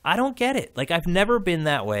fail. I don't get it. Like, I've never been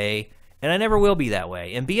that way, and I never will be that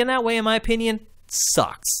way. And being that way, in my opinion,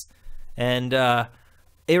 sucks. And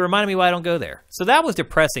it reminded me why I don't go there. So that was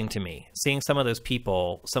depressing to me, seeing some of those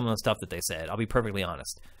people, some of the stuff that they said. I'll be perfectly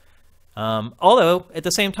honest. Although, at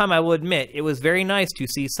the same time, I will admit, it was very nice to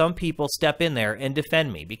see some people step in there and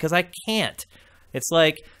defend me, because I can't. It's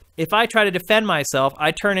like, if I try to defend myself,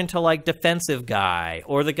 I turn into, like, defensive guy,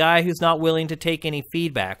 or the guy who's not willing to take any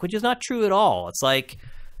feedback, which is not true at all. It's like,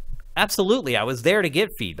 absolutely, I was there to get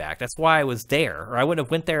feedback. That's why I was there, or I wouldn't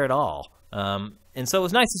have went there at all. And so it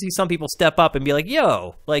was nice to see some people step up and be like,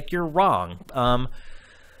 yo, like, you're wrong.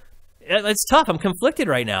 It's tough. I'm conflicted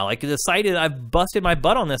right now. Like, the site is, I've busted my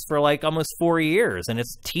butt on this for, like, almost 4 years, and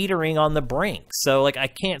it's teetering on the brink. So, like, I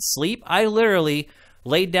can't sleep. I literally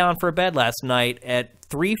laid down for bed last night at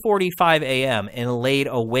 3:45 a.m. and laid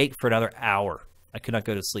awake for another hour. I could not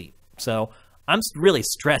go to sleep. So I'm really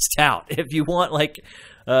stressed out. If you want, like,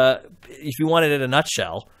 if you want it in a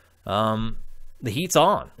nutshell, the heat's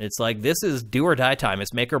on. It's like, this is do or die time.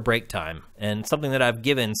 It's make or break time. And something that I've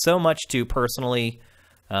given so much to personally,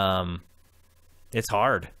 it's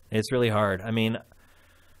hard. It's really hard. I mean,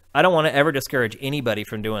 I don't want to ever discourage anybody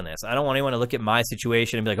from doing this. I don't want anyone to look at my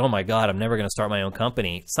situation and be like, oh my God, I'm never going to start my own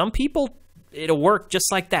company. Some people, it'll work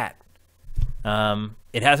just like that.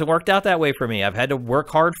 It hasn't worked out that way for me. I've had to work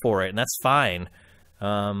hard for it, and that's fine.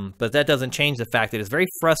 But that doesn't change the fact that it's very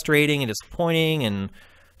frustrating and disappointing and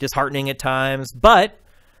disheartening at times. But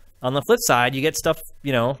on the flip side, you get stuff,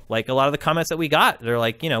 you know, like a lot of the comments that we got. They're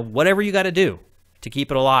like, you know, whatever you got to do to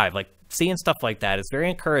keep it alive. Like, seeing stuff like that is very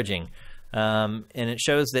encouraging. And it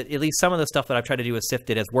shows that at least some of the stuff that I've tried to do with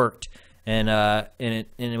SIFTD has worked, and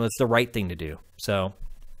it was the right thing to do. So,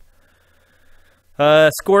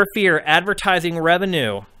 Score Fear, advertising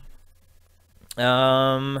revenue.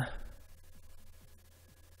 I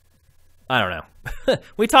don't know.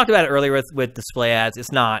 We talked about it earlier with display ads.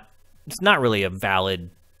 It's not really a valid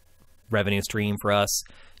revenue stream for us.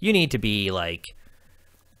 You need to be like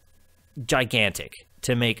gigantic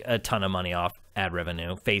to make a ton of money off ad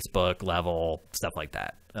revenue, Facebook level, stuff like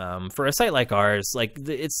that. For a site like ours, like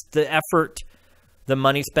it's the effort, the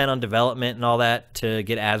money spent on development and all that to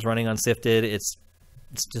get ads running on Sifted, it's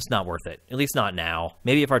just not worth it. At least not now.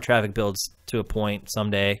 Maybe if our traffic builds to a point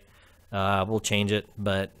someday, we'll change it.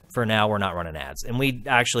 But for now, we're not running ads. And we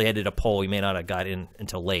actually did a poll. We may not have got in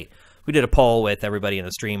until late. We did a poll with everybody in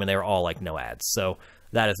the stream, and they were all like, no ads. So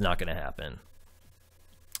that is not going to happen.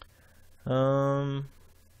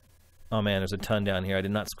 Oh, man, there's a ton down here. I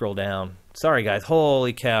did not scroll down. Sorry, guys.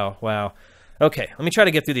 Holy cow. Wow. Okay, let me try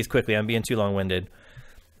to get through these quickly. I'm being too long-winded.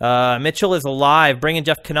 Mitchell is alive. Bringing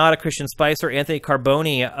Jeff Cannata, Christian Spicer, Anthony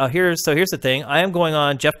Carboni. Here's the thing. I am going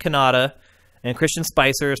on Jeff Cannata and Christian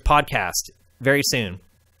Spicer's podcast very soon.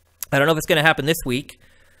 I don't know if it's going to happen this week,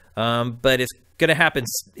 but it's going to happen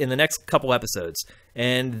in the next couple episodes.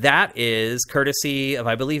 And that is courtesy of,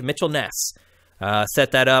 I believe, Mitchell Ness.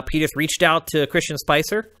 Set that up. He just reached out to Christian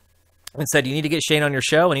Spicer and said, you need to get Shane on your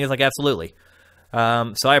show. And he was like, absolutely.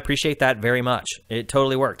 So I appreciate that very much. It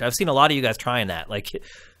totally worked. I've seen a lot of you guys trying that, like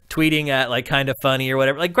tweeting at like kind of funny or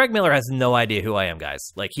whatever. Like Greg Miller has no idea who I am, guys.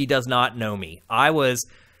 Like he does not know me.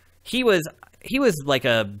 He was like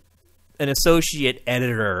an associate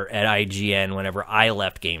editor at IGN whenever I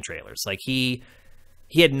left Game Trailers. Like he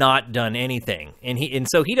had not done anything, and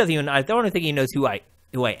so he doesn't even. I don't even think he knows who I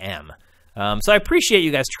am. So I appreciate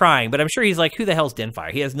you guys trying, but I'm sure he's like, who the hell's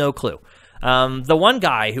Denfire? He has no clue. The one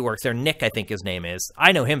guy who works there, Nick, I think his name is,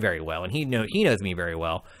 I know him very well, and he knows me very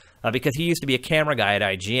well, because he used to be a camera guy at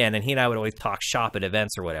IGN, and he and I would always talk shop at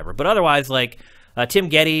events or whatever. But otherwise, like Tim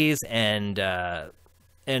Geddes and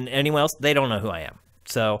anyone else, they don't know who I am.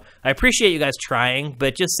 So I appreciate you guys trying,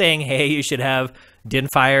 but just saying, hey, you should have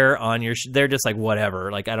Denfire on your they're just like,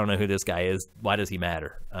 whatever. Like, I don't know who this guy is. Why does he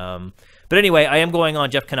matter? But anyway, I am going on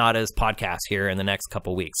Jeff Cannata's podcast here in the next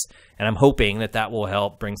couple weeks, and I'm hoping that will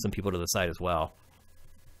help bring some people to the site as well.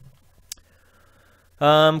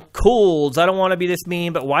 Cools, I don't want to be this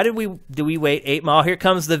mean, but why do we wait 8 months? Here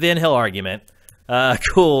comes the Vin Hill argument.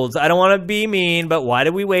 Cools, I don't want to be mean, but why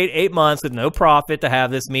did we wait 8 months with no profit to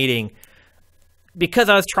have this meeting? Because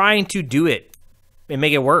I was trying to do it and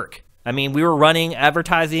make it work. I mean, we were running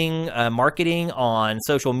advertising, marketing on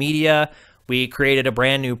social media. We created a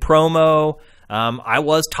brand new promo. I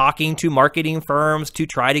was talking to marketing firms to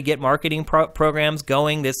try to get marketing programs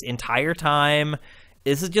going this entire time.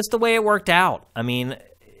 This is just the way it worked out. I mean,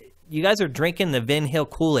 you guys are drinking the Vin Hill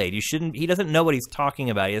Kool-Aid. He doesn't know what he's talking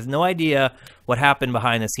about. He has no idea what happened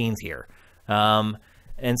behind the scenes here.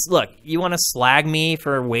 And look, you want to slag me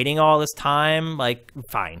for waiting all this time? Like,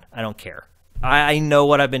 fine. I don't care. I know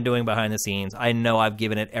what I've been doing behind the scenes. I know I've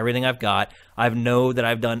given it everything I've got. I know that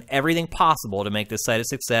I've done everything possible to make this site a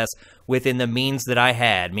success within the means that I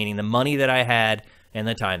had, meaning the money that I had and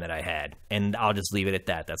the time that I had. And I'll just leave it at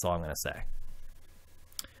that. That's all I'm going to say.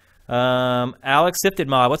 Alex Sifted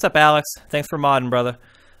Mod. What's up, Alex? Thanks for modding, brother.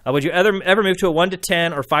 Would you ever move to a 1 to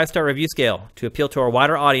 10 or 5-star review scale to appeal to our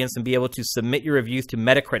wider audience and be able to submit your reviews to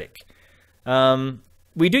Metacritic?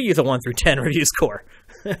 We do use a 1 through 10 review score.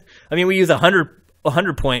 I mean, we use a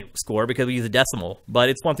 100-point score because we use a decimal, but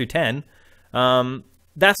it's 1 through 10.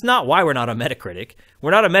 That's not why we're not on Metacritic.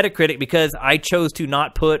 We're not on Metacritic because I chose to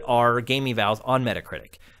not put our game evals on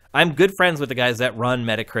Metacritic. I'm good friends with the guys that run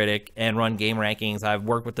Metacritic and run game rankings. I've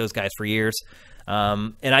worked with those guys for years.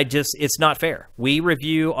 And it's not fair. We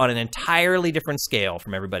review on an entirely different scale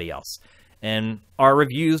from everybody else. And our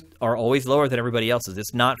reviews are always lower than everybody else's.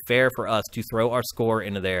 It's not fair for us to throw our score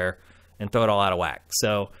into there and throw it all out of whack.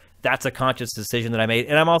 So that's a conscious decision that I made.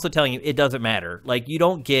 And I'm also telling you, it doesn't matter. Like, you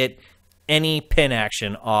don't get any pin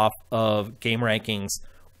action off of game rankings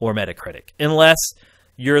or Metacritic unless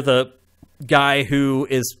you're the guy who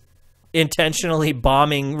is intentionally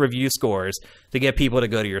bombing review scores to get people to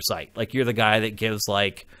go to your site. Like, you're the guy that gives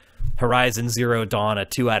like Horizon Zero Dawn a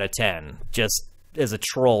 2 out of 10 just as a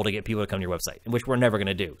troll to get people to come to your website, which we're never going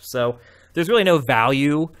to do. So there's really no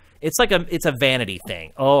value. It's a vanity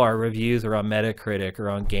thing. Oh, our reviews are on Metacritic or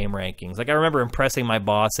on game rankings. Like, I remember impressing my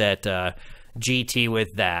boss at GT with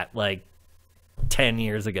that like 10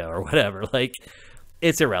 years ago or whatever. Like,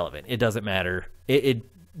 it's irrelevant. It doesn't matter.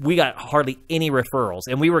 We got hardly any referrals,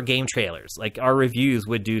 and we were Game Trailers. Like, our reviews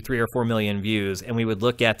would do 3 or 4 million views, and we would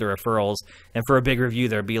look at the referrals, and for a big review,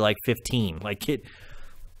 there'd be like 15. Like,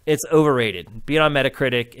 it's overrated. Being on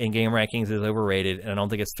Metacritic and game rankings is overrated, and I don't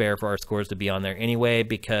think it's fair for our scores to be on there anyway,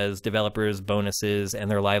 because developers' bonuses and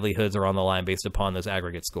their livelihoods are on the line based upon those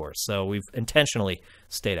aggregate scores. So we've intentionally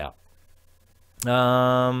stayed out.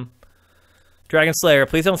 Dragon Slayer,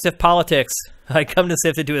 please don't sift politics. I come to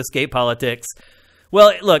SIFTD to escape politics.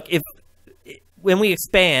 Well, look, if we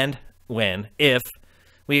expand, you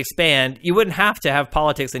wouldn't have to have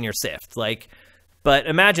politics in your SIFT. But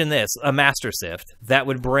imagine this, a master SIFT that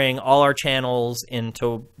would bring all our channels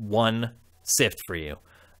into one SIFT for you.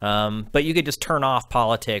 But you could just turn off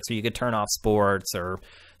politics, or you could turn off sports, or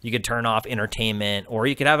you could turn off entertainment, or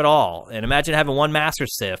you could have it all. And imagine having one master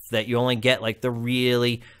SIFT that you only get like the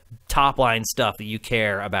really top line stuff that you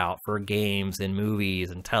care about for games and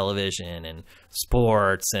movies and television and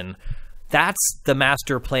sports. And that's the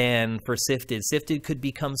master plan for SIFTD. SIFTD could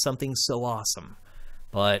become something so awesome.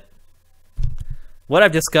 But what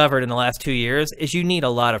I've discovered in the last 2 years is you need a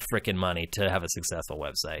lot of freaking money to have a successful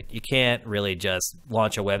website. You can't really just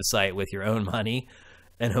launch a website with your own money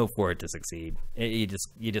and hope for it to succeed. You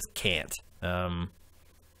just can't.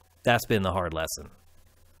 That's been the hard lesson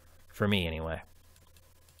for me, anyway.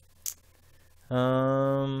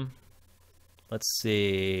 Let's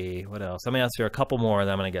see what else. Let me ask you a couple more, and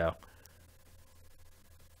then I'm gonna go.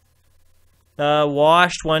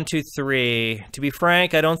 Washed 123. To be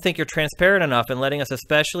frank, I don't think you're transparent enough in letting us,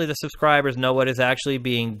 especially the subscribers, know what is actually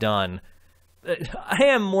being done. I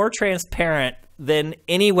am more transparent than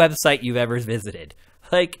any website you've ever visited.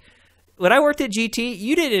 Like, when I worked at GT,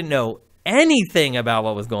 you didn't know anything about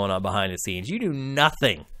what was going on behind the scenes. You knew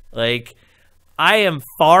nothing. Like, I am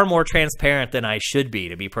far more transparent than I should be,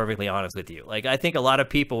 to be perfectly honest with you. Like, I think a lot of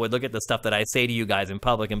people would look at the stuff that I say to you guys in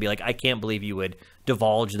public and be like, I can't believe you would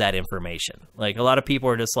divulge that information. Like, a lot of people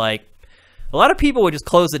would just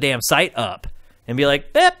close the damn site up and be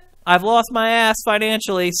like, I've lost my ass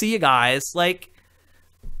financially. See you guys. Like,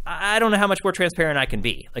 I don't know how much more transparent I can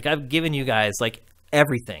be. Like, I've given you guys, like,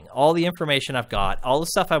 everything. All the information I've got, all the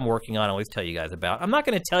stuff I'm working on, I always tell you guys about. I'm not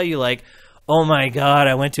going to tell you, like, oh my God,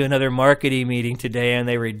 I went to another marketing meeting today and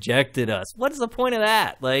they rejected us. What is the point of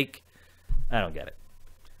that? Like, I don't get it.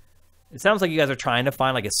 It sounds like you guys are trying to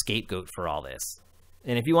find like a scapegoat for all this.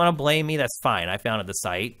 And if you want to blame me, that's fine. I founded the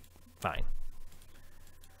site. Fine.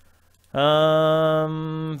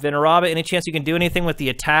 Veneraba, any chance you can do anything with the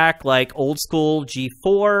attack like old school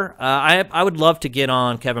G4? I would love to get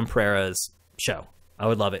on Kevin Pereira's show. I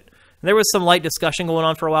would love it. And there was some light discussion going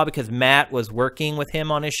on for a while because Matt was working with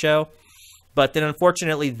him on his show. But then,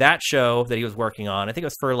 unfortunately, that show that he was working on, I think it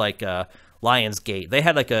was for, like, Lionsgate. They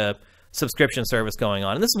had, like, a subscription service going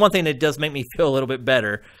on. And this is one thing that does make me feel a little bit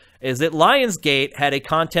better, is that Lionsgate had a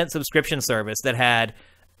content subscription service that had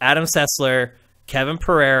Adam Sessler, Kevin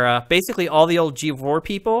Pereira, basically all the old G4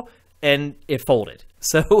 people, and it folded.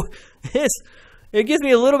 So it gives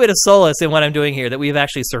me a little bit of solace in what I'm doing here, that we've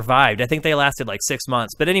actually survived. I think they lasted, like, 6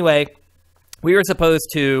 months. But anyway, I was supposed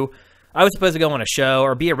to go on a show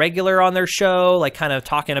or be a regular on their show, like kind of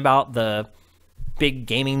talking about the big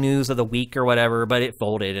gaming news of the week or whatever, but it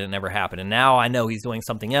folded and it never happened. And now I know he's doing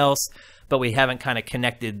something else, but we haven't kind of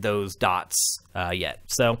connected those dots yet.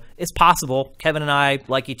 So it's possible. Kevin and I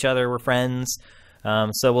like each other. We're friends.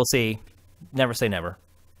 So we'll see. Never say never.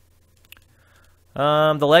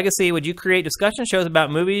 The Legacy, would you create discussion shows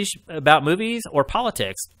about movies or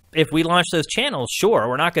politics? If we launch those channels, sure.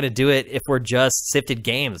 We're not going to do it if we're just SIFTD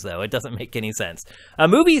games, though. It doesn't make any sense.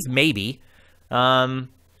 Movies, maybe. I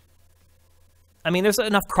mean, there's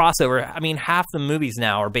enough crossover. I mean, half the movies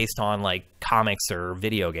now are based on, like, comics or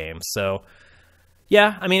video games. So,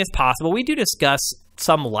 yeah, I mean, it's possible. We do discuss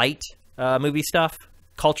some light movie stuff,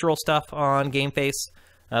 cultural stuff on GameFace,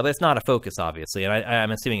 but it's not a focus, obviously. And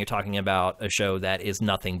I'm assuming you're talking about a show that is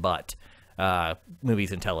nothing but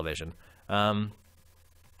movies and television.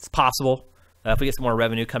 It's possible if we get some more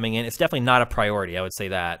revenue coming in. It's definitely not a priority, I would say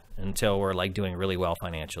that, until we're like doing really well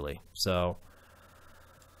financially. So,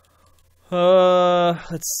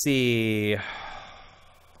 let's see.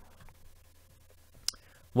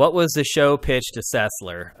 What was the show pitch to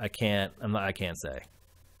Sessler? I can't say.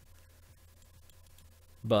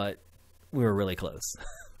 But we were really close.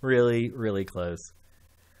 really, really close.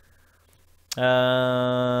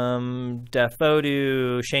 Defodu,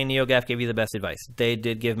 Shane NeoGaf gave you the best advice. They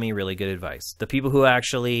did give me really good advice. The people who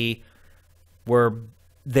actually were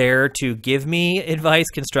there to give me advice,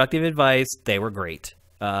 constructive advice, they were great.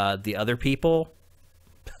 The other people,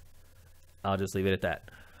 I'll just leave it at that.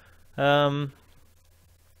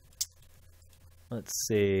 Let's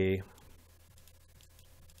see.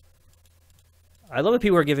 I love that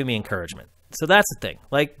people are giving me encouragement. So that's the thing.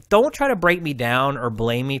 Like, don't try to break me down or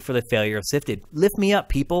blame me for the failure of SIFTD. Lift me up,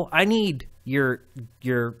 people. I need your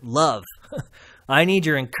love. I need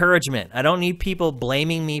your encouragement. I don't need people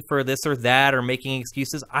blaming me for this or that or making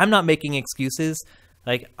excuses. I'm not making excuses.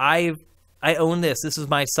 Like, I own this. This is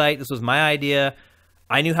my site. This was my idea.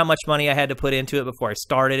 I knew how much money I had to put into it before I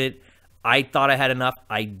started it. I thought I had enough.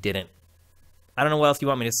 I didn't. I don't know what else you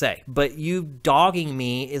want me to say. But you dogging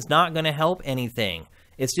me is not going to help anything.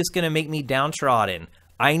 It's just going to make me downtrodden.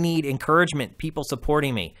 I need encouragement, people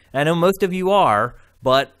supporting me. And I know most of you are,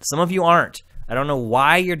 but some of you aren't. I don't know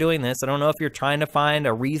why you're doing this. I don't know if you're trying to find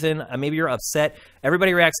a reason. Maybe you're upset.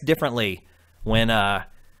 Everybody reacts differently when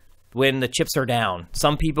the chips are down.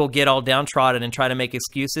 Some people get all downtrodden and try to make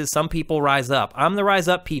excuses. Some people rise up. I'm the rise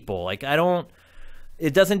up people.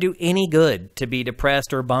 It doesn't do any good to be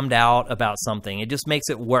depressed or bummed out about something. It just makes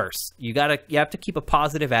it worse. You have to keep a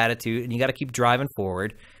positive attitude, and you got to keep driving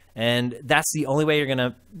forward. And that's the only way you're going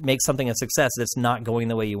to make something a success that's not going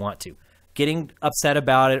the way you want to. Getting upset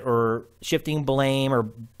about it or shifting blame or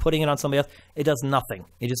putting it on somebody else, it does nothing.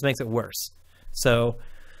 It just makes it worse. So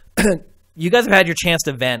you guys have had your chance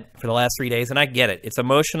to vent for the last 3 days, and I get it. It's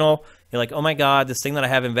emotional. You're like, oh my God, this thing that I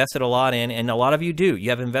have invested a lot in, and a lot of you do.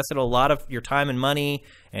 You have invested a lot of your time and money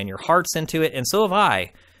and your hearts into it, and so have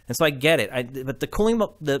I. And so I get it. But the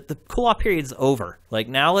cool-off period is over. Like,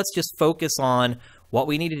 now let's just focus on what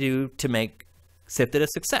we need to do to make SIFTD a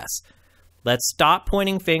success. Let's stop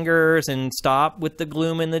pointing fingers and stop with the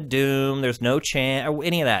gloom and the doom. There's no chance or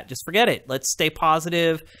any of that. Just forget it. Let's stay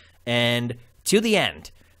positive and to the end.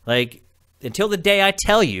 Like, until the day I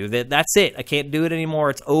tell you that that's it. I can't do it anymore.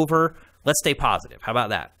 It's over. Let's stay positive. How about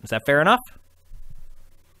that? Is that fair enough?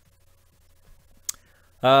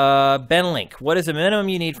 Ben Link, what is the minimum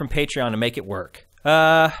you need from Patreon to make it work?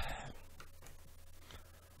 Well,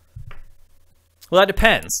 that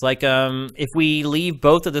depends. Like, if we leave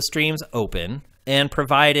both of the streams open, and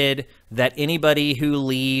provided that anybody who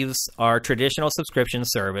leaves our traditional subscription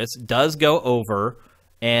service does go over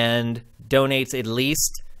and donates at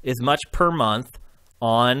least as much per month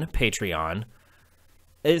on Patreon.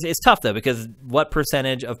 It's tough, though, because what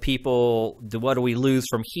percentage of people, what do we lose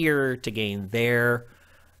from here to gain there?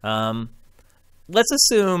 Let's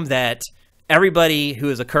assume that everybody who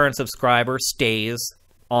is a current subscriber stays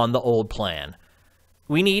on the old plan.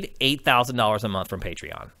 We need $8,000 a month from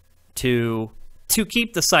Patreon to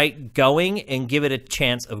keep the site going and give it a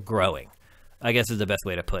chance of growing, I guess is the best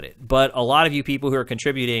way to put it. But a lot of you people who are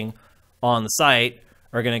contributing on the site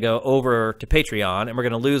are going to go over to Patreon, and we're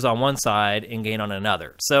going to lose on one side and gain on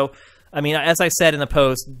another. So, I mean, as I said in the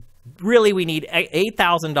post, really we need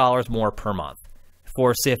 $8,000 more per month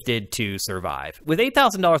for SIFTD to survive. With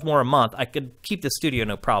 $8,000 more a month, I could keep the studio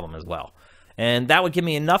no problem as well. And that would give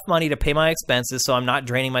me enough money to pay my expenses so I'm not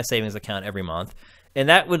draining my savings account every month. And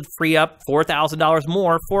that would free up $4,000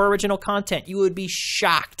 more for original content. You would be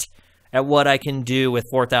shocked at what I can do with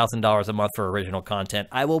 $4,000 a month for original content.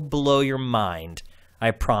 I will blow your mind.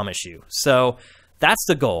 I promise you. So that's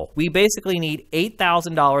the goal. We basically need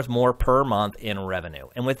 $8,000 more per month in revenue.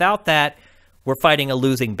 And without that, we're fighting a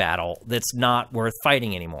losing battle that's not worth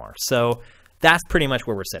fighting anymore. So that's pretty much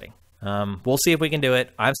where we're sitting. We'll see if we can do it.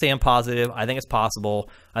 I'm staying positive. I think it's possible.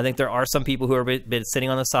 I think there are some people who are been sitting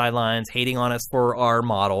on the sidelines, hating on us for our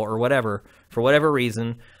model or whatever, for whatever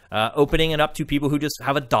reason, opening it up to people who just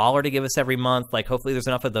have $1 to give us every month. Like, hopefully there's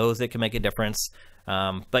enough of those that can make a difference.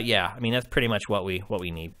 But yeah, I mean, that's pretty much what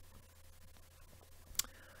we need.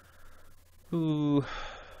 Ooh.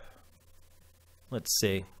 Let's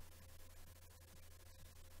see.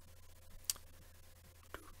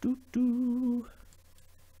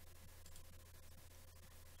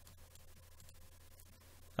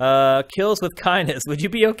 Kills with kindness. Would you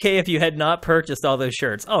be okay if you had not purchased all those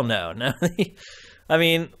shirts? Oh, no. I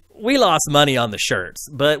mean, we lost money on the shirts,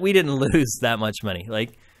 but we didn't lose that much money.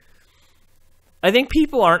 Like, I think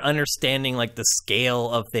people aren't understanding, like, the scale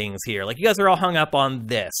of things here. Like, you guys are all hung up on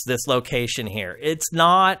this location here. It's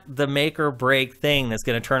not the make or break thing that's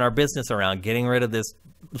going to turn our business around, getting rid of this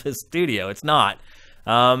studio. It's not.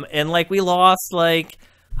 And, like, we lost, like,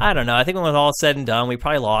 I don't know. I think when it was all said and done, we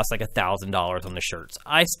probably lost like $1,000 on the shirts.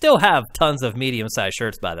 I still have tons of medium-sized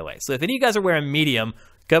shirts, by the way. So if any of you guys are wearing medium,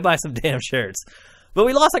 go buy some damn shirts. But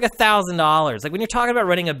we lost like $1,000. Like, when you're talking about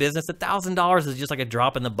running a business, $1,000 is just like a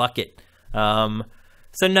drop in the bucket.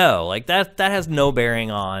 So no, like that has no bearing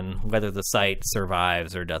on whether the site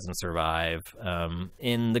survives or doesn't survive.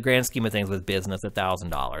 In the grand scheme of things with business,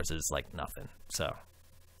 $1,000 is like nothing. So,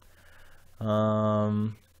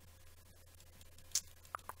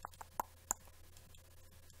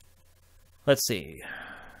 let's see.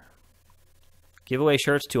 Give away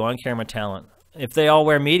shirts to on-camera talent. If they all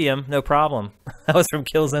wear medium, no problem. That was from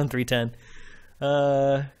Killzone 310.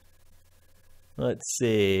 Let's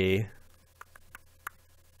see.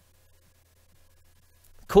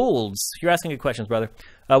 Cools, you're asking good questions, brother.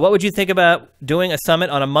 What would you think about doing a summit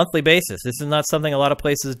on a monthly basis? This is not something a lot of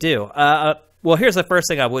places do. Well, here's the first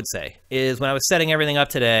thing I would say is when I was setting everything up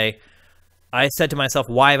today, I said to myself,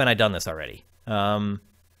 why haven't I done this already?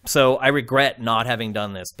 So I regret not having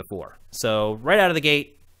done this before. So right out of the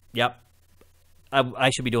gate, yep, I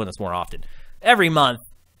should be doing this more often. Every month,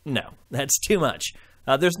 no, that's too much.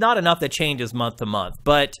 There's not enough that changes month to month,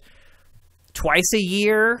 but twice a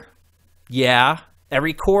year, yeah.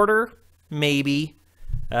 Every quarter, maybe.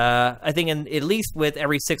 I think at least with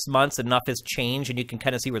every 6 months, enough has changed, and you can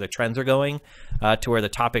kind of see where the trends are going to where the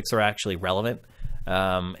topics are actually relevant.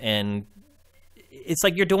 And it's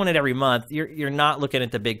like you're doing it every month. You're not looking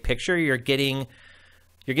at the big picture. You're getting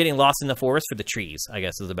lost in the forest for the trees, I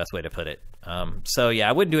guess is the best way to put it. So yeah,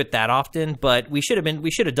 I wouldn't do it that often, but we should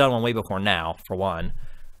have done one way before now, for one.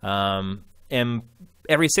 And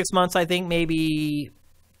every 6 months, I think maybe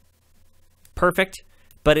perfect,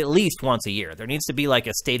 but at least once a year. There needs to be like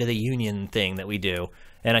a State of the Union thing that we do,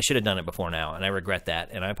 and I should have done it before now, and I regret that,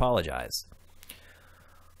 and I apologize.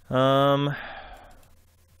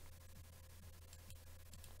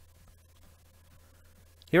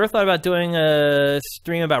 You ever thought about doing a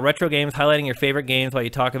stream about retro games, highlighting your favorite games while you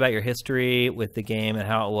talk about your history with the game and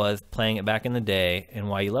how it was playing it back in the day and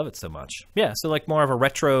why you love it so much? Yeah, so like more of a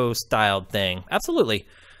retro-styled thing. Absolutely.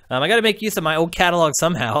 I got to make use of my old catalog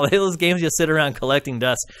somehow. Those games just sit around collecting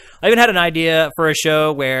dust. I even had an idea for a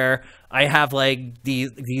show where I have like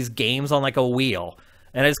these games on like a wheel.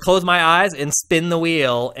 And I just close my eyes and spin the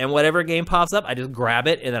wheel, and whatever game pops up, I just grab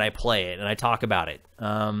it and then I play it and I talk about it.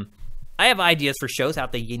 I have ideas for shows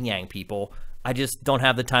out the yin yang people. I just don't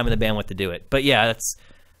have the time and the bandwidth to do it. But yeah,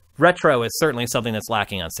 retro is certainly something that's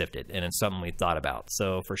lacking on SIFTD, and it's something we thought about.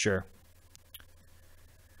 So for sure.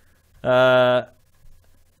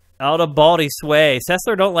 Out of Baldy Sway.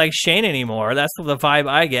 Sessler don't like Shane anymore. That's the vibe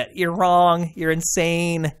I get. You're wrong. You're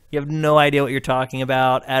insane. You have no idea what you're talking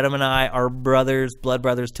about. Adam and I are brothers, blood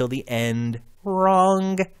brothers till the end.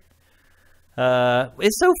 Wrong.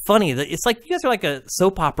 It's so funny that it's like you guys are like a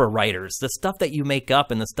soap opera writers. The stuff that you make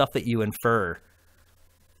up and the stuff that you infer.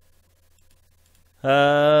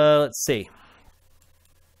 Let's see.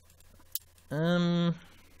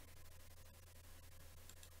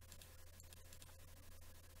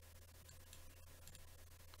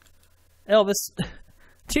 Elvis,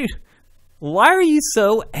 dude, why are you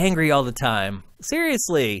so angry all the time?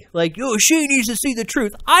 Seriously, like, oh, she needs to see the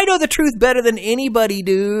truth. I know the truth better than anybody,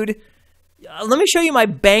 dude. Let me show you my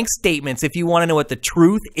bank statements if you want to know what the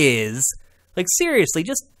truth is. Like, seriously,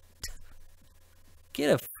 just get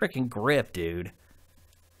a freaking grip, dude.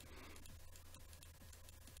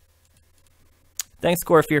 Thanks,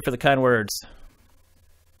 Scorefear, for the kind words.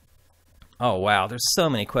 Oh, wow. There's so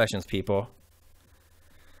many questions, people.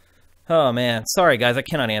 Oh, man. Sorry, guys. I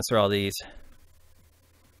cannot answer all these.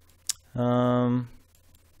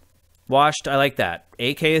 Washed, I like that.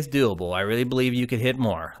 AK is doable. I really believe you could hit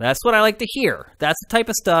more. That's what I like to hear. That's the type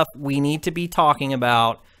of stuff we need to be talking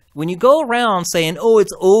about. When you go around saying, oh,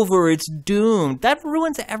 it's over, it's doomed, that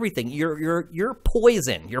ruins everything. You're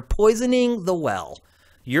poison. You're poisoning the well.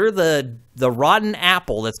 You're the rotten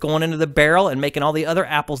apple that's going into the barrel and making all the other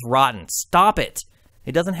apples rotten. Stop it.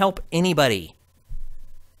 It doesn't help anybody.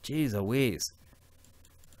 Jeez Louise.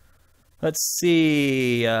 Let's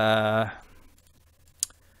see.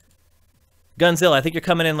 Gunzilla, I think you're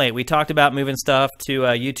coming in late. We talked about moving stuff to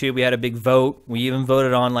YouTube. We had a big vote. We even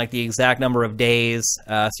voted on like the exact number of days.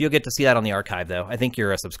 So you'll get to see that on the archive, though. I think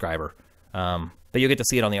you're a subscriber. But you'll get to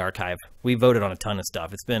see it on the archive. We voted on a ton of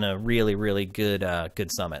stuff. It's been a really, really good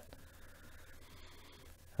good summit.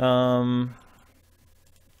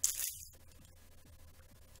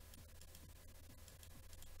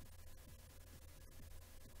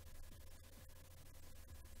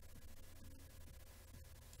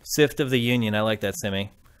 Sift of the Union. I like that,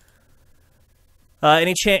 Simi.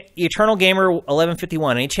 Eternal Gamer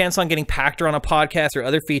 1151. Any chance on getting Pactor on a podcast or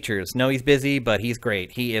other features? No, he's busy, but he's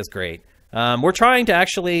great. He is great. We're trying to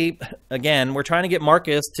actually, again, we're trying to get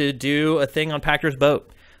Marcus to do a thing on Pactor's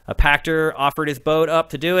boat. Pactor offered his boat up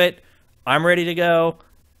to do it. I'm ready to go.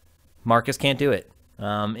 Marcus can't do it.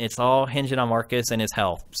 It's all hinging on Marcus and his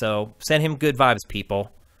health. So send him good vibes,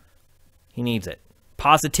 people. He needs it.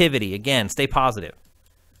 Positivity. Again, stay positive.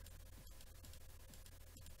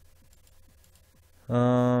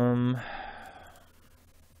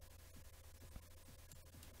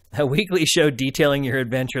 A weekly show detailing your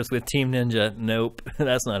adventures with Team Ninja. Nope,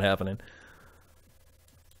 that's not happening.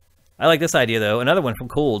 I like this idea, though. Another one from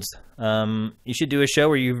Coolds. You should do a show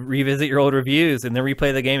where you revisit your old reviews and then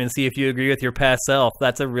replay the game and see if you agree with your past self.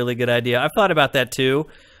 That's a really good idea. I've thought about that, too.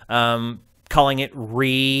 Calling it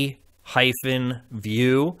re-view.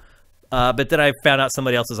 But then I found out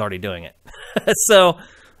somebody else is already doing it. So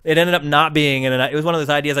it ended up not being, and it was one of those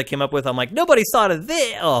ideas I came up with. I'm like, nobody thought of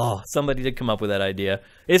this. Oh, somebody did come up with that idea.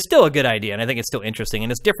 It's still a good idea, and I think it's still interesting,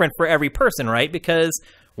 and it's different for every person, right? Because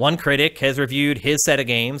one critic has reviewed his set of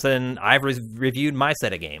games, and I've reviewed my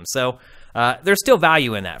set of games. So there's still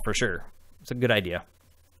value in that, for sure. It's a good idea.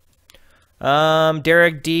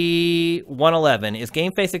 Derek D111, is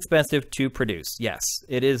Game Face expensive to produce? Yes,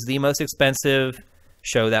 it is the most expensive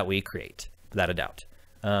show that we create, without a doubt.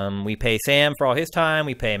 We pay Sam for all his time.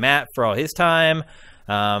 We pay Matt for all his time.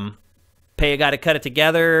 Pay a guy to cut it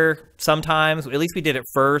together sometimes. At least we did it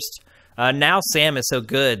first. Now Sam is so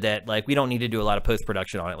good that like we don't need to do a lot of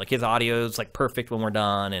post-production on it. Like his audio is like perfect when we're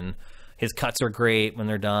done, and his cuts are great when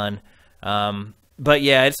they're done. But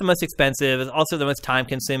yeah, it's the most expensive. It's also the most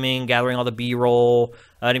time-consuming, gathering all the B-roll.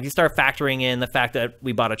 And if you start factoring in the fact that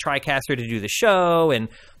we bought a TriCaster to do the show, and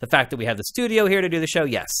the fact that we have the studio here to do the show,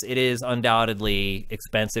 yes, it is undoubtedly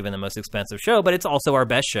expensive and the most expensive show, but it's also our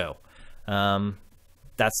best show.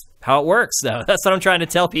 That's how it works, though. That's what I'm trying to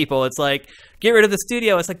tell people. It's like, get rid of the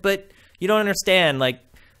studio. It's like, but you don't understand. Like,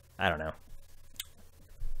 I don't know.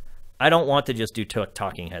 I don't want to just do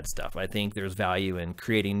talking head stuff. I think there's value in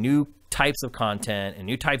creating new types of content and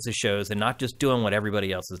new types of shows and not just doing what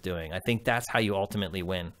everybody else is doing. I think that's how you ultimately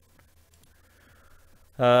win.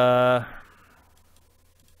 Thanks,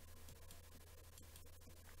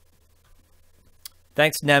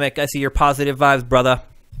 Nemec. I see your positive vibes, brother.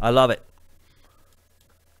 I love it.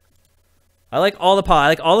 I like all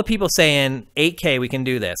the people saying 8K, we can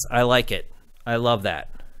do this. I like it. I love that.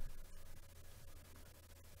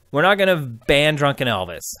 We're not going to ban Drunken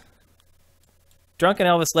Elvis. Drunken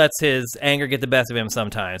Elvis lets his anger get the best of him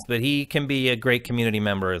sometimes, but he can be a great community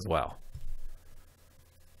member as well.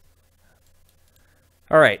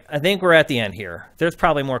 All right, I think we're at the end here. There's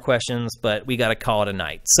probably more questions, but we got to call it a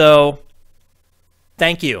night. So,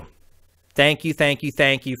 thank you. Thank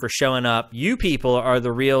you for showing up. You people are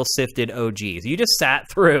the real Sifted OGs. You just sat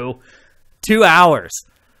through 2 hours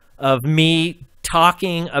of me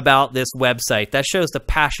talking about this website. That shows the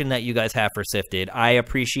passion that you guys have for Sifted. I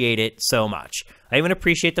appreciate it so much. I even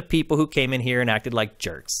appreciate the people who came in here and acted like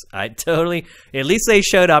jerks. At least they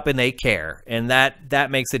showed up and they care, and that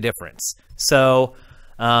makes a difference. So,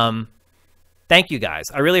 thank you guys.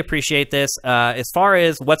 I really appreciate this. As far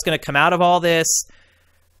as what's going to come out of all this,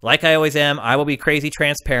 like I always am, I will be crazy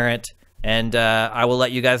transparent, and I will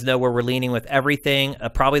let you guys know where we're leaning with everything.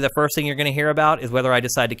 Probably the first thing you're going to hear about is whether I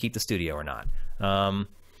decide to keep the studio or not.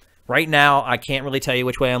 Right now, I can't really tell you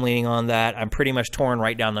which way I'm leaning on that. I'm pretty much torn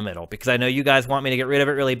right down the middle, because I know you guys want me to get rid of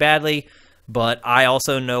it really badly, but I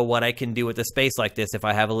also know what I can do with a space like this if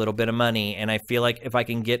I have a little bit of money, and I feel like if I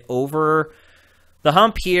can get over the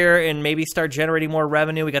hump here and maybe start generating more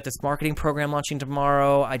revenue. We got this marketing program launching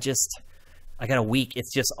tomorrow. I got a week.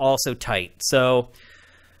 It's just all so tight. So,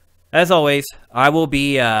 as always, I will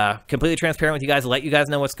be completely transparent with you guys, let you guys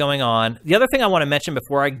know what's going on. The other thing I want to mention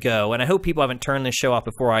before I go, and I hope people haven't turned this show off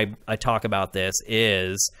before I talk about this,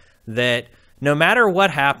 is that no matter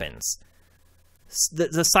what happens,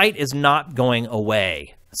 the site is not going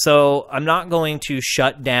away. So I'm not going to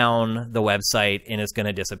shut down the website and it's going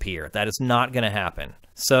to disappear. That is not going to happen.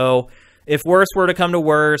 So if worse were to come to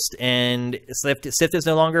worst and Sift is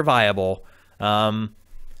no longer viable, I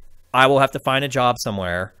will have to find a job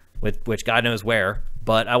somewhere, which God knows where,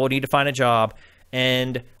 but I will need to find a job,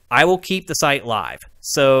 and I will keep the site live.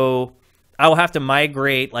 So I will have to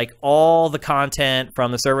migrate like all the content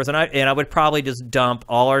from the servers, and I would probably just dump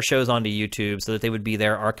all our shows onto YouTube so that they would be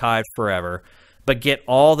there archived forever, but get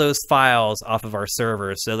all those files off of our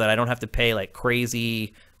servers so that I don't have to pay like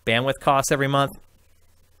crazy bandwidth costs every month.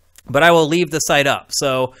 But I will leave the site up.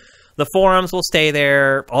 So the forums will stay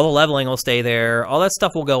there, all the leveling will stay there, all that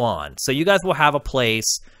stuff will go on. So you guys will have a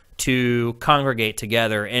place to congregate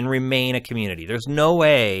together and remain a community. There's no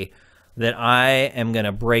way that I am going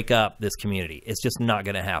to break up this community. It's just not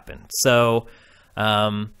going to happen. So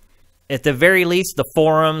at the very least, the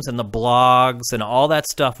forums and the blogs and all that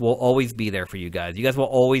stuff will always be there for you guys. You guys will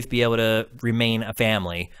always be able to remain a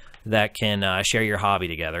family that can share your hobby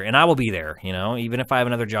together. And I will be there, you know, even if I have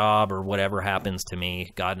another job or whatever happens to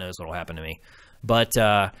me. God knows what will happen to me. But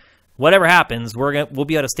whatever happens, we'll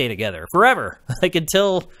be able to stay together forever, like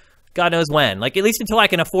until God knows when. Like at least until I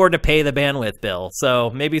can afford to pay the bandwidth bill. So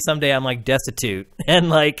maybe someday I'm like destitute and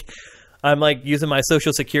like I'm like using my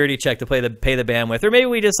social security check to pay the bandwidth, or maybe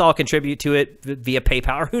we just all contribute to it via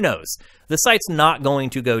PayPal. Who knows? The site's not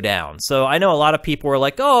going to go down. So I know a lot of people are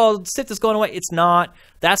like, "Oh, Sift is going away." It's not.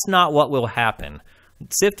 That's not what will happen.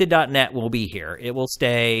 Sifted.net will be here. It will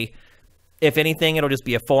stay. If anything, it'll just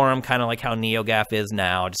be a forum, kind of like how NeoGAF is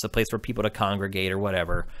now, just a place for people to congregate or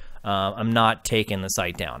whatever. I'm not taking the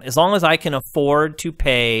site down. As long as I can afford to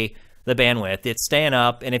pay the bandwidth, it's staying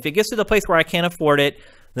up. And if it gets to the place where I can't afford it,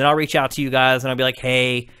 then I'll reach out to you guys and I'll be like,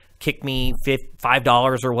 hey, kick me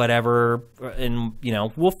 $5 or whatever, and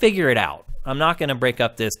we'll figure it out. I'm not going to break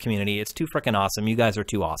up this community. It's too freaking awesome. You guys are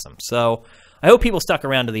too awesome. So I hope people stuck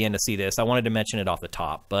around to the end to see this. I wanted to mention it off the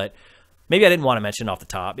top, but maybe I didn't want to mention it off the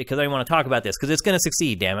top because I didn't want to talk about this because it's going to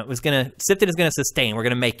succeed, damn it. SIFTD is going to sustain. We're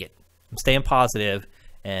going to make it. I'm staying positive,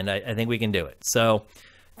 and I think we can do it. So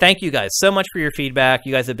thank you guys so much for your feedback.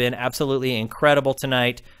 You guys have been absolutely incredible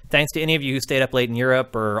tonight. Thanks to any of you who stayed up late in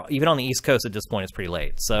Europe or even on the East Coast at this point. It's pretty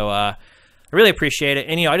late. So I really appreciate it.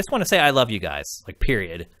 And, I just want to say I love you guys,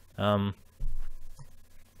 period. I'm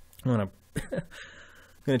going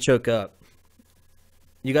to choke up.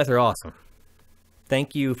 You guys are awesome.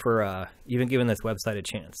 Thank you for even giving this website a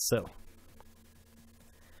chance. So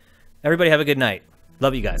everybody have a good night.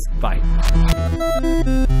 Love you guys. Bye.